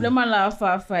laugh, them a laugh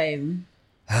for 5.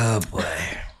 Oh, boy.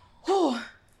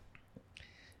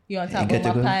 You want to talk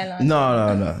about my pylon?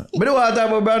 No. But I want to talk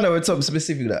about Brando with something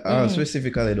specific.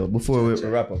 Specifically, though, before we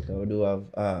wrap up, though, we do have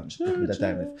a bit of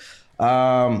time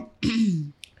left.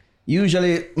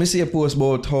 Usually, I see a post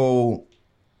about how,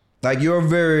 like, you're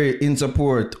very in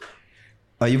support.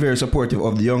 You're very supportive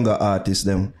of the younger artists,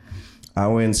 them.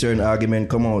 And when certain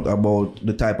arguments come out about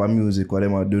the type of music what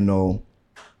them do now,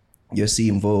 you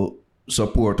seem to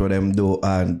support what them do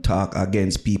and talk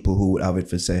against people who would have it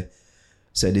for say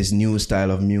this new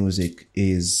style of music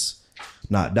is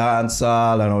not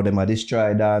dancehall and how them are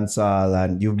destroy dancehall.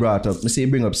 And you brought up, I see you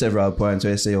bring up several points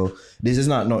where you say, oh, this is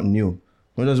not nothing new.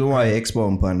 I just want to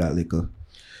expound upon that little.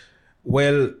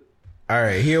 Well, all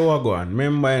right, here we go on.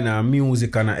 Remember in our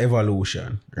music and our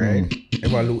evolution, right?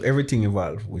 Everything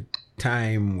evolved with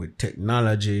time, with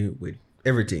technology, with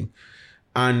everything.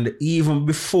 And even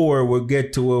before we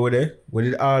get to where we're there, we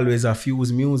did always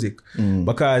fuse music.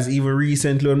 Because even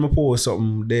recently when I post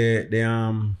something,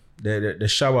 the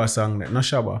Shabba song, not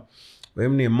Shabba, what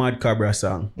name Mad Cabra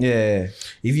song. Yeah.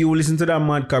 If you listen to that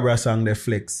Mad Cabra song, the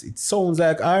flex, it sounds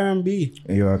like R&B.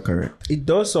 You are correct. It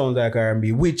does sound like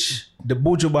R&B, which the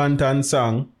Buju Banton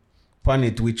song on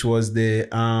it, which was the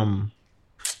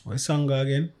what song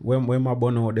again? When my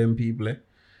burn out them people, eh?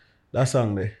 That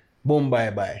song there. Boom bye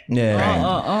bye.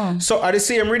 Yeah. So at the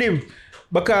same rhythm.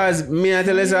 Because me I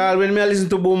tell us all when me I listen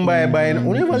to Boom bye bye, you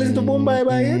never listen to Boom bye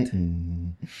bye yet?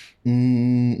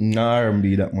 No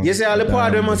R&B that much. You say all the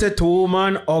part of them say 2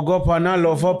 man, hug up and a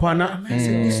love up and a. I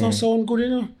say this don't sound good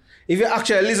enough. If you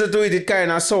actually listen to it, it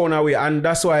kind of sound away, and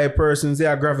that's why persons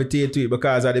they gravitate to it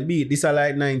because of the beat. This are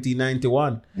like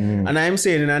 1991, and I'm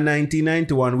saying in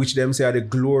 1991, which them say are the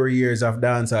glory years of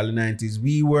dancehall in the 90s,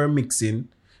 we were mixing,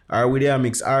 or we did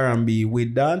mix R&B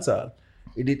with dancehall.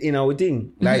 It did in our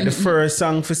thing. Like the first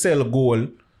song for Sell Goal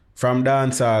from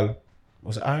dancehall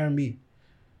was R&B.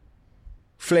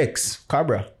 Flex,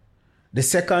 Cabra. The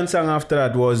second song after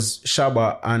that was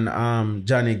Shabba and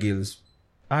Johnny Gills.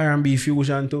 R&B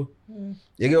fusion too.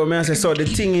 You get what I say? So the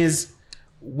thing is,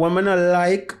 what I not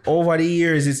like over the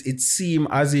years is it seems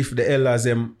as if the elders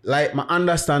them like I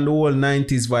understand the whole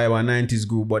 90s vibe and 90s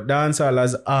group, but dancehall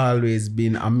has always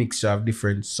been a mixture of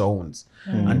different sounds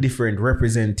and different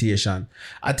representation.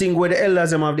 I think where the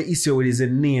elders them have the issue with is the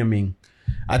naming.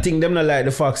 I think them not like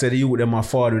the fact that the youth them are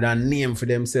forward with a name for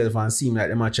themselves and seem like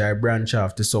them a try branch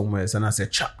off to somewhere else and I say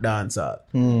chop dancehall.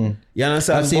 You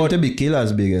understand? That seems to be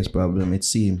Killer's biggest problem, it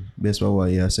seems, based on what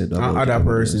he has said about other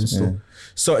persons too.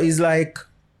 So it's like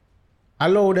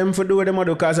allow them to do what they do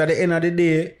because at the end of the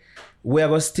day, we are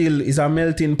going still, it's a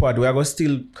melting pot. We are going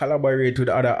still collaborate with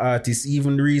other artists.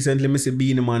 Even recently, I see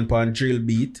Beanie Man on drill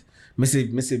beat. I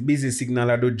see Busy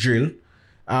Signal do drill.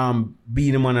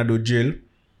 Beanie Man do drill.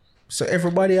 So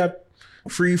everybody have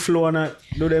free flow and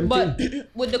do them but thing.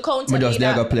 With the counter, we just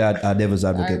they're gonna play a devil's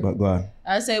advocate, but go on.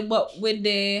 I say, but with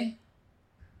the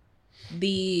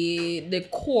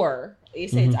core, you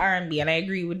say it's R&B, and I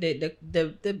agree with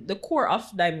the core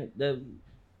of the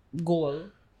goal.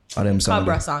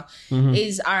 Cabra song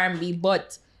is R&B,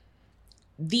 but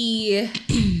the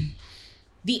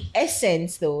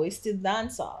essence though is still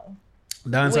dancehall.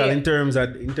 Dancehall in terms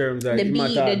of the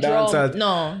beat, the drum,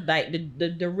 no, like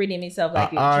the rhythm itself,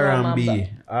 like R&B.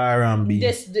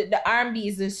 The R&B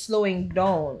is the slowing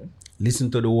down. Listen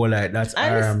to the whole like that's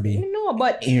R&B. No,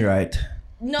 but you're right.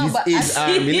 No, but it's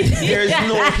R&B. There's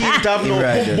no hint of no.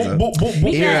 No,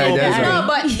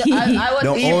 but I was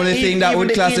the only thing that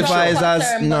would classify as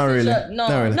not really. No,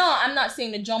 I'm not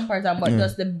saying the jumpers, but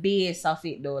just the bass of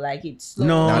it though, like it's slow.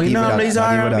 No, it's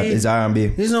R&B. It's R&B.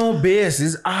 There's no bass.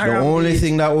 It's R&B. The only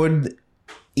thing that would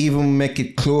even make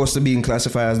it close to being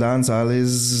classified as dancehall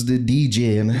is the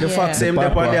DJ and the fact same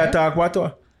up on the attack.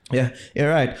 What? Yeah, you're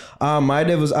right. My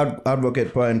devil's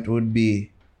advocate point would be.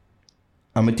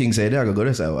 I'm a thing say there I go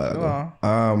this a while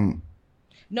ago.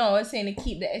 No, I was saying to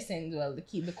keep the essence, to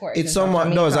keep the core. It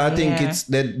somewhat does. I think it's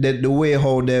the way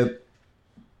how they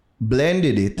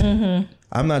blended it. Mm-hmm.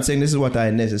 I'm not saying this is what I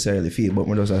necessarily feel, but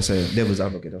what I say, devil's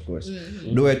advocate, of course.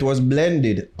 Mm-hmm. Though it was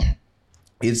blended,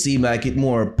 it seemed like it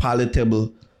more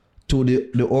palatable to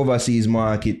the overseas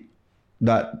market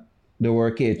that they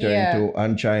were catering to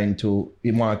and trying to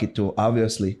market to,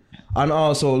 obviously. And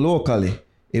also locally,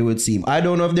 it would seem. I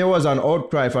don't know if there was an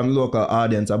outcry from the local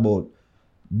audience about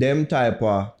them type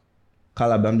of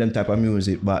collab and them type of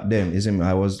music back then.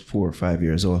 I was 4 or 5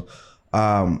 years old.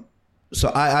 So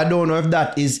I don't know if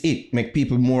that is it. Make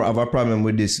people more of a problem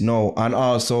with this now. And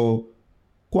also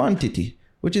quantity,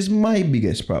 which is my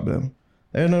biggest problem.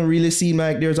 I don't really seem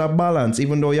like there's a balance,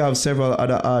 even though you have several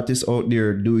other artists out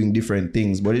there doing different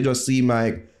things. But it just seems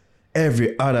like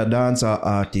every other dancer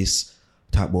artist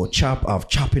talk about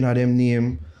chopping at them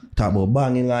name, talk about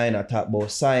banging line, I talk about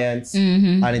science.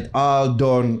 Mm-hmm. And it all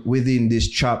done within this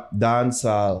trap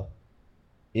dancehall.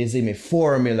 Is in a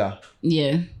formula.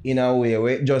 Yeah. In a way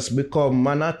where it just become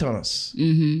monotonous.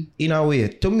 Mm-hmm. In a way,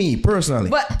 to me personally.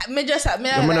 But I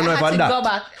had to go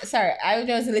back. Sorry, I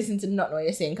just listened to not what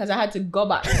you're saying because I had to go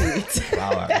back to it.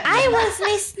 I was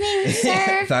listening,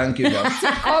 sir. Thank you, bro.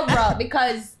 Cobra,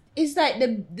 because it's like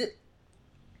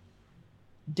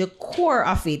the core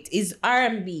of it is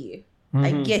R&B. Mm-hmm.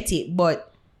 I get it,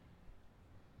 but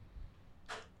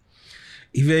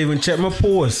if you even check my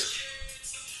post,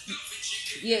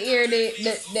 you hear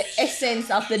the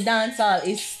essence of the dancehall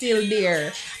is still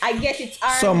there. I get it's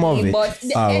R&B, some of it, but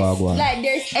like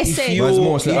there's essence. But it's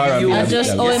mostly R&B. I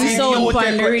just owe him sound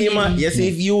upon the rhythm. Yes,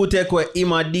 if you take what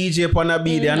him a DJ upon a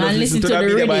beat and not listen to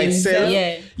the beat by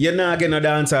itself, you're not getting a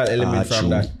dancehall element from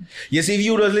that. Yes, if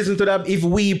you just listen to that, if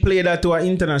we play that to an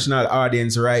international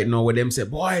audience right now, where them say,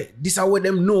 boy, this is what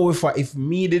them know. If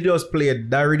me they just play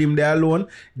that rhythm there alone,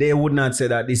 they would not say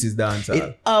that this is dancehall.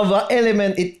 It have an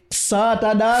element, it sort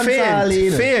of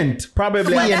dancehall. Faint,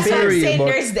 probably a theory,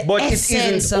 but it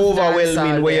isn't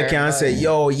overwhelming where you can say,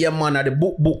 yo, yeah man, the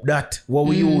book that, what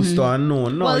we used to and know.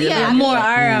 No, well, yeah, more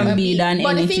R&B than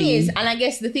but anything. The thing is, and I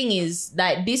guess the thing is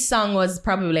that this song was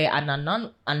probably an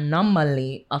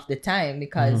anomaly of the time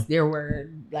because there were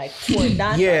like 4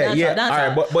 dancers. All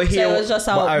right, but here, so it was just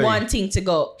one thing to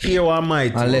go. Here I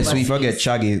might. Unless we forget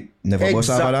Shaggy never goes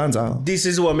have a dancer. This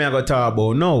is what me I got to talk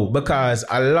about now, because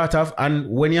a lot of, and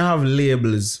when you have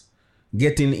labels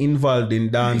getting involved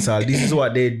in dancehall, this is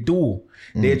what they do.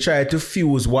 They try to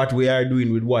fuse what we are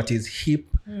doing with what is hip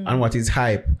and what is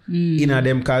hype.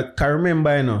 Them, can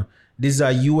remember, you know, this is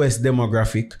a US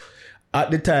demographic. At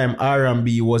the time,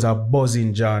 R&B was a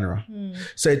buzzing genre.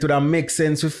 So it would have make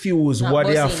sense to fuse what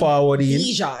they are forwarding.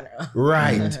 Genre.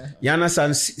 Right. You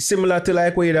understand? Similar to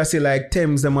like what you say, like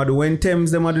Thames them do. When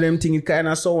Thames them do them thing, it kind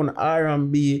of sound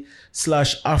R&B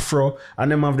 / Afro,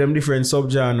 and them have them different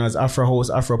subgenres, Afro house,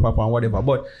 Afro pop and whatever.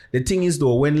 But the thing is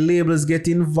though, when labels get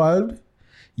involved,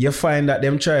 you find that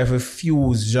them try to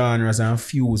fuse genres and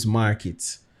fuse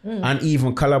markets. And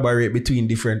even collaborate between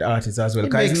different artists as well.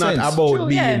 Because it's not about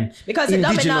being because the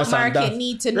dominant market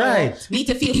need to know, need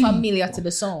to feel familiar to the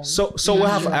song. So we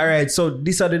have, all right, so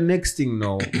these are the next thing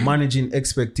now, managing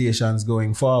expectations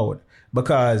going forward.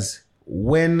 Because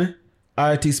when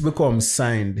artists become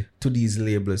signed to these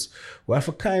labels, we have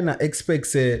to kind of expect,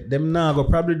 say, them now go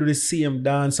probably do the same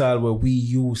dancehall where we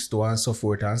used to and so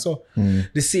forth and so.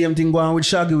 The same thing going with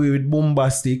Shaggy, with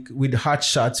Bombastic, with Hot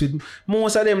Shots, with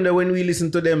most of them, that when we listen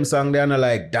to them song, they're not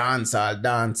like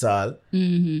dancehall.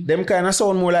 Them kind of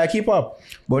sound more like hip hop.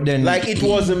 But then, like it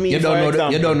wasn't me, you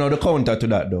don't know the counter to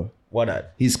that though. What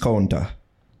that? His counter.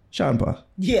 Sean Paul.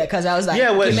 Yeah, because I was like,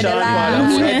 yeah, well, Sean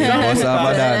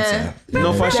Paul.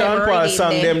 No, for Sean Paul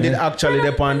song, them did actually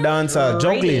depend dancehall,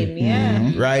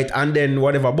 juggling. Right? And then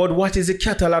whatever. But what is the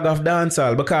catalog of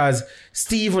dancehall? Because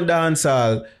Stephen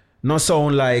dancehall no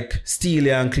sound like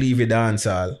Steely and Clevie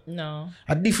dancehall. No.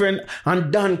 A different,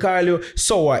 and Dan Carlo.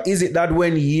 So is it that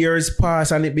when years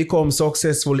pass and it becomes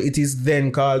successful, it is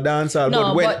then called dancehall?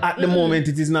 No, but at the moment,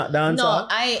 it is not dancehall? No,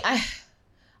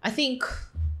 I think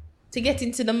to get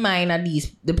into the mind of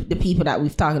the people that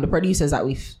we've talked to, the producers that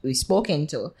we've spoken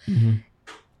to,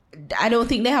 I don't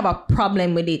think they have a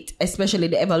problem with it, especially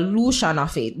the evolution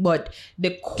of it. But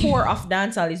the core of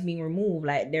dancehall is being removed.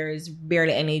 Like there is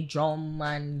barely any drum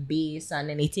and bass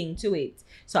and anything to it.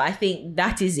 So I think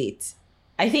that is it.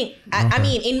 I think, I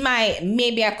mean,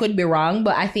 maybe I could be wrong,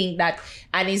 but I think that,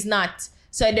 and it's not.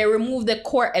 So they remove the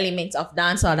core elements of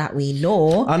dancehall that we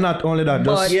know. And not only that,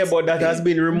 but that has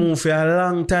been removed for a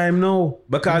long time now.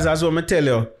 Because as what I tell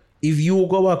you, if you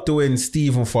go back to when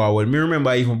Stephen Forward, me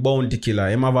remember even Bounty Killer,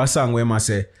 him have a song where I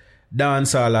say,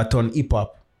 dancehall a turn hip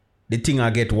hop, the thing I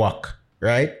get whack.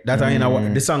 Right? That I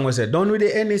know the song was said. Don't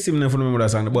really any similar for remember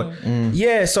that song. But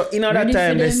yeah, so in that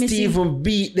time the Steven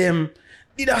beat them.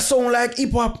 Did that sound like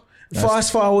hip hop?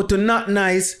 Fast forward to Not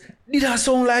Nice. Did that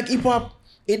sound like hip hop?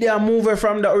 It they are moving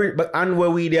from the but and where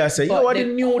we there say, what the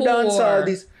new dance all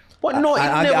this? But no,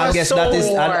 I guess that is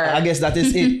I guess that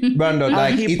is it, Brando.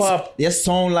 Like hip hop. It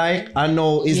sound like I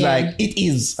know it's like it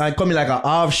is. I coming like an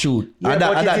offshoot. Yeah, and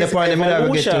at that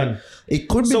point, it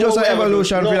could be so just an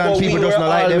evolution and people just not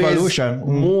like the evolution.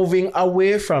 Moving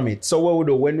away from it. So what we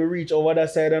do when we reach over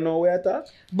that side and know where at that?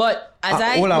 But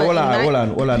as hold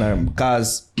on,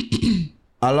 because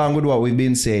along with what we've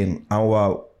been saying and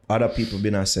what other people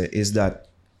been saying is that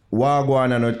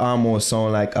Wagwan and it almost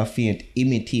sound like a faint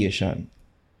imitation,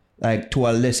 like to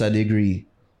a lesser degree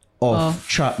of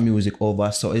trap music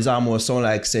over. So it's almost sound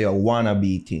like say a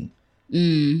wannabe thing.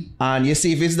 And you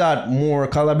see if it's that more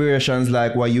collaborations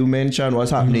like what you mentioned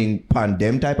was happening on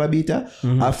them type of beta,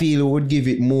 I feel it would give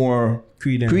it more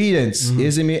credence.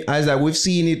 You see me? As like we've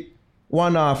seen it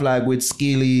one off like with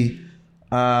Skilly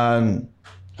and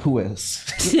who else?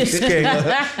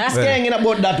 Skeng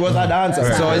about that was a dancer.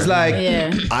 Right. So it's like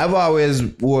I've always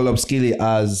rolled up Skilly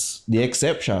as the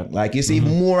exception. Like you see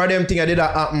more of them things did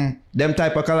that happen, them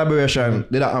type of collaboration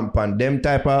did that happen, them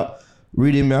type of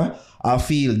rhythm. I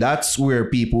feel that's where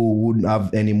people wouldn't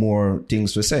have any more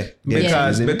things to say.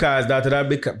 Because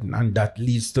that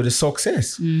leads to the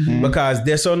success. Because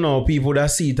there's so now people that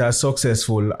see it as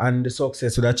successful and the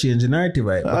success would have changed the narrative,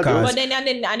 right? But then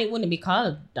and it wouldn't be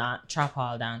called trap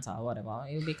hall dance or whatever.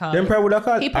 It would be called. Then probably would have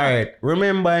called. All right,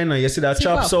 remember, you see that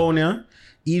trap sound, yeah?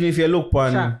 Even if you look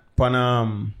on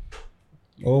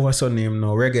what's her name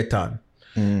now, reggaeton.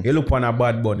 You look on a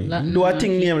Bad Bunny. Do a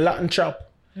thing named Latin trap.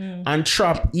 And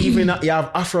trap, even you have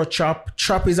Afro trap.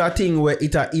 Trap is a thing where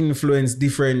it influenced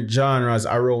different genres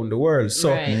around the world.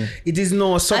 So it is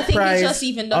no surprise. I think it's just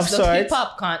even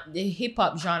the hip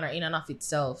hop genre in and of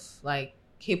itself, like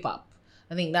hip hop.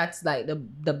 I think that's like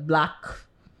the black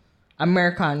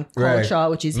American culture,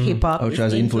 which is hip hop, which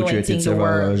has infiltrated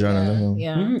several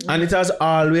genres. And it has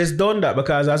always done that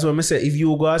because as what I say, if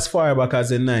you go as far back as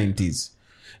the 90s.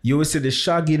 You will see the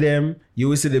Shaggy them, you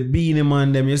will see the Beanie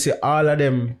Man them, you see all of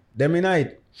them in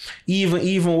it.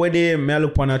 Even when they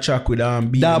look on a track with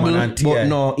Beanie Man and T.I. But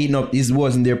no, it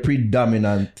wasn't their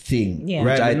predominant thing. Yeah.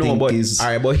 Which I think is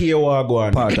alright, but here we are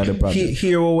going. Part of the problem.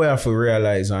 Here we have to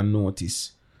realize and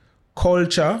notice.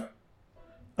 Culture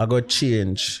I got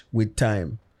change with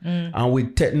time. And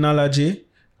with technology.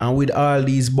 And with all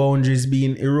these boundaries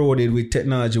being eroded with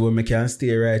technology where we can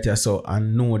stay right here so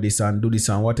and know this and do this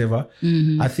and whatever,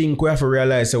 I think we have to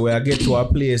realize that we get to a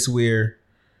place where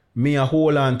me a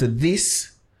hold on to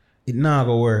this, it not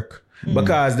gonna work.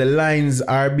 Because the lines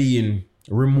are being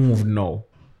removed now.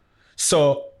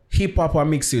 So hip hop are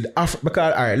mixed with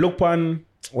because alright, look on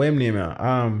what him name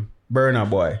Burna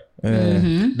Boy.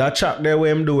 That track there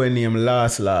where him doing name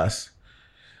last.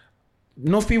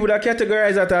 Enough people that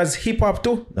categorize that as hip hop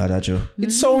too. That's true.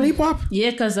 It's sound hip hop.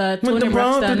 Yeah, because Tony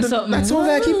Braxton something. That sounds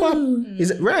like hip hop.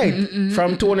 Is it right?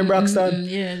 From Tony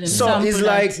Braxton. So it's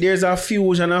like there's a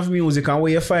fusion of music, and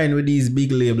what you find with these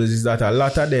big labels is that a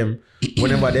lot of them,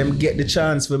 whenever them get the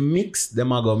chance to mix,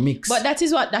 them are gonna mix. But that's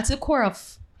the core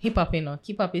of hip hop, you know.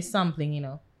 Hip hop is sampling, you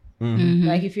know.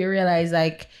 Like if you realize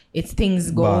like it's things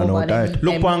go over them.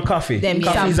 Look on Coffee.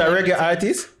 Coffee is a reggae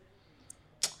artist.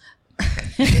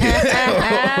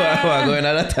 Going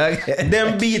on attack.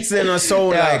 Them beats they don't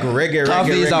sound like reggae.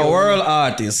 Coffee is a world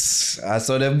artist. I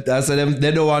saw them.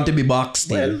 They don't want to be boxed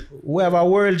in. Well, we have a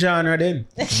world genre then.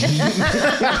 I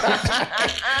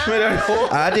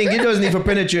think it doesn't need to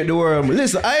penetrate the world.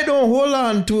 Listen, I don't hold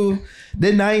on to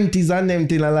the 90s and them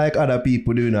thing like other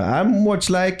people do now. I'm much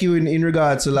like you in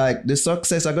regards to like the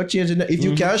success I got changed. If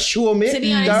you can show me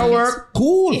that work,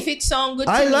 cool. If it sound good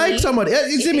to I like somebody.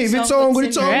 If it sound good,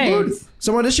 it sound good.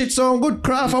 Some of the shit sound good.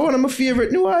 Craft are one of my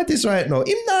favorite new artists right now.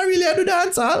 Him not really a do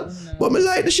dancehall, but me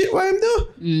like the shit what him do.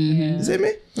 You see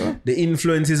me? The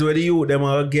influences where the youth them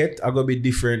are get are gonna be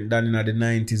different than in the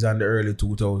 90s and the early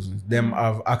 2000s. Them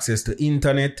have access to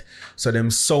internet, so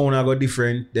them sound are go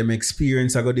different, them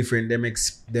experience are go different, them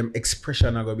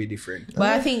expression are gonna be different. But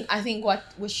I think what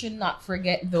we should not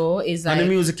forget though is like, and the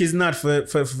music is not for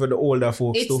the older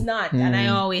folks. It's too. not, and I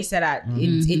always say that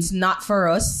it's not for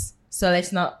us. So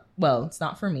let's not. Well, it's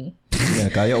not for me. Yeah,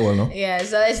 cause you're old, no? Yeah,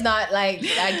 so it's not like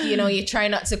you know, you try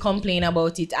not to complain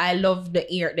about it. I love the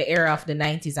era of the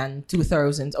 90s and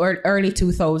 2000s or early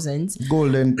 2000s.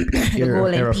 Golden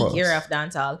era of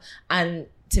dancehall. And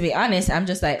to be honest, I'm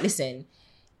just like, listen,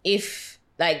 if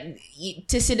like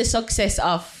to see the success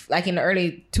of like in the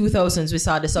early 2000s, we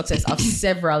saw the success of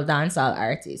several dancehall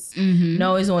artists.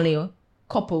 Now it's only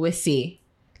couple will say.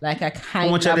 Like a kind How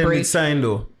much of them break. did sign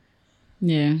though?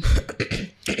 Yeah.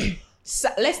 So,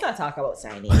 let's not talk about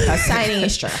signing because signing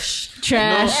is trash.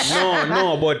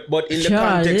 No, but in the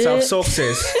context of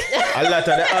success, a lot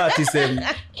of the artists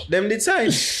them did sign.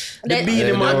 The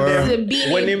Beanie Man, them,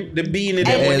 the Beanie,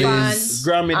 the Ellis,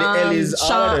 Grammy, the Ellis,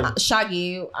 all of them.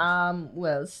 Shaggy, who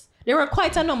else? There were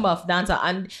quite a number of dancers,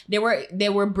 and they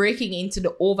were breaking into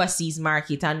the overseas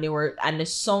market, and the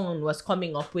sound was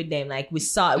coming up with them. Like we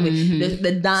saw it with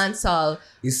the dancehall.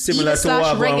 It's similar to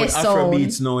what reggae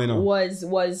Afrobeats now, you know.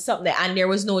 Was something, and there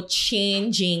was no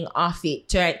changing of it,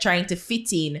 trying to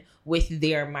fit in with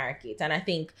their market. And I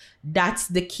think that's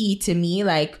the key to me.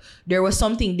 Like there was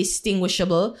something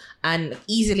distinguishable and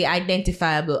easily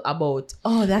identifiable about,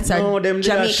 that's a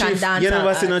Jamaican dancer. You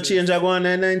never seen a change go on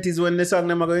in the 90s when the song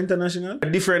them go international?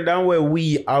 Different than where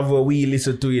we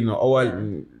listen to, you know,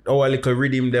 our little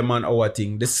rhythm them and our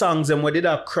thing. The songs them where did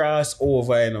a cross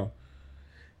over, you know.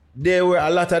 A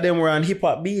lot of them were on hip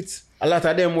hop beats. A lot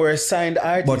of them were signed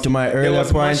artists. But to my earlier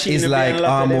point, it's like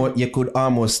you could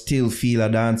almost still feel a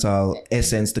dancehall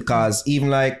essence because even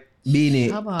like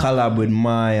Beanie collab with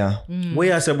Maya. What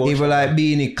you say about even like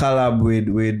Beanie collab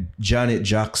with Janet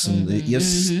Jackson, you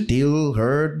still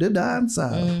heard the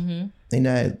dancehall.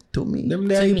 And to me, them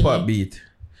they hip hop beat.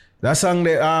 That song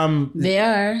they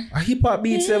are a hip hop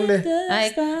beats them there.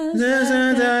 Like,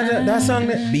 that song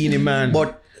Beanie Man.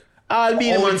 But I'll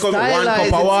be the one come with 1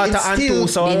 cup of water and 2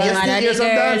 soda.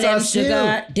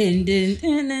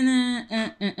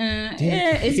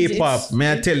 Hip hop,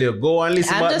 may I tell you, go and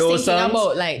listen about those songs. I'm just thinking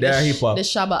about like the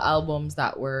Shabba albums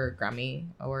that were Grammy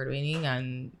award winning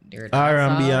and they're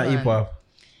R&B and hip hop.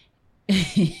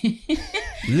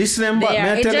 Listen, but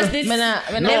may I tell you,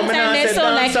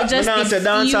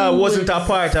 dancehall wasn't a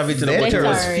part of it, you know, but it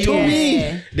was few. To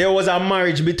me, there was a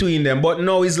marriage between them, but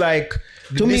now it's like.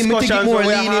 To me, I think it more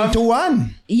leaning to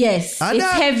one. Yes, and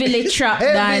it's heavily trapped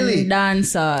than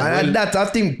dancehall. And that I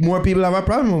think more people have a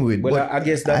problem with. But I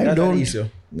guess that's an issue.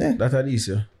 Yeah. That's an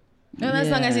issue. Well, as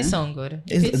long as it sounds good.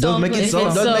 It does make it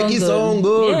sound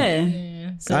good. Yeah.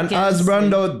 So and as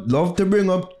Brando love to bring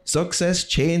up success,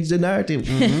 change the narrative.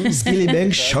 Skilly Bang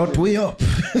shut we up.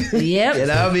 Yep. You know what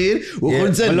I mean? We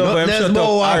couldn't say nothing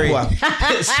more Aqua.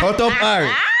 Shut up, Harry.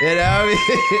 You know what I mean?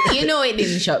 You know it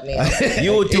didn't shut me up.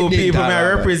 You two people may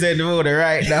represent the voter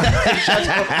right now. Shut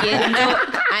up.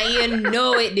 You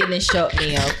know it didn't shut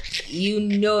me up. You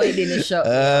know it didn't shut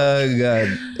me up. Oh, God.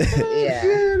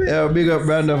 Yeah, big up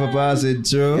Brando for passing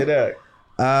through.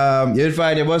 You'd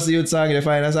find your bust the youth song, you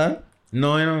find a song?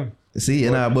 No, you know. See,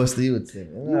 you know, bust the youth.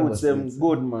 Youth them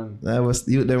good, man.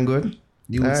 Youth them good?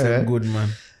 Youth them good, man.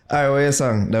 Alright, what's your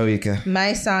song, Dawika?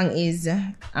 My song is,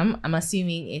 I'm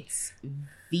assuming it's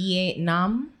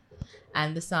Vietnam.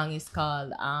 And the song is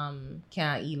called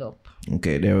Can't Heal Up.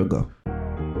 Okay, there we go.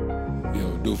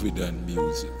 Yo, Duffy done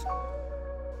music.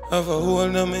 Have a hole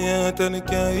in my heart and it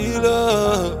can't heal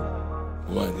up.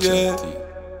 One chatty.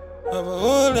 Have a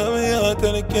hole in my heart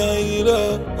and it can't heal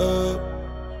up.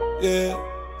 Yeah.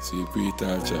 See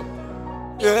Peter chop.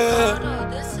 Yeah. Oh,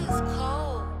 this is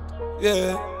cold.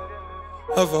 Yeah.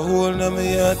 Have a hole in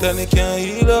my heart and it can't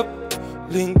heal up.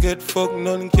 Link get fucked,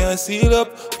 none can seal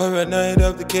up. Paranoid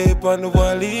of the cape on the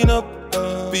wall lean up.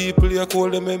 People you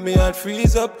cold them make me heart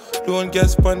freeze up. Don't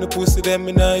gasp on the pussy, them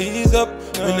me not ease up.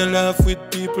 Me no laugh with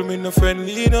people, me no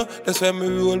friendly, no. That's why me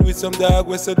roll with some dog,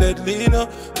 we so deadly, no.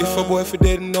 If a boy fi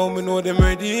dead now, me know them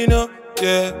ready, no.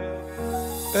 Yeah.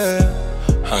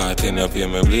 Heart in a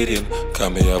pain, me bleeding.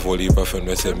 Come me have all heap of friends,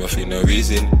 me say me feel no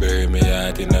reason. Bury me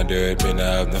heart in the dirt, me no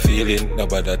have no feeling.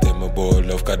 Nobody tell me about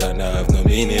love, cause that no have no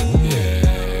meaning.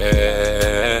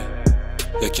 Yeah.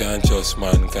 You can't trust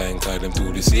mankind, cause them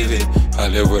too deceiving. All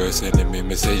your worst enemy,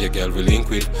 me say your girl will link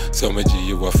with. So me G,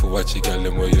 you have to watch your girl,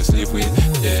 them where you sleep with.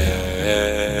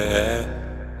 Yeah.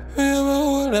 Me have a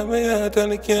hole in my heart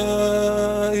and it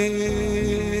can't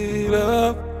heal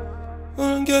up.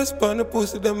 One gasp on the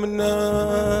pussy, them and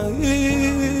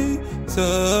nice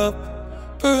up.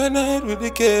 Paranoid with the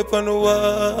cape on the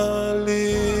wall,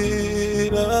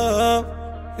 lean up.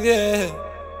 Yeah.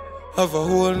 Have a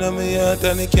hole in my heart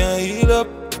and it can't heal up.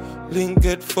 Link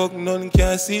get fucked, none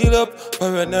can seal up.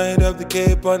 Paranoid of the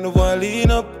cape on the wall,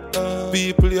 lean up.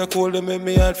 People you cold, them make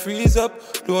me heart freeze up.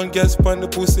 Don't gasp on the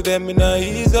pussy, them me not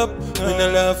ease up. Me no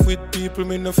laugh with people,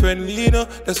 me no friendly, no.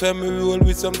 That's why me roll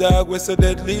with some dog, we so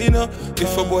deadly, no.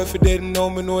 If a boy fi dead now,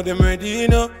 me know them ready,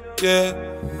 no. Yeah.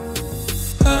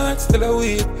 Heart still a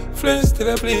weak, flesh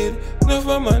still a bleed.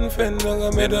 Never man friend, no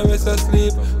go make the rest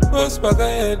asleep. Bust back a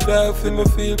head, dog, feel me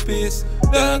feel peace.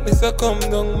 Darkness a come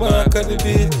down, mark at the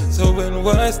beat. So when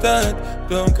war start,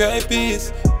 don't cry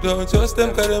peace. Don't trust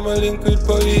them cause them a link with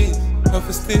police. Have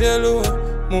to stay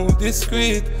alone, move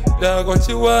discreet. Dog what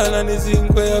you want and it's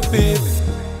ink where you beat.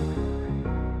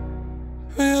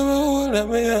 Me have a hole in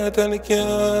my heart and it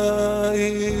can't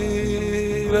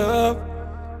heal up.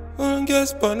 One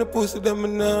guess pon the pussy them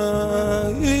and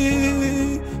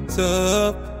nice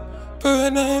up.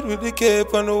 Paranoid with the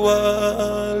cape on the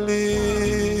wall,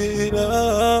 lean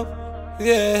up.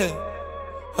 Yeah.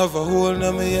 Have a hole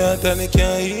in my heart and it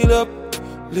can't heal up.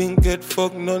 Link get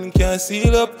fucked, none can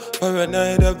seal up.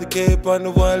 Paranoid have the cape on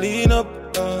the wall, lean up.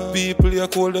 People you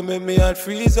cold, them make me heart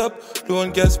freeze up.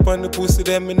 Don't guess pon the pussy,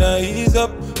 them me nah ease up.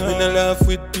 Me nah laugh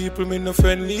with people, me no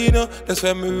friendly, no. That's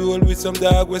why me roll with some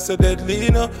dog, we so deadly,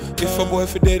 no. If a boy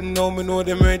for dead now, me know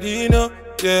them ready, no.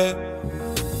 Yeah,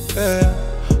 yeah.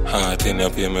 Heart in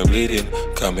up here, me bleeding.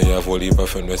 Cause me have all heap of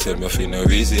friends, me say me feel no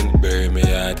reason. Bury me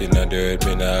heart in the dirt,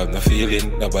 me nah have no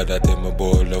feeling. Nobody tell me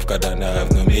about love, cause that nah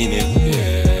have no meaning.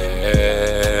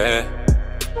 Yeah.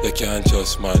 You can't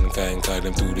trust mankind, cause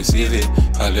them too deceiving.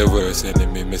 All your worst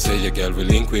enemy, me say your girl will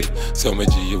link with. So me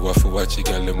G, you have to watch your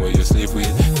girl, them where you sleep with.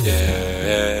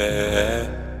 Yeah.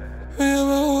 Me have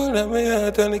a hole in my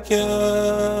heart and it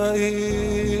can't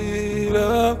heal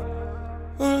up.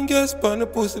 One guess pon the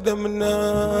pussy, them and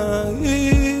nice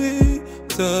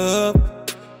up.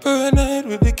 Paranoid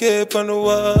with the cape on the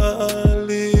wall,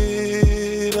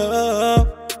 lean up.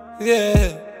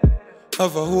 Yeah.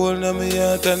 Have a hole in my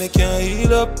heart and it can't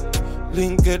heal up.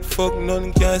 Link get fucked,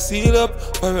 none can seal up.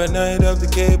 Paranoid have the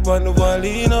cape on the wall,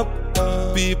 lean up.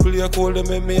 People you cold, them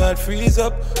make me heart freeze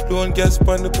up. Don't guess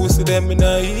pon the pussy, them me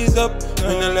nah ease up.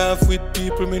 Me nah laugh with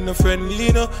people, me no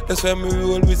friendly, no. That's why me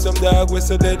roll with some dog, we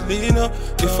so deadly, no.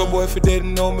 If a boy for dead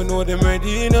now, me know them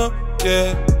ready, no.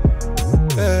 Yeah,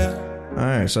 yeah.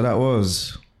 Alright, so that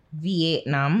was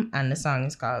Vietnam, and the song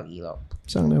is called Heal Up.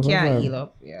 Song never Can't Heal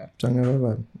Up, yeah. Song never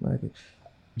bad. Like it.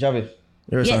 Javi,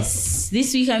 yes,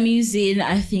 this week I'm using,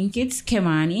 I think it's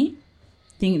Kemani.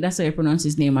 I think that's how you pronounce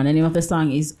his name. And the name of the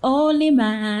song is Only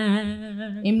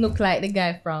Man. Him look like the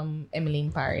guy from Emily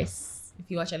in Paris. If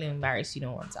you watch Emily in Paris, you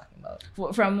know what I'm talking about.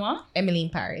 From what? Emily in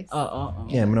Paris. Oh.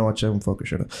 Yeah, I'm gonna watch him focus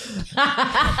shut up.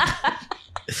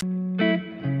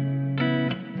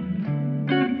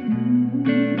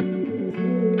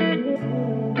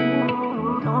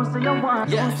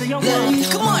 Yeah,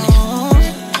 come on.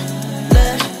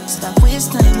 Stop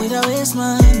waste time with a waste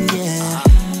man, yeah.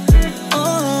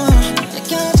 You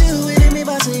can't do it in me,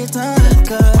 but say it all,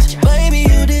 cause baby,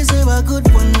 you deserve a good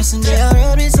one. Listen, they are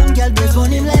out with some girl, but on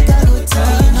him like a good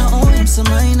time. You know, owe him some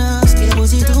minus. Get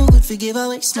was he too good for give a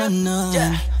waste man, no.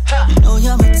 You know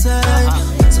you're my type,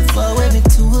 so far away, me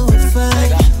two will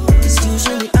fight. Cause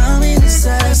usually I'm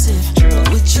indecisive, but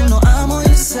with you know I'm on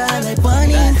your side. Like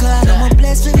Bonnie and Clyde, I'm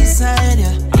blessed to be beside you.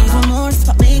 Even more if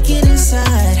I make it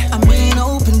inside. I mean,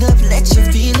 opened up, let your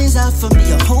feelings out for me.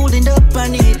 You're holding up, I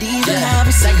need even have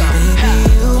a second. Baby,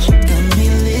 you got me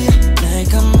lit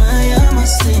like I'm I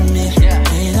must admit.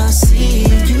 When I see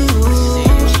you,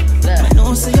 I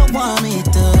know say you want me to.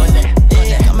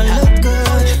 I'ma look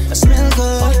good, I smell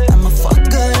good, I'ma fuck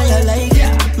good, I like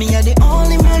it. Me are the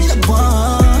only man you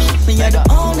want, me are the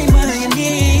only man you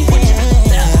need.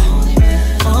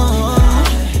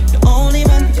 The only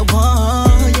man you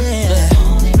want, yeah.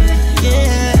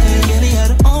 Me are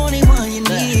the only one you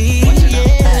need,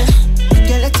 yeah.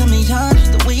 Girl, tell me on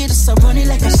the way you just run it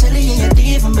like a Shelly and you're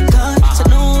deep from begun. So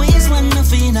no waste man,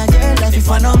 nothing in a girl life if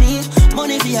I know me.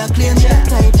 Money for your claim that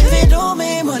type. If it don't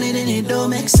make money, then it don't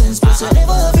make sense. But you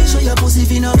never have to show your pussy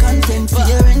if you no content for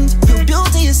your rent. Your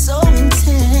beauty is so intense.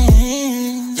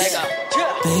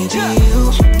 Baby,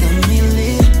 you got me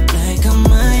lit like I'm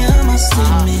I must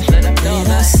admit. When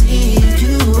I see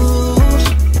you,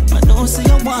 I know say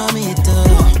you want me to.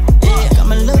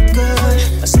 I'ma look good,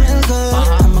 I smell good,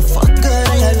 I'ma fuck good,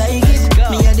 I like it.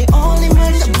 Me are the only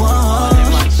man you want,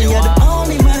 me are the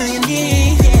only man you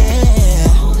need.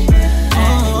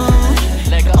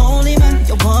 Only man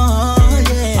you want,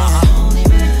 yeah.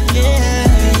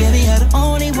 Me are the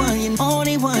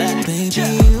only one, baby.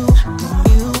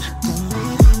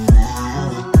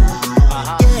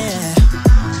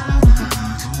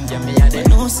 I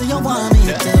know say you want me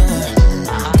to.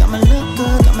 Got me look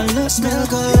good, got me look smell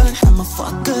good. I'ma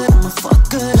fuck good,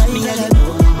 me I got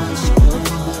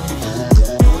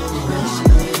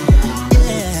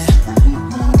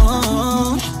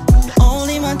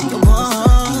only man you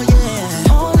want,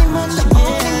 yeah. Only man you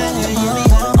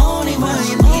want, only man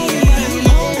you need,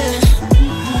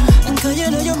 yeah. And cause you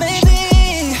know you make me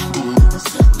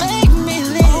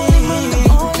live.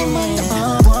 Only man you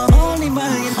want, only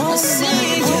man you want.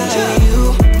 See you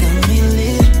got me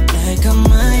lit like I'm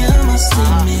I must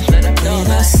admit. When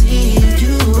I see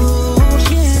you,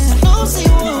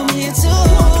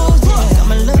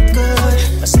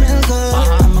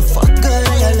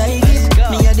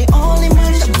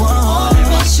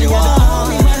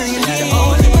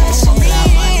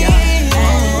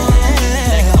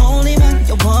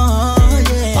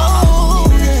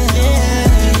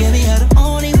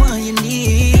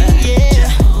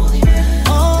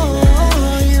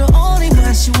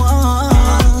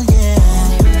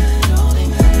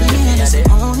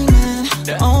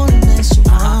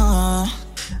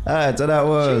 Alright, so that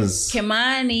was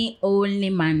Kimani Only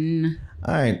Man.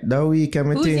 Alright, that week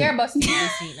I'm Who's your boss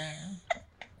this week now?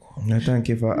 No, thank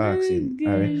you for asking.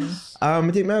 Alright.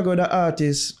 I think I go the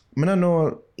artist. I don't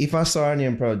know if I saw her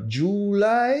name proud.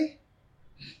 Julie.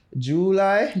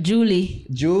 Julie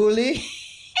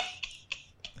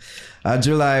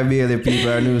Bailey, people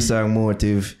are new song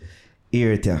Motive.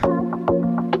 Hear it.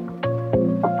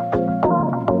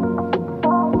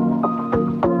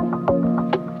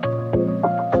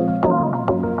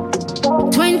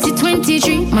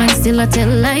 2023, man still a tell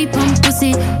lie from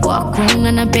pussy. Walk round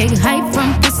and a big hype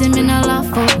from pussy. Me no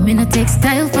laugh out, me no take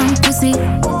style from pussy.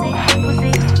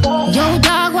 Yo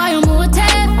dog, why you motive?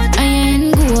 I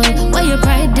ain't good. Why you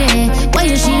pride there? Why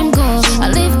you shame go? I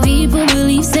live people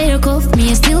believe say you cuff me,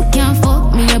 you still can't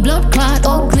fuck me. Your blood clot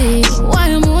ugly. Why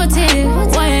you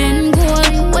motive? Why you ain't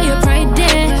good? Why you pride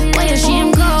there? Why you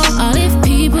shame go? I live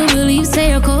people believe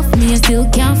say you cuff me, you still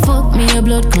can't fuck me. Your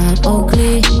blood clot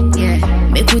ugly. Yeah.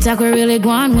 Make we talk really go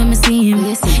on when me see him.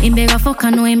 Him beg a fuck, I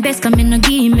know him best, come in no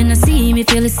give him. Me no see him, if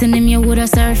you listen him, you woulda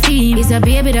surf him. He's a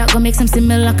baby that gon' make some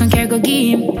similar, can care go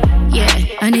give him. Yeah,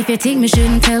 and if you think me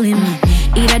shouldn't tell him,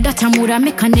 either that or woulda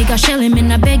make a nigga shell him.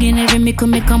 In a begging every me could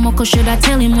make a mucko, shoulda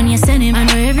tell him when you send him. I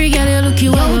know every girl you look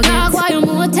you over. Yo dog, why you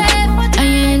motive? I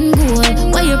ain't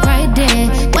good. Why you pride there?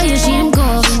 Why you shame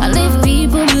go? I live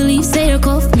people believe say you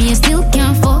cuff me, you still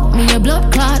can't fuck me. Your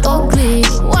blood clot ugly.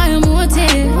 Why you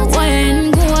motive? Why you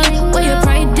ain't good? Why you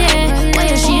pride there? Why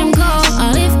you shame go?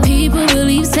 I live people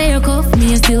believe say you cuff me,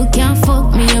 you still can't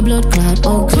fuck me. Your blood clot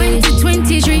ugly.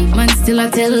 2023, man still a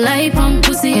tell lie from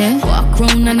pussy. Yeah. Walk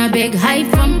round and a big hype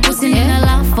from pussy. Yeah. Me no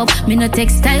laugh up, me no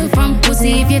take style from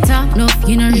pussy. If you talk enough,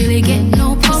 you don't really get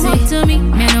no pussy. Come up to me,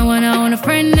 me no wanna own a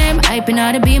friend them. Hyping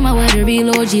out to be my way to real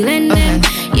OG lend them.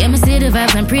 Yeah, me see the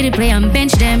vibes and pretty play and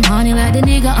bench them. Honey like the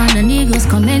nigga on the niggas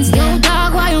comments them. Yo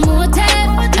dog, why you motive?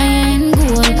 I ain't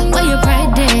good. Why you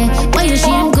pride there? Why you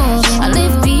shame go? I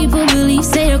live people believe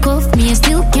say you cuff me, you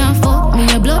still can't fuck me.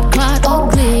 Your blood clot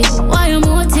ugly. Why you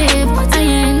motive? I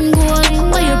ain't good.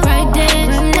 Why you pride there?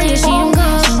 Why you shame go?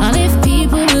 I live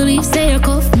people believe say you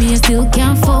cuff me, you still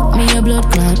can't fuck me. Your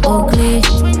blood clot ugly.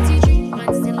 23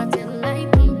 man still a tell lie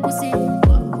from pussy.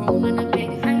 Walk round and a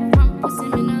big hype from pussy.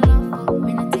 Me no laugh up,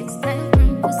 me no take style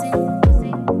from pussy.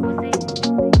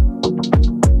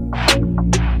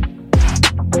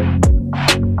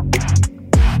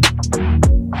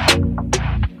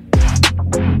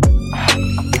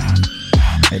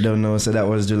 I don't know, so that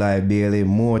was July Bailey.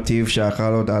 Motive, shock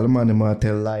all out. All the man them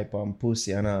tell lie on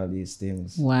pussy and all these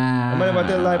things. Wow. I never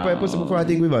tell lie on pussy before. I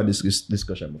think we've had this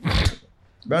discussion before.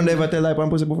 Brando ever tell lie on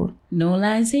pussy before? No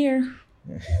lies here.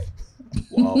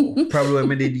 Wow. Probably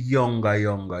when I did younger.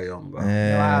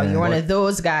 Wow, you're one of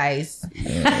those guys.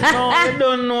 No, I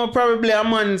don't know. Probably a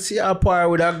man see a par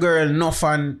with a girl,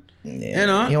 nothing. You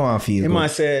know? You want to feel he good.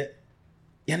 might say,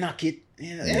 you knock it.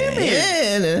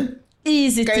 Yeah.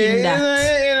 Easy thing that.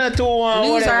 You know, too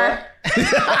whatever.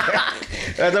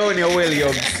 That's when you're well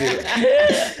young still.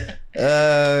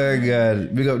 Oh,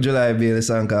 God. Big up July Bailey,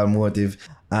 song called Motive.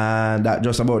 And that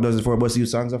just about does it for Bust You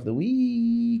Songs of the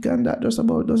Week. And that just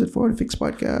about does it for the Fix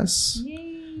Podcast.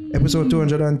 Yay. Episode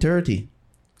 230.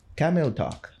 Camel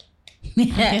Talk. There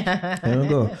we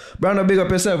go. Brando, big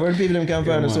up yourself. Where people can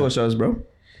find the socials, bro?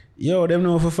 Yo, them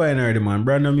know if you find already, man.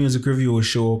 Brando Music Review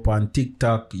show up on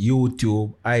TikTok,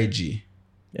 YouTube, IG.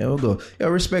 There we go. Yo,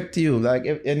 respect to you. Like,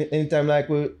 if, anytime like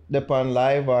we depend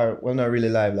live or, well, not really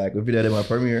live, like we video them a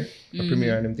premiere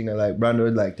and them thing like Brando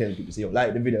would like tell people, say, yo,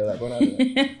 like the video, like,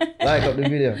 like up the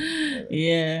video.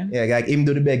 Yeah. Yeah, like him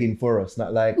do the begging for us,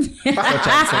 not like such and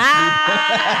such people.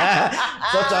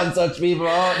 Such and such people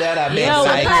out there that beg.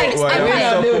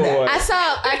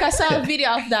 I saw a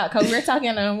video of that because we were talking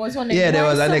and I was wondering, yeah, there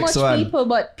was so a next much one. people,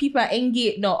 but people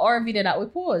engage our video that we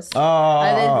post.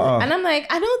 And I'm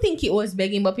like, I don't think it was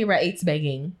begging, but people are, it's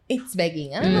begging.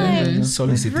 And I'm like,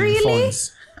 soliciting really?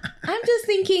 funds. I'm just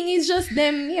thinking it's just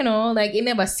them, you know, like it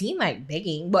never seemed like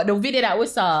begging. But the video that we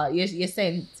saw, you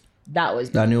sent, that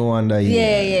was the new one that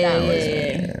yeah.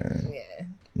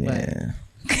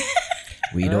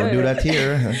 We don't do that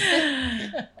here.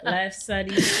 Life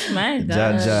studies. My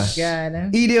God.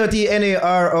 Jaja.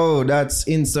 EDOTNARO. That's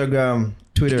Instagram,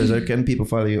 Twitter. So can people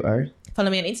follow you, Ari? Follow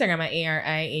me on Instagram at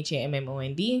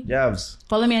ARIHAMMOND. Javs.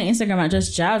 Follow me on Instagram at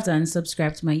Just Javs and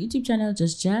subscribe to my YouTube channel,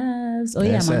 Just Javs. Oh,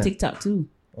 yeah, I'm on TikTok too.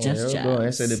 Just Javs. I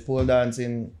said the pole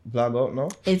dancing vlog out now?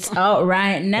 It's out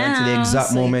right now. That's the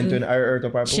exact moment when I earth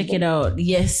up our check it out.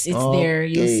 Yes, it's there.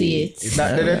 You'll see it. Is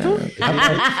that there too?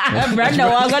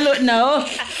 Brando, I'm going to look now.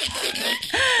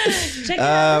 Check it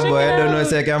out. Boy, I don't know.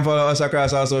 So you can follow us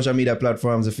across our social media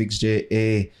platforms, the Fix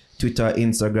JA, Twitter,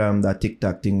 Instagram, that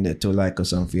TikTok thing there, to like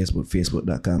us on Facebook,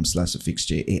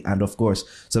 facebook.com/thefixja. And of course,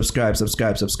 subscribe to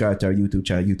our YouTube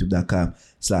channel,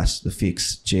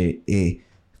 youtube.com/thefixja.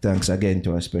 Thanks again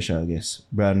to our special guest,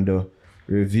 Brando.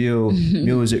 Review,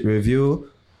 music review.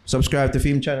 Subscribe to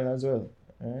Film Channel as well.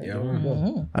 Right, yeah.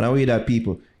 And I way that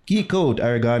people. Key code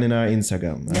Aragon in our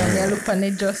Instagram. Yeah, look on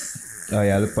it just. Oh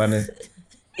yeah, look on it.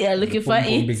 Yeah, looking for it.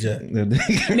 Me,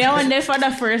 I want there for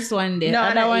the first one there. No,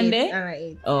 other one there.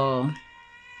 Oh.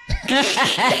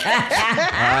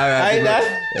 Alright,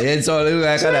 it's all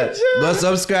like that. Go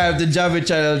subscribe to Javi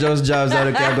channel, just jobs, and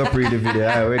you can go pre the video.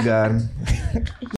 Alright, we're gone.